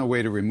 but there's no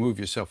way to remove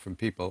yourself from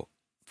people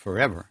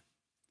forever.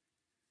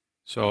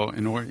 So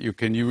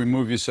you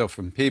remove yourself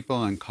from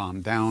people and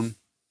calm down,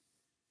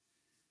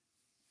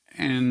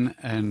 and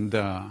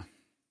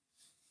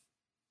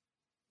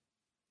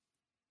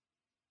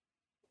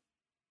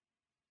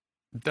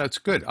that's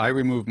good. I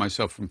removed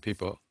myself from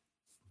people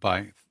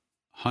by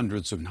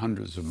hundreds and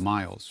hundreds of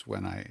miles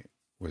when I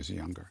was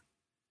younger.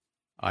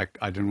 I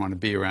didn't want to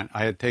be around.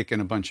 I had taken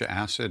a bunch of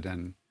acid,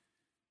 and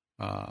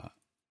by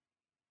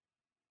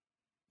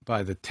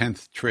the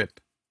 10th trip,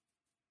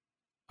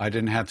 I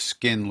didn't have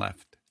skin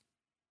left,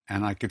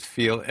 and I could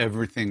feel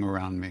everything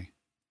around me.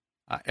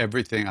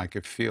 Everything, I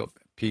could feel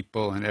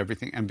people and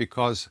everything. And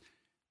because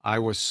I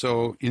was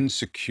so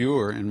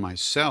insecure in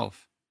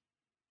myself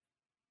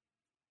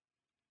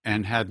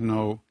and had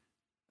no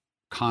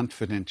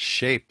confident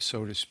shape,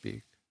 so to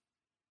speak,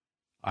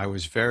 I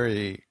was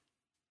very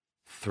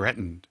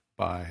threatened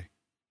by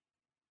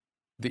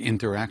the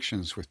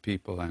interactions with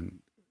people and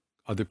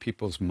other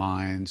people's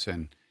minds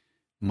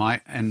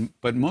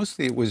but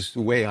mostly it was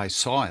the way I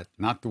saw it,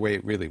 not the way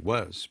it really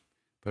was,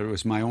 but it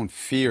was my own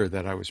fear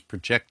that I was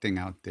projecting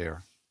out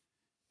there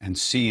and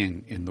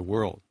seeing in the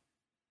world.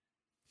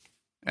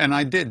 And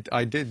I did,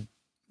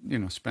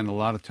 spend a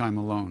lot of time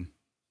alone.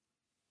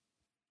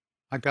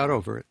 I got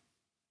over it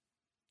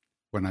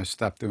when I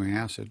stopped doing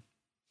acid.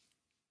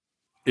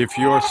 If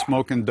you're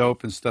smoking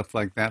dope and stuff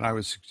like that, I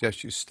would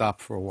suggest you stop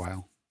for a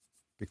while,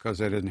 because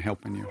that isn't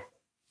helping you.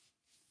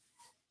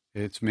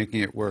 It's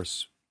making it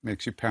worse.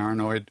 Makes you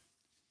paranoid,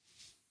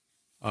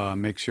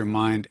 makes your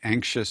mind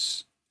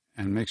anxious,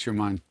 and makes your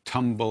mind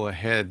tumble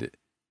ahead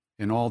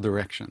in all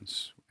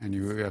directions. And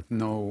you have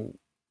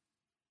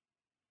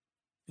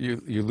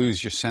you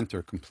lose your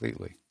center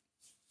completely.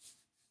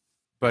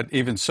 But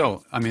even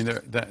so, I mean,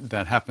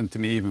 that happened to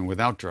me even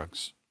without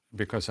drugs,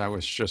 because I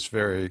was just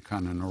very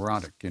kind of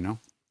neurotic,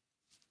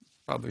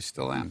 Probably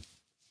still am,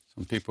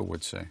 some people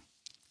would say.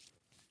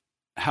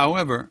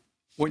 However,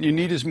 what you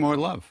need is more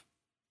love,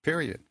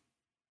 period.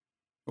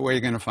 Where are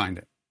you going to find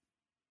it?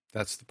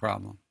 That's the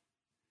problem.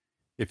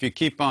 If you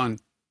keep on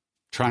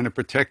trying to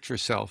protect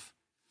yourself,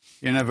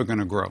 you're never going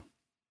to grow.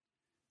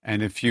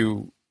 And if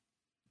you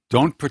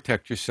don't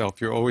protect yourself,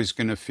 you're always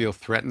going to feel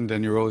threatened,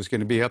 and you're always going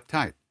to be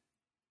uptight.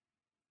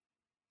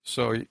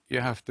 So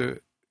you have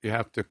to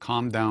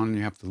calm down.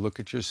 You have to look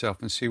at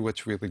yourself and see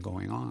what's really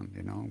going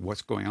on.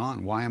 What's going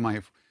on?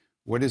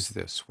 What is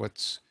this?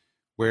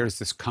 Where does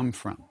this come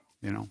from?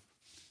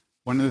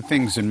 One of the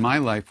things in my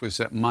life was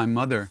that my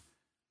mother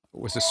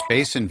was a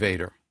space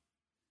invader.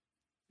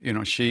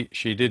 She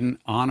didn't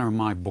honor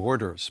my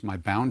borders, my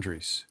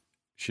boundaries.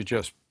 She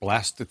just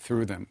blasted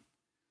through them.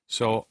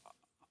 So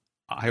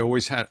I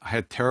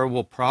had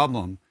terrible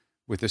problem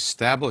with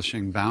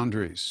establishing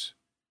boundaries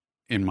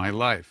in my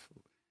life,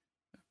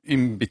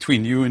 in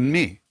between you and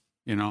me.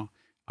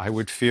 I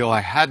would feel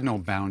I had no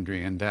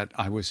boundary and that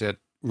I was at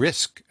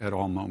risk at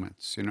all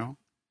moments,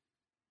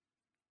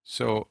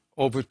 So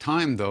over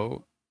time,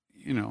 though,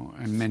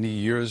 and many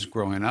years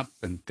growing up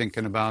and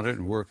thinking about it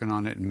and working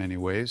on it in many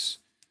ways,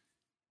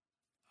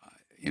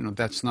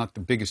 that's not the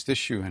biggest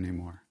issue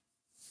anymore.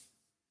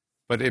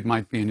 But it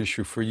might be an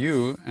issue for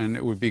you, and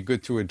it would be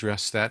good to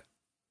address that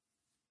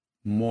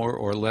more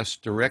or less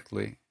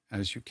directly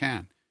as you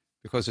can,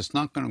 because it's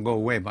not going to go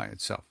away by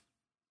itself.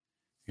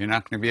 You're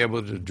not going to be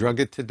able to drug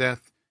it to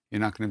death,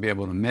 you're not going to be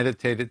able to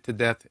meditate it to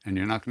death, and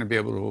you're not going to be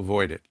able to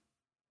avoid it.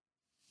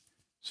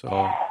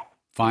 So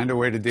find a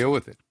way to deal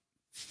with it.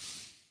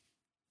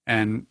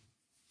 And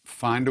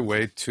find a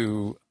way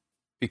to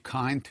be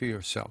kind to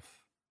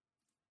yourself.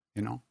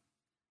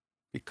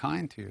 Be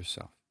kind to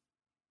yourself.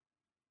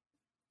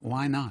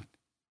 Why not?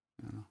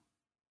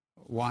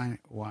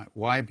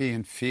 Why be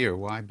in fear?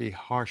 Why be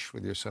harsh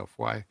with yourself?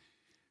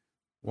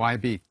 Why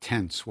be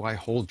tense? Why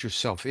hold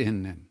yourself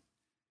in? And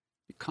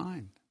be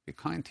kind. Be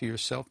kind to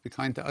yourself. Be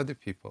kind to other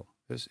people.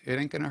 it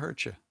ain't going to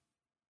hurt you.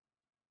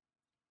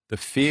 The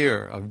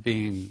fear of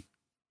being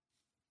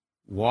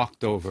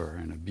walked over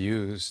and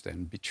abused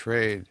and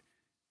betrayed,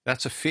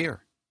 that's a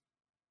fear.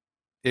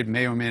 It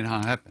may or may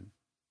not happen,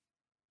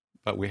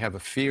 but we have a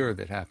fear of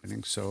it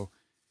happening, so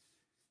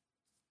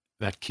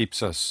that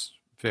keeps us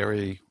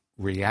very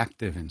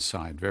reactive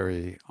inside,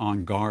 very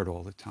on guard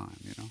all the time,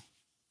 you know.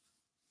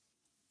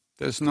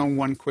 There's no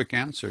one quick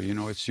answer, you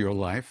know, it's your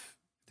life.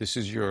 This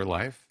is your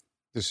life.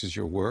 This is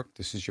your work.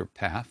 This is your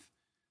path.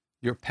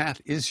 Your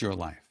path is your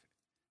life.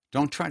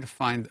 Don't try to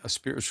find a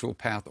spiritual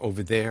path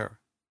over there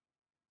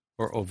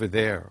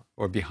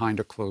or behind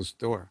a closed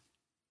door.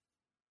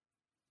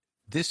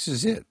 This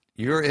is it.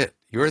 You're it.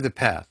 You're the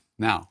path.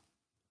 Now,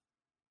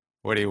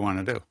 what do you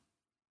want to do?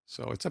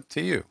 So it's up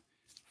to you.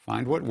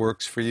 Find what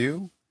works for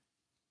you.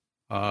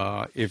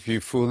 If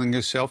you're fooling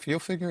yourself, you'll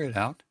figure it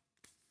out.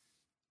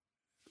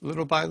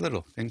 Little by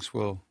little, things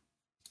will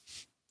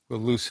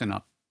loosen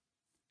up.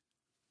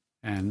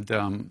 And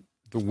the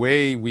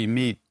way we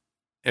meet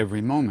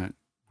every moment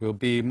will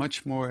be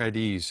much more at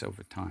ease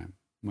over time,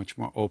 much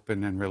more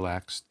open and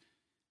relaxed.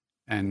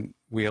 And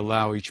we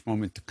allow each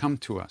moment to come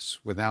to us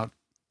without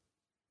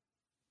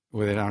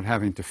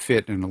having to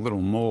fit in a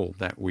little mold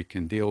that we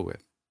can deal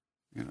with.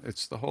 You know,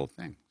 it's the whole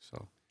thing.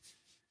 So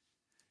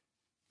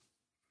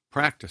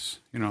practice,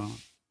 you know,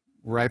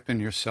 ripen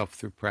yourself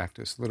through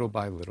practice, little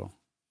by little.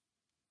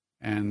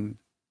 And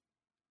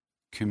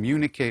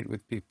communicate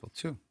with people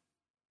too.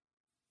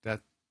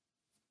 That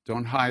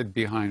don't hide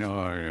behind,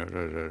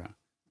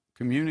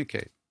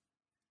 communicate.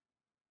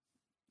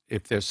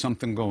 If there's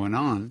something going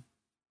on,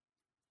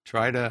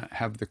 try to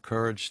have the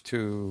courage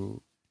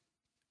to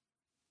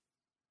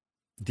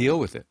deal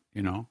with it,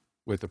 you know,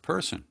 with a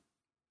person,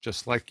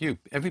 just like you.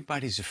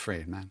 Everybody's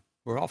afraid, man.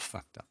 We're all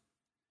fucked up.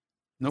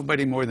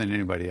 Nobody more than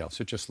anybody else.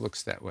 It just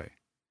looks that way.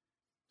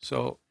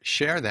 So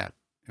share that.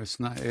 It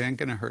ain't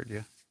gonna hurt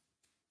you.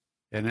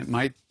 And it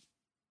might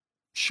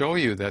show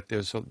you that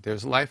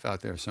there's life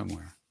out there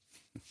somewhere.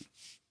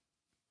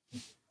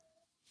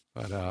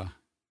 But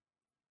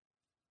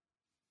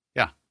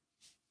yeah,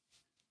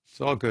 it's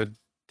all good.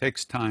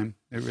 Takes time.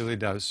 It really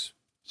does.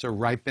 It's a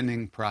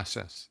ripening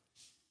process.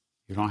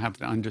 You don't have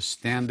to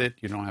understand it.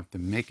 You don't have to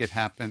make it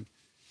happen.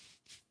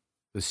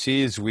 The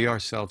seeds we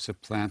ourselves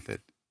have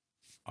planted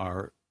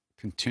are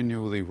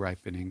continually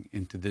ripening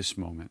into this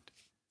moment.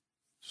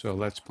 So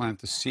let's plant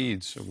the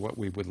seeds of what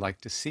we would like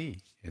to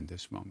see in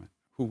this moment,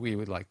 who we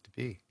would like to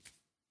be.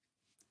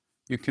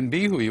 You can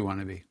be who you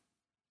want to be.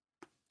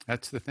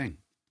 That's the thing.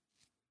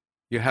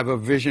 You have a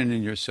vision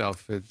in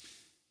yourself,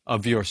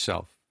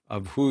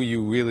 of who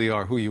you really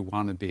are, who you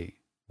want to be,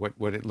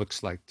 what it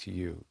looks like to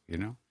you, you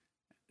know?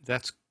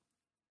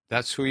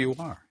 That's who you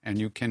are, and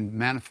you can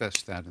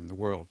manifest that in the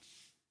world.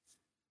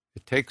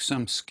 It takes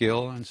some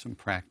skill and some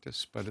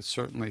practice, but it's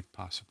certainly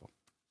possible.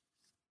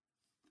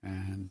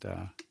 And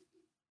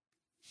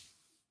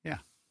yeah,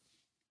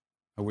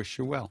 I wish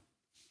you well.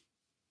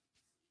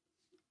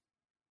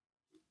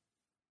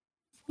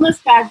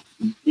 Namaskar,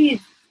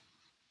 please.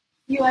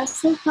 You are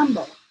so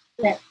humble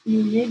that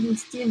you may be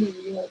stealing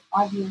your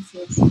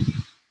audience's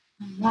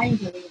mind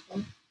a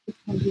little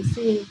because you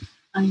say,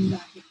 I'm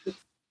not a good.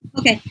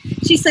 Okay,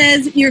 she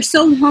says, you're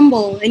so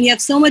humble and you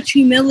have so much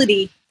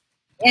humility.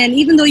 And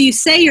even though you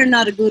say you're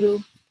not a guru,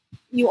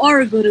 you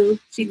are a guru,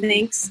 she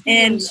thinks.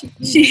 And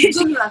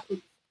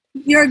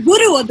you're a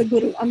guru of the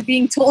guru, I'm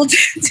being told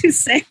to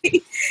say.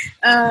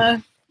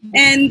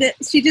 And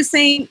she's just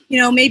saying, you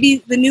know,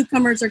 maybe the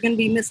newcomers are going to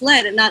be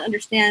misled and not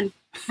understand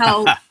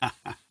how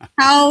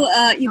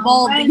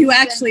evolved you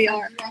actually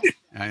are.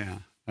 Yeah.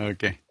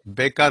 Okay.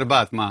 Bekar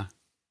baat, ma.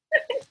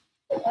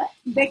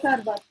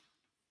 Bekar baat.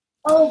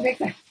 Oh,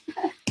 bekar.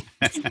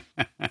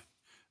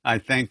 I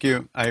thank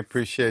you. I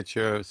appreciate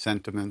your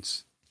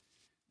sentiments.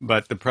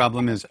 But the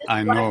problem is,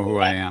 I know who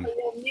I am.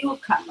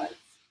 Newcomers.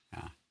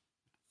 Yeah.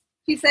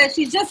 She says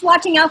she's just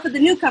watching out for the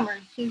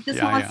newcomers. She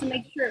just wants to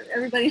make sure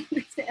everybody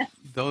understands.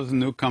 Those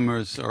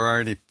newcomers are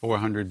already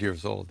 400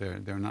 years old.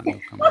 They're not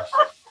newcomers.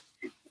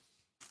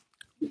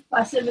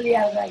 Possibly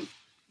are right.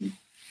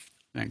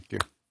 Thank you.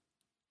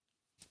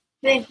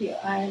 Thank you.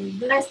 I'm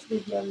blessed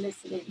with your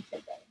listening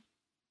today.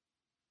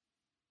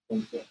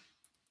 Thank you.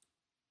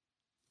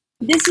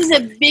 This is a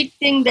big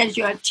thing that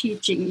you are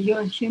teaching.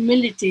 Your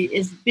humility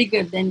is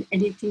bigger than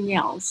anything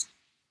else.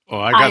 Oh,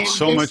 I got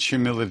so much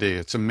humility.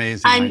 It's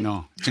amazing. I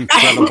know. It's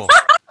incredible.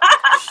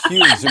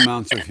 Huge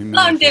amounts of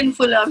humility. Mountain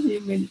full of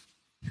humility.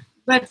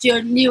 But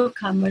your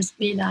newcomers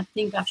may not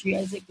think of you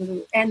as a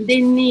guru. And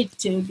they need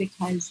to,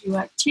 because you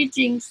are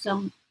teaching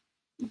some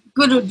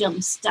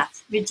gurudom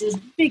stuff, which is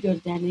bigger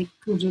than a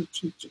guru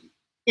teaching.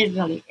 It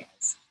really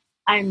is.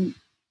 I'm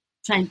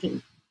trying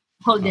to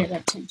hold their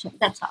attention.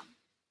 That's all.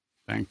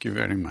 Thank you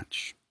very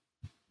much.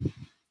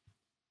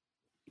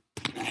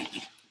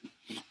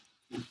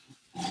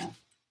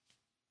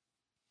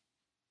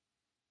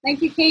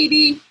 Thank you,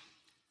 Katie.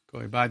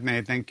 Koi baat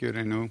nahi. Thank you,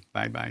 Renu.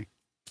 Bye-bye.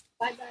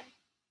 Bye-bye.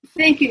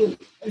 Thank you.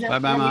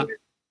 Bye-bye, Ma.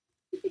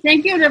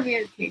 Thank you, Ravi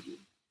and Katie.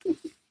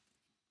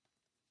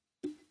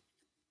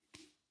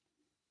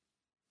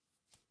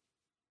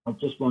 I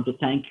just want to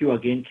thank you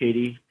again,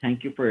 Katie.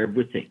 Thank you for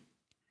everything.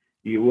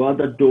 You are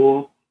the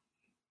door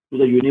to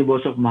the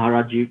universe of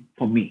Maharaji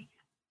for me.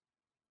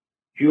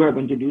 You have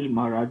introduced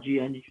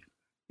Maharaji, and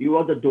you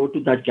are the door to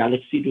that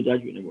galaxy, to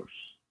that universe.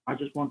 I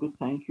just want to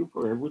thank you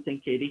for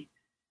everything, Katie.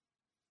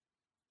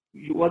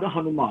 You are the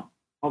Hanuman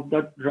of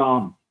that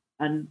Ram,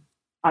 and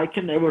I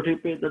can never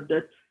repay the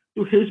debt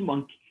to his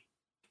monkey.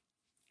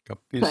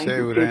 Thank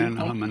you,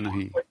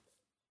 Katie.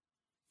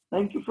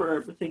 Thank you for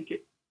everything,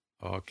 Katie.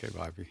 Okay,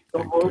 Bobby. The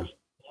Thank you. words,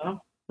 yeah,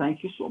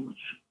 thank you so much.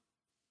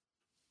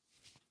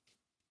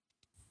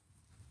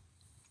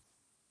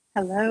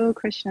 Hello,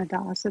 Krishna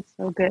Das. It's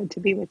so good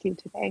to be with you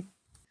today.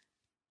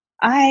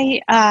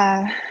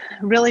 I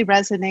really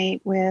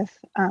resonate with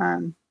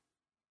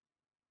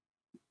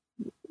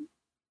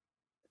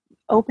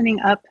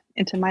opening up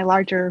into my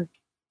larger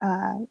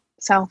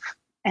self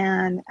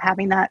and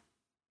having that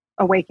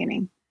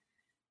awakening,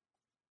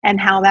 and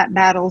how that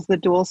battles the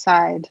dual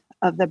side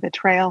of the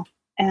betrayal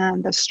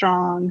and the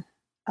strong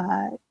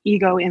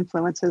ego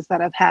influences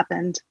that have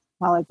happened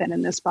while I've been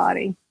in this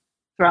body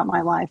throughout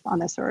my life on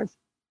this earth.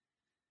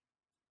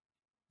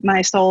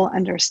 My soul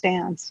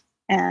understands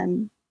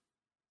and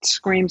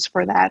screams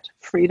for that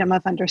freedom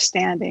of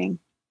understanding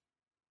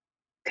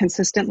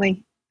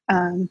consistently.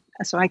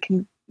 So I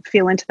can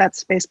feel into that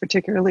space,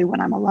 particularly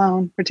when I'm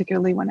alone,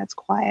 particularly when it's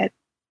quiet,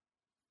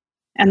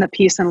 and the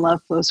peace and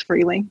love flows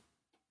freely.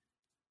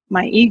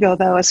 My ego,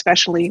 though,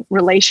 especially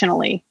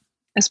relationally,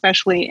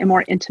 especially in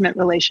more intimate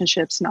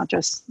relationships, not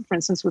just, for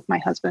instance, with my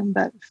husband,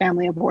 but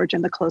family of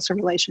origin, the closer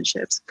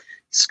relationships,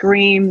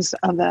 screams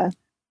of the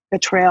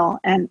betrayal,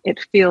 and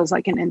it feels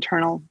like an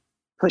internal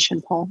push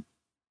and pull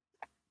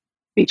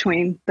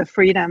between the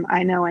freedom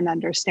I know and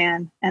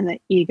understand and the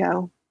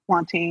ego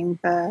wanting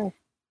the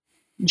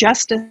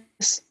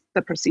justice,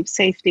 the perceived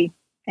safety.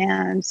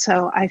 And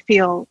so I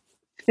feel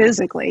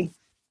physically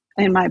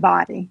in my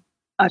body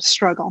a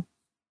struggle.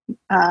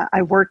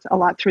 I worked a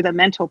lot through the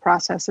mental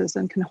processes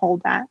and can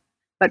hold that.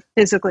 But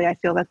physically, I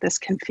feel that this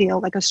can feel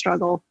like a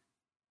struggle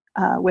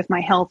with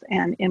my health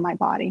and in my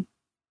body.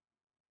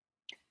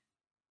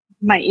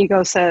 My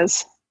ego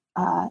says,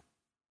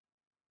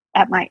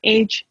 at my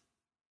age,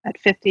 at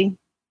 50,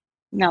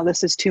 no,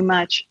 this is too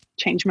much.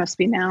 Change must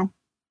be now.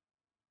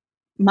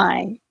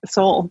 My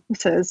soul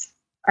says,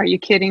 are you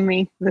kidding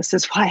me? This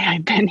is why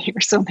I've been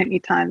here so many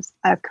times.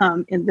 I've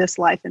come in this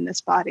life, in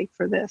this body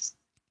for this.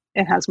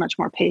 It has much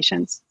more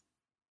patience,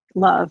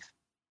 love,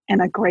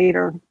 and a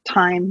greater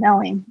time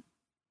knowing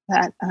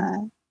that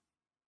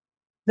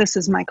this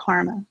is my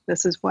karma.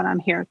 This is what I'm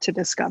here to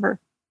discover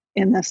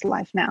in this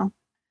life now.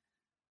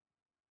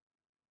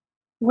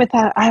 With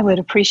that, I would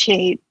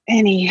appreciate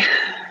any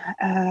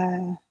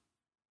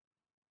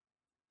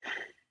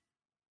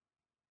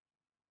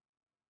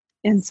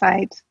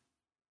insight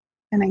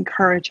and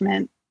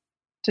encouragement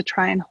to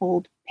try and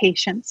hold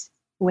patience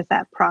with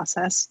that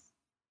process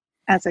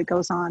as it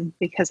goes on,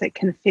 because it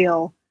can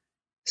feel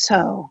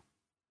so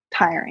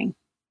tiring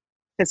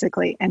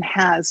physically, and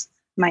has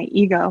my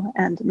ego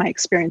and my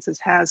experiences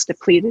has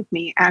depleted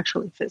me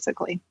actually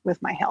physically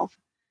with my health.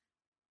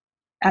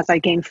 As I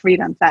gain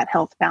freedom, that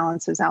health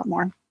balances out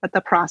more. But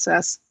the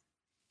process,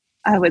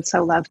 I would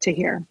so love to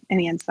hear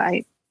any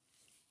insight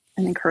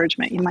and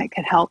encouragement you might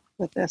could help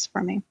with this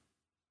for me.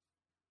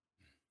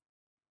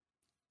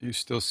 You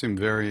still seem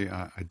very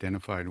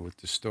identified with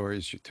the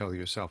stories you tell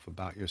yourself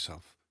about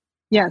yourself.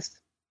 Yes.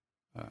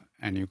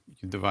 And you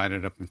divide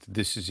it up into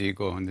this is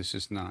ego and this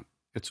is not.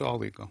 It's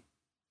all ego.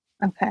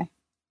 Okay.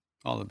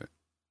 All of it.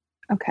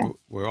 Okay.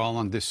 We're all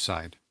on this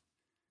side.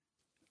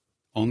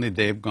 Only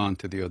they've gone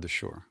to the other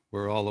shore.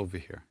 We're all over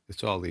here.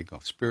 It's all ego.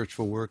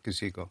 Spiritual work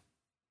is ego.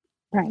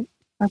 Right.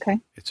 Okay.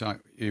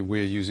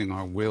 We're using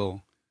our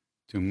will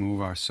to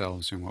move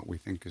ourselves in what we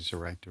think is the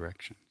right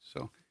direction.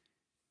 So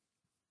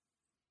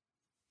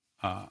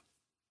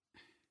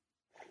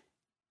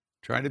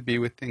try to be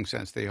with things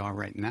as they are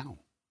right now.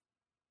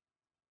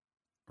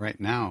 Right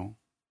now,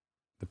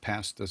 the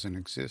past doesn't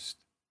exist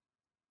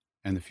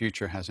and the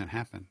future hasn't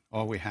happened.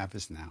 All we have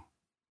is now.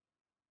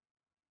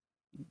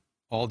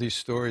 All these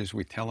stories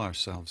we tell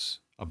ourselves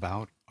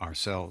about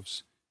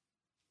ourselves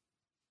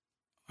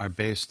are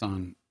based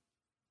on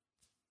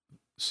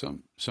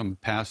some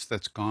past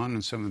that's gone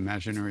and some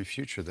imaginary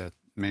future that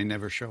may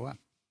never show up.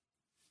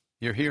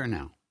 You're here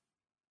now.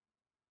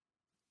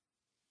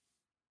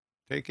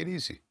 Take it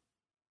easy.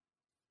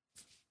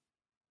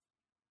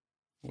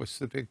 What's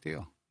the big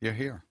deal? You're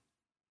here.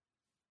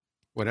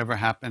 Whatever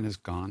happened is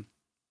gone,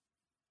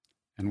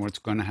 and what's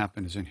going to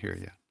happen isn't here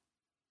yet.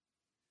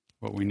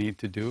 What we need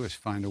to do is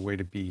find a way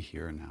to be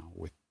here now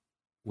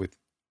with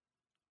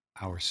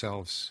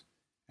ourselves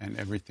and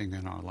everything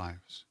in our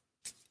lives.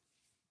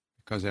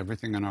 Because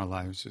everything in our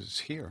lives is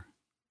here,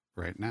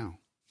 right now.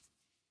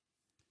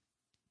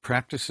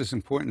 Practice is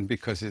important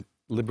because it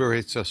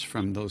liberates us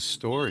from those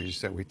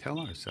stories that we tell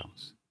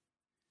ourselves.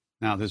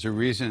 Now, there's a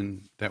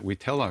reason that we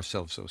tell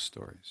ourselves those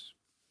stories.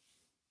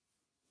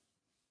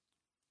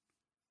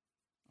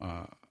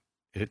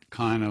 It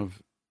kind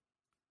of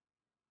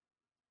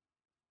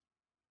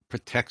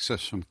protects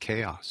us from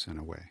chaos in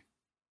a way.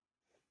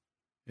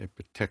 It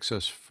protects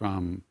us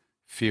from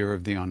fear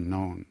of the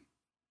unknown.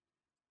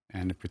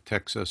 And it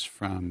protects us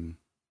from,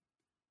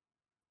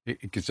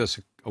 it gives us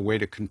a way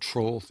to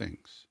control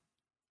things.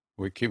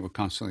 We're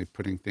constantly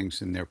putting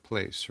things in their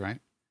place, right?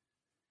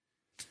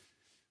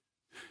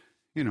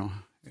 You know,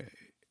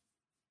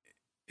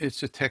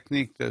 it's a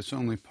technique that's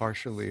only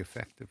partially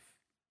effective.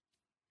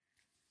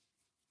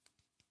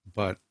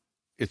 But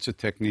it's a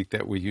technique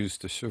that we use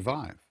to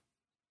survive.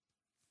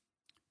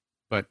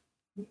 But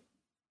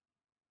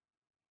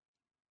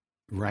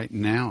right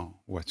now,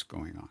 what's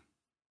going on?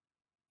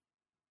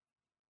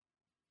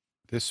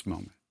 This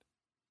moment.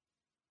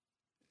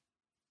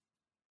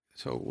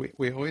 So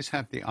we always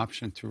have the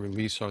option to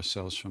release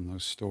ourselves from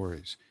those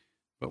stories,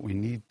 but we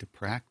need to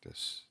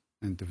practice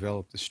and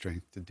develop the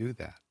strength to do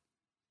that.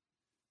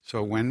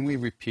 So when we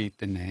repeat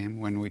the name,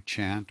 when we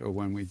chant, or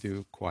when we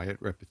do quiet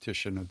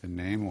repetition of the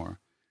name, or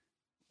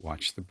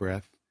watch the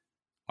breath,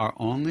 our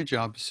only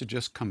job is to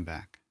just come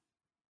back.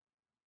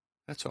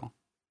 That's all.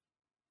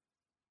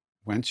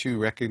 Once you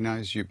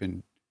recognize you've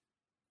been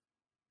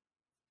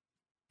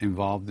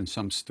involved in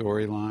some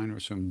storyline or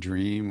some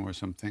dream or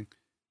something,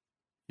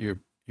 you're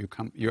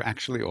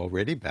actually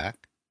already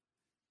back.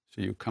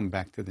 So you come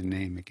back to the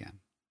name again.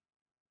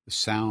 The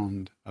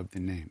sound of the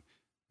name.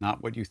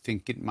 Not what you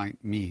think it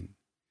might mean.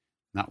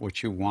 Not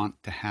what you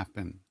want to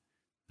happen.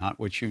 Not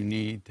what you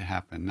need to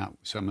happen. Not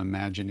some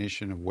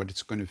imagination of what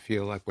it's going to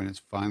feel like when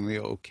it's finally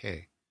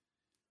okay.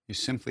 You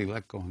simply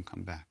let go and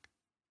come back.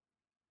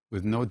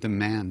 With no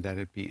demand that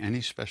it be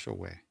any special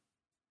way.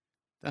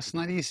 That's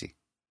not easy.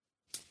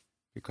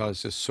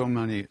 Because there's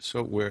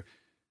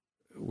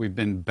we've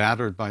been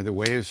battered by the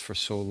waves for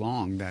so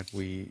long that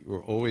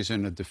we're always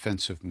in a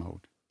defensive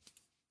mode.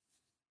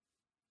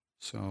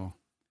 So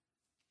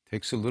it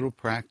takes a little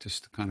practice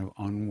to kind of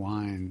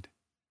unwind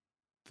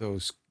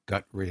those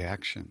gut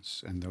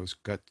reactions and those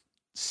gut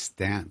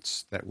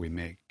stance that we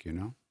make, you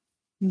know?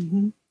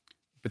 Mm-hmm.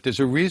 But there's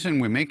a reason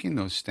we're making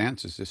those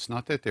stances. It's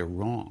not that they're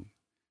wrong.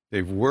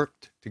 They've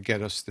worked to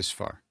get us this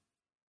far.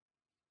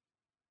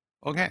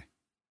 Okay.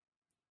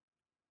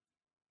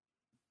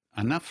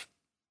 Enough.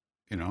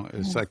 You know,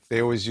 it's like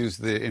they always use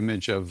the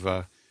image of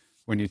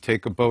when you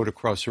take a boat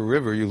across a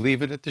river, you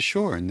leave it at the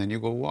shore and then you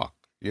go walk.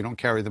 You don't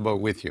carry the boat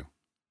with you.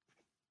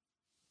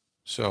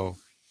 So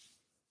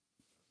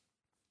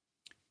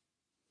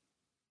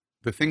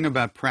the thing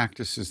about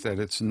practice is that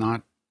it's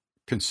not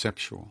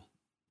conceptual.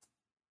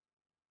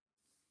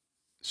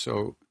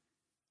 So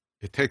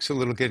it takes a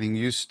little getting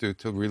used to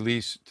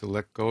release, to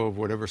let go of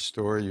whatever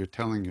story you're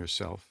telling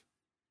yourself,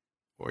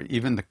 or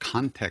even the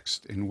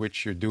context in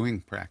which you're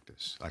doing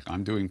practice. Like,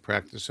 I'm doing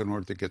practice in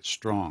order to get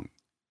strong.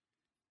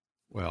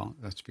 Well,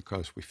 that's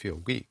because we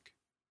feel weak,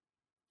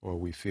 or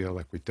we feel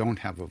like we don't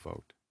have a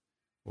vote,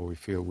 or we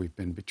feel we've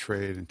been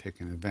betrayed and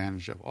taken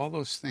advantage of. All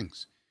those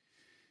things.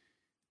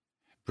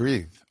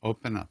 Breathe,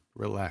 open up,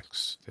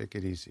 relax, take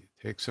it easy.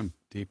 Take some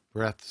deep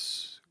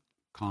breaths,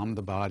 calm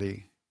the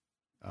body,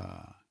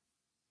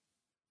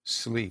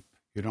 sleep.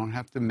 You don't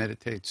have to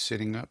meditate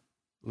sitting up.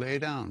 Lay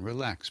down,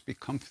 relax, be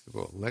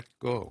comfortable, let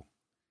go.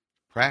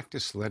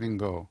 Practice letting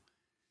go.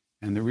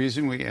 And the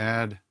reason we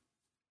add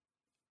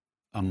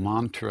a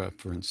mantra,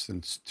 for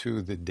instance,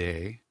 to the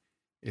day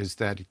is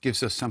that it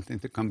gives us something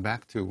to come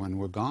back to when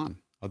we're gone.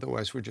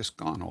 Otherwise, we're just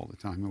gone all the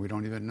time and we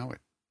don't even know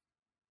it,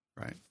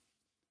 right?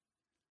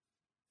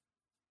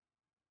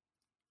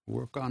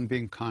 Work on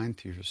being kind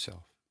to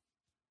yourself.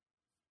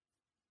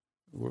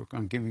 Work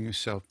on giving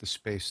yourself the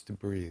space to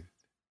breathe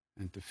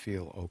and to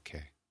feel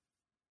okay.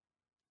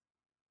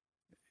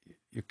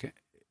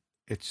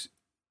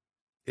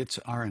 It's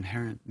our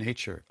inherent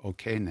nature.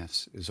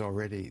 Okayness is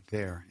already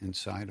there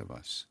inside of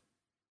us.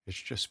 It's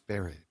just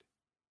buried.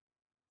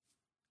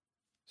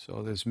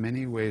 So there's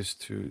many ways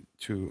to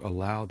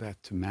allow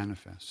that to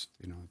manifest,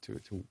 you know,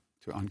 to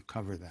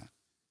uncover that.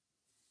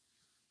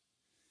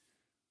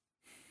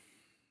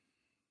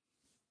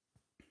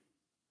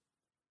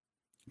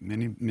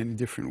 Many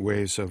different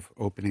ways of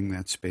opening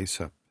that space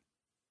up.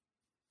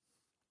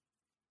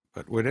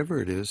 But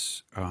whatever it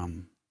is,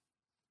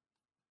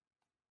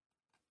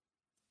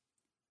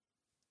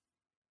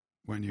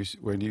 when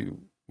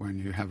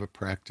you have a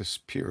practice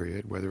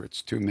period, whether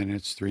it's 2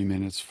 minutes, 3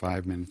 minutes,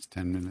 5 minutes,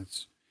 10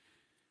 minutes,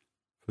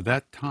 for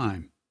that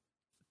time,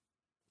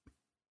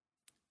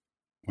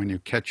 when you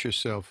catch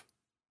yourself,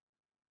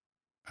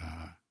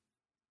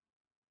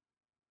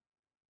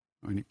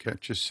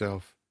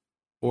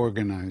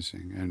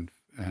 organizing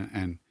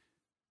and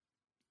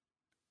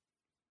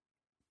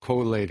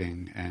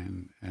collating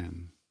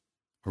and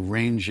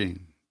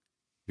arranging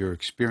your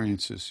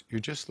experiences, you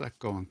just let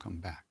go and come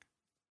back.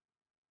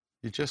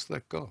 You just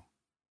let go.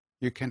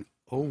 You can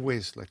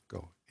always let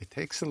go. It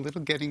takes a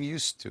little getting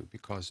used to,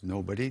 because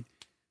nobody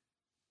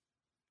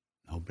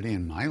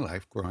in my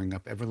life growing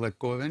up ever let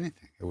go of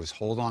anything. It was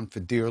hold on for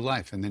dear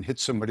life and then hit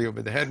somebody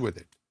over the head with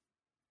it.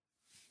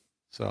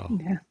 So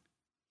yeah.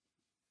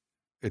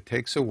 It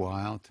takes a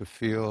while to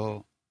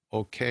feel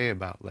okay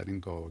about letting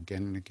go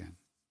again and again.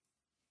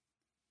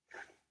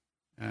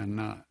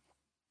 And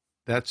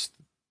that's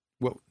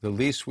what the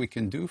least we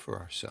can do for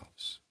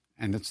ourselves.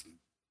 And it's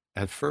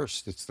at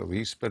first it's the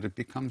least, but it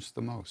becomes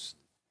the most.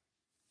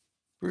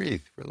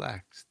 Breathe,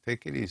 relax,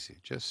 take it easy.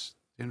 Just,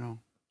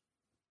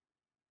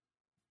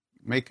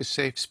 make a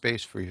safe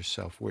space for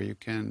yourself where you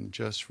can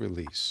just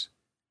release.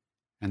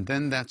 And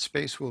then that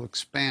space will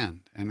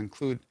expand and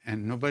include,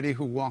 and nobody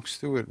who walks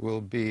through it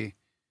will be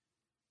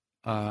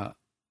a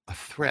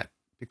threat,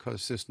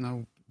 because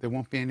there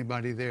won't be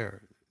anybody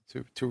there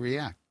to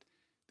react.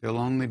 There'll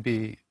only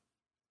be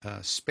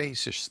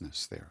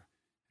spaciousness there,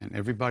 and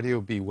everybody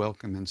will be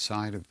welcome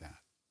inside of that.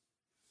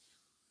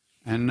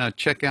 And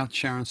check out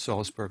Sharon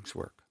Salzberg's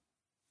work.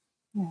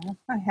 Yeah,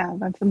 I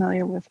have. I'm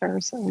familiar with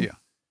her. So yeah,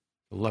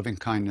 the loving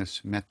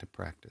kindness metta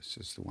practice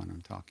is the one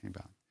I'm talking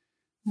about.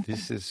 Okay.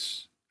 This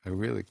is a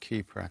really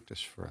key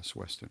practice for us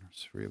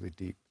Westerners. Really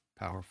deep,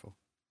 powerful.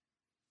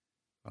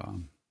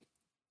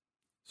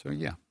 So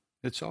yeah,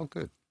 it's all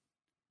good.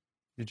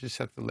 You just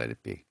have to let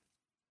it be.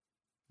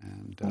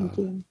 And thank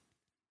you.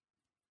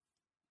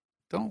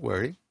 Don't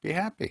worry, be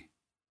happy.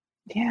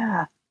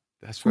 Yeah.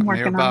 That's what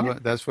Mayor Baba,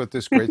 that's what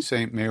this great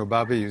saint Mayor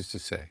Baba used to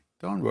say.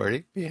 Don't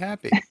worry, be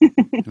happy.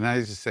 And I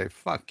used to say,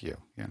 fuck you,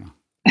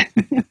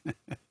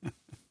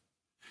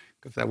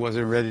 because I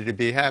wasn't ready to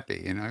be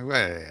happy,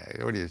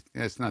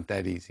 it's not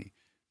that easy.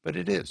 But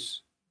it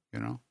is,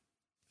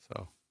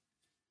 So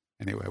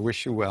anyway, I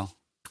wish you well.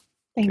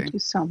 Thank you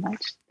so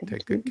much.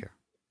 Take good care.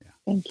 Yeah.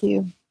 Thank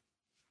you.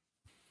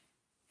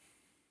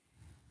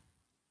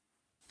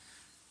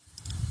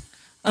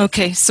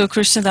 Okay, so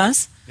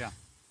Krishnadas? Yeah.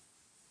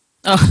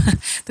 Oh,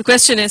 the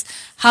question is,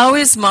 how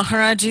is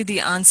Maharaji the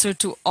answer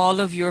to all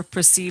of your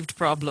perceived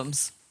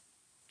problems?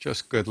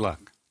 Just good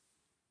luck.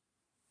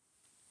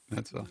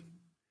 That's all.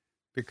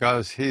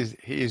 Because he's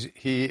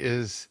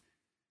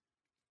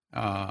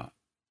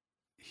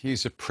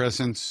a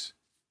presence,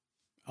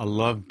 a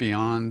love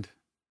beyond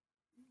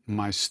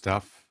my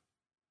stuff,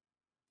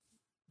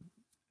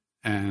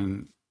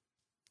 and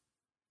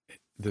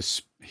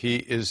he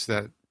is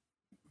that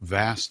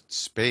vast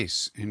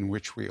space in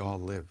which we all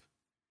live.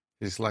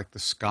 He's like the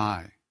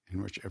sky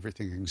in which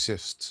everything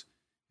exists,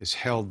 is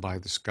held by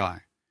the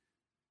sky.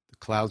 The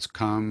clouds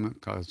come,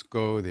 clouds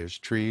go, there's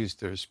trees,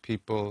 there's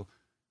people,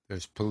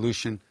 there's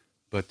pollution,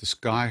 but the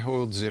sky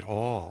holds it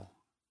all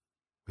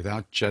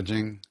without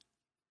judging.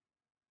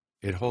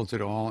 It holds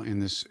it all in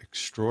this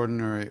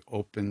extraordinary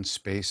open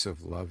space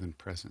of love and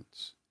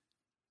presence.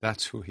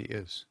 That's who he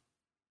is.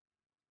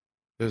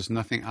 There's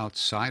nothing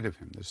outside of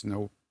him. There's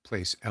no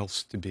place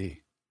else to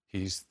be.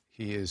 He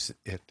is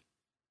it.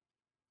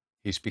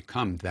 He's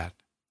become that.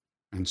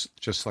 And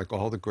just like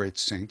all the great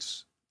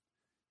saints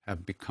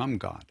have become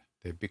God,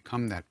 they've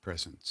become that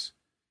presence.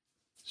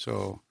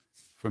 So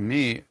for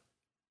me,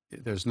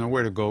 there's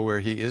nowhere to go where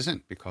he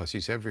isn't, because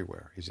he's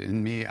everywhere. He's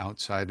in me,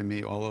 outside of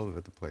me, all over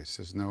the place.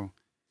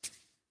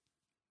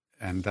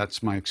 And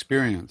that's my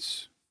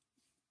experience.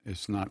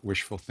 It's not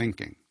wishful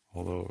thinking,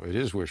 although it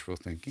is wishful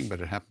thinking,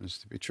 but it happens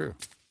to be true.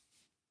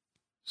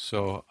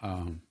 So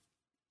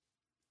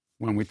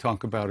when we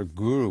talk about a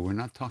guru, we're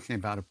not talking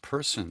about a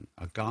person,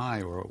 a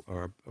guy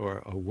or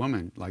a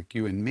woman like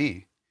you and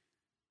me.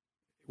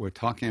 We're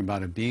talking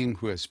about a being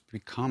who has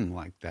become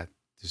like that,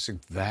 this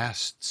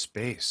vast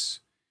space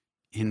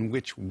in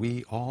which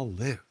we all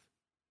live.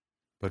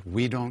 But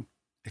we don't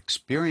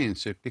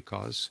experience it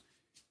because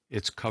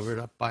it's covered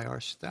up by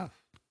our stuff.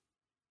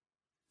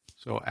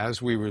 So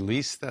as we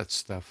release that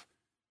stuff,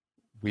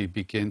 we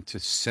begin to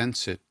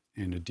sense it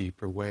in a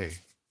deeper way.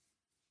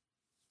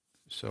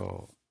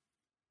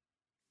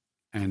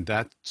 And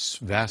that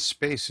vast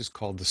space is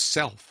called the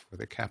self, with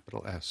a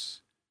capital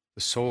S,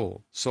 the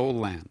soul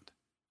land,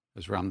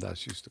 as Ram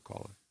Dass used to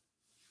call it.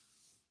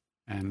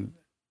 And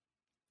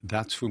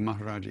that's who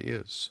Maharaji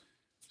is.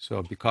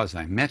 So because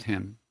I met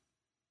him,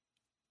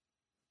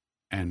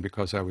 and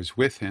because I was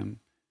with him,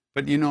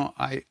 but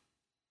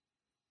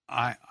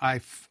I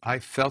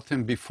felt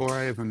him before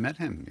I ever met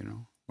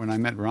him. When I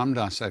met Ram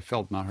Dass, I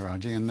felt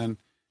Maharaji, and then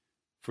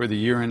for the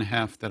year and a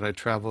half that I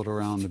traveled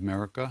around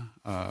America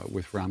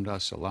with Ram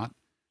Dass a lot,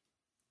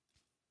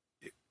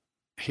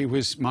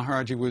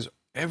 Maharaji was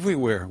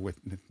everywhere with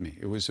me.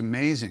 It was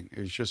amazing. It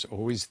was just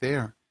always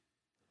there.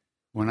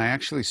 When I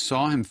actually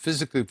saw him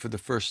physically for the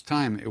first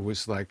time, it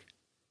was like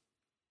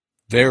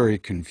very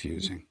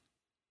confusing.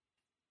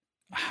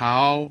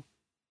 How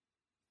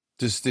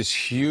does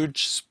this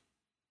huge,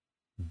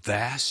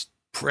 vast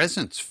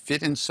presence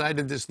fit inside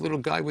of this little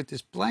guy with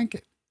this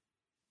blanket?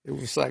 It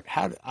was like,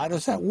 how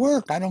does that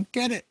work? I don't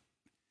get it.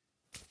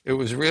 It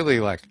was really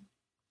like,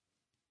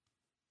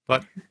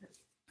 but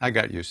I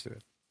got used to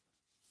it.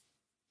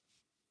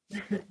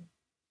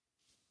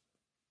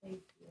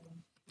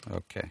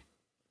 Okay.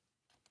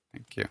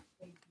 Thank you.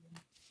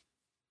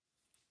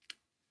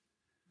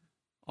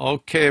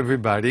 Okay,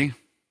 everybody.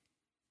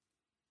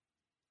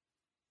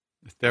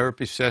 The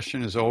therapy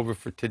session is over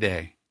for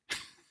today.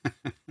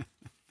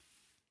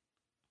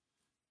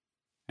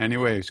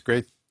 Anyway, it's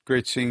great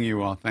seeing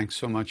you all. Thanks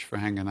so much for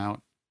hanging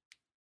out.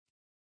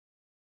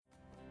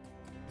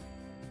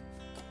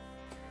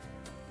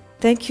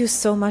 Thank you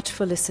so much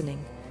for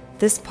listening.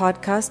 This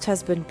podcast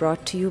has been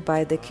brought to you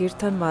by the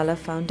Kirtanwala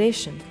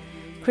Foundation.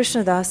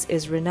 Krishnadas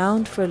is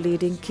renowned for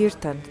leading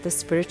kirtan, the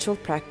spiritual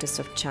practice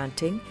of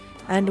chanting,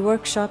 and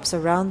workshops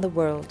around the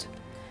world.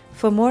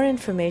 For more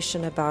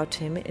information about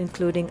him,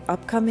 including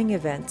upcoming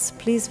events,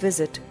 please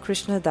visit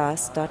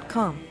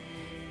krishnadas.com,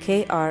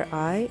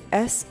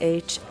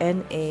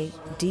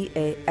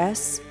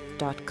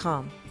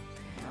 KRISHNADAS.com.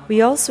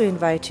 We also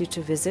invite you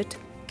to visit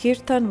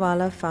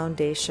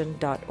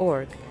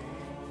kirtanwalafoundation.org,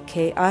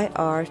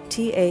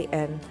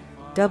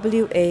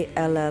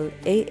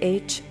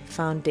 KIRTANWALLAH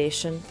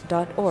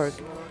foundation.org.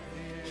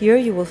 Here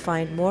you will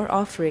find more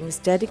offerings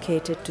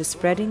dedicated to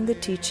spreading the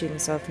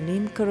teachings of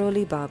Neem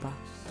Karoli Baba.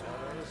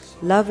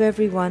 Love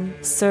everyone,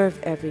 serve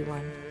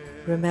everyone,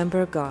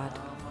 remember God.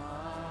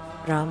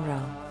 Ram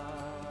Ram.